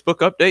Facebook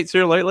updates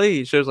here lately.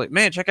 He shows like,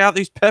 man, check out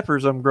these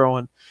peppers I'm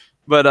growing.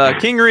 But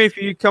Kingery, if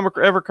you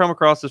ever come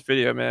across this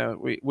video, man,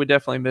 we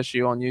definitely miss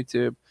you on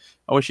YouTube.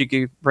 I wish you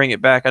could bring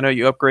it back. I know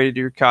you upgraded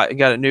your kayak,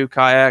 got a new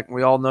kayak, and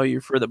we all know you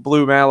for the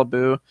blue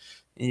Malibu,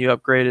 and you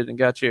upgraded and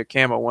got you a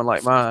camo one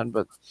like mine.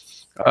 But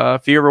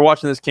if you're ever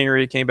watching this,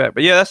 Kingery came back.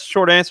 But yeah, that's the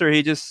short answer.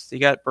 He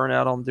got burnt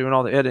out on doing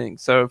all the editing.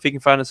 So if he can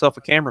find himself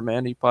a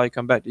cameraman, he'd probably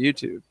come back to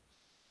YouTube.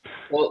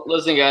 Well,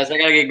 listen, guys, I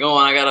got to get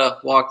going. I got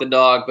to walk the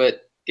dog,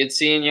 but good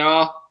seeing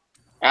y'all.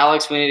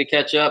 Alex, we need to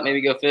catch up,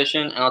 maybe go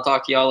fishing, and I'll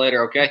talk to y'all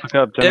later, okay?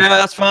 Yeah,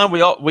 that's fine.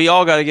 We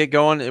all got to get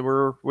going.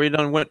 We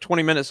done went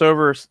 20 minutes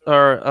over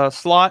our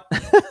slot.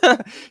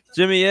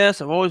 Jimmy,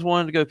 yes, I've always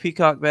wanted to go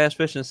peacock bass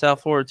fishing in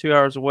South Florida, 2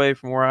 hours away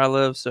from where I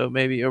live, so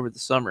maybe over the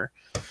summer.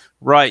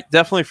 Right,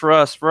 definitely for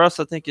us. For us,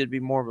 I think it'd be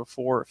more of a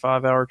 4 or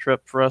 5 hour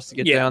trip for us to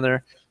get down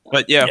there.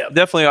 But yeah,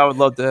 definitely, I would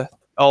love to.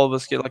 All of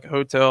us get like a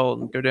hotel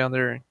and go down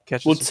there and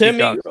catch. Well,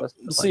 Timmy,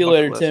 see you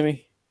later,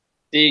 Timmy.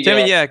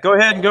 Timmy, yeah, go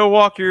ahead and go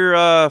walk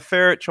your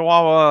ferret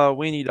Chihuahua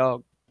weenie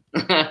dog.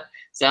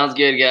 Sounds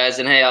good, guys.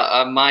 And hey,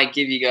 I might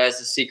give you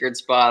guys a secret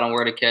spot on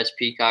where to catch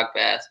peacock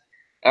bass.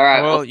 All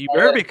right. Well, you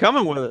better be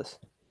coming with us.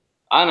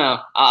 I know.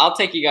 I'll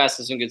take you guys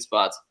to some good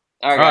spots.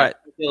 All right.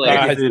 Guys. See you later.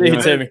 All right. See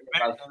you, Timmy.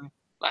 Bye.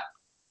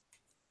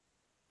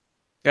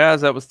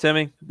 Guys, that was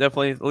Timmy.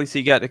 Definitely, at least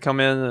he got to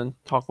come in and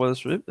talk with us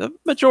for the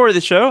majority of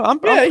the show. I'm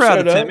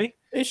proud of Timmy.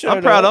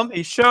 I'm proud of him.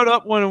 He showed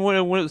up when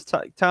it was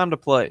time to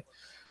play.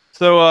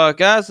 So,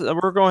 guys,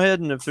 we're going ahead,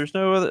 and if there's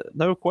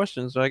no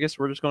questions, I guess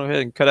we're just going to go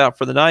ahead and cut out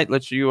for the night.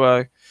 Let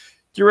you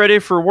get ready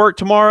for work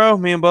tomorrow.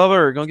 Me and Bubba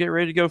are going to get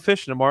ready to go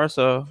fishing tomorrow.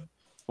 So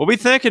we'll be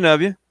thinking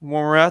of you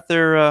when we're out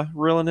there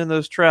reeling in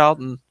those trout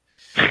and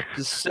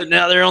just sitting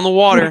out there on the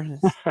water.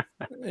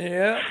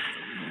 Yeah.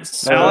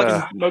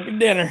 Alex, smoking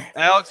dinner.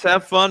 Alex,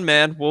 have fun,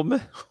 man. We'll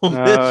miss you.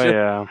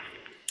 Yeah.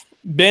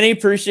 Benny,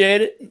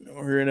 appreciate it.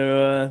 We're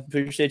gonna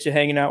appreciate you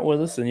hanging out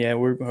with us, and yeah,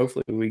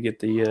 hopefully we get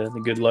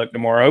the good luck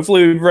tomorrow.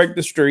 Hopefully we break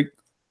the streak.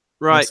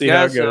 Right, see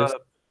guys. how it goes.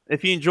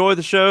 If you enjoy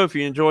the show, if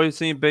you enjoy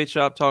seeing Bait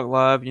Shop Talk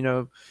Live,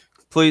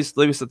 please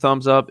leave us a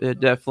thumbs up. It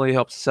definitely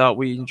helps us out.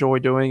 We enjoy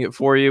doing it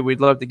for you.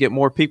 We'd love to get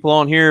more people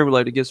on here. We'd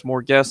like to get some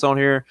more guests on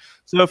here.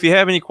 So if you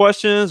have any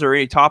questions or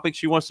any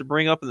topics you want us to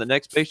bring up in the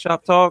next Bait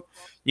Shop Talk,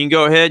 you can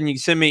go ahead and you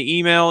can send me an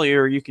email,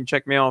 or you can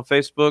check me out on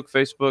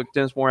Facebook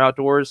Dinsmore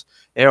Outdoors,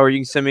 or you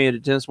can send me at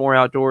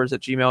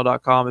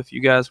dinsmoreoutdoors@gmail.com if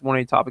you guys want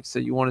any topics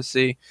that you want to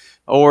see,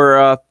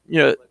 or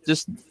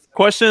just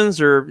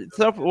questions or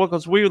stuff,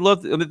 because we would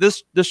love to. I mean,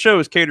 this show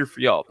is catered for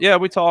y'all. Yeah,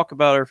 we talk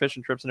about our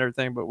fishing trips and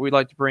everything, but we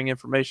like to bring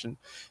information.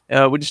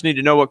 We just need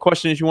to know what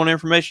questions you want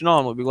information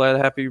on. We'll be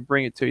happy to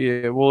bring it to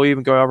you. We'll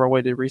even go out of our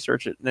way to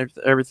research it and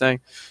everything.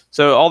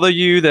 So all of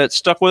you that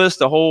stuck with us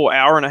the whole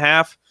hour and a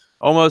half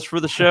almost for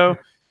the show,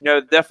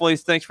 definitely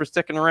thanks for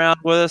sticking around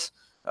with us.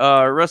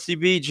 Rusty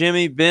B,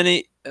 Jimmy,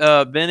 Benny,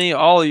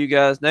 all of you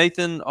guys,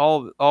 Nathan,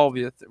 all of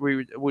you,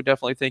 we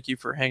definitely thank you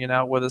for hanging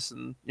out with us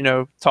and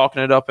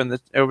talking it up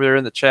over there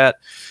in the chat.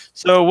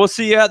 So we'll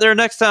see you out there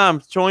next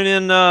time. Join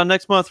in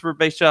next month for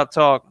Bait Shop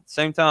Talk,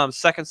 same time,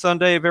 second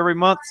Sunday of every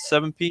month,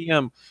 7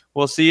 p.m.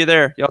 We'll see you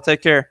there. Y'all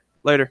take care.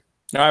 Later.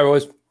 All right,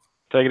 boys.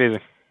 Take it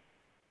easy.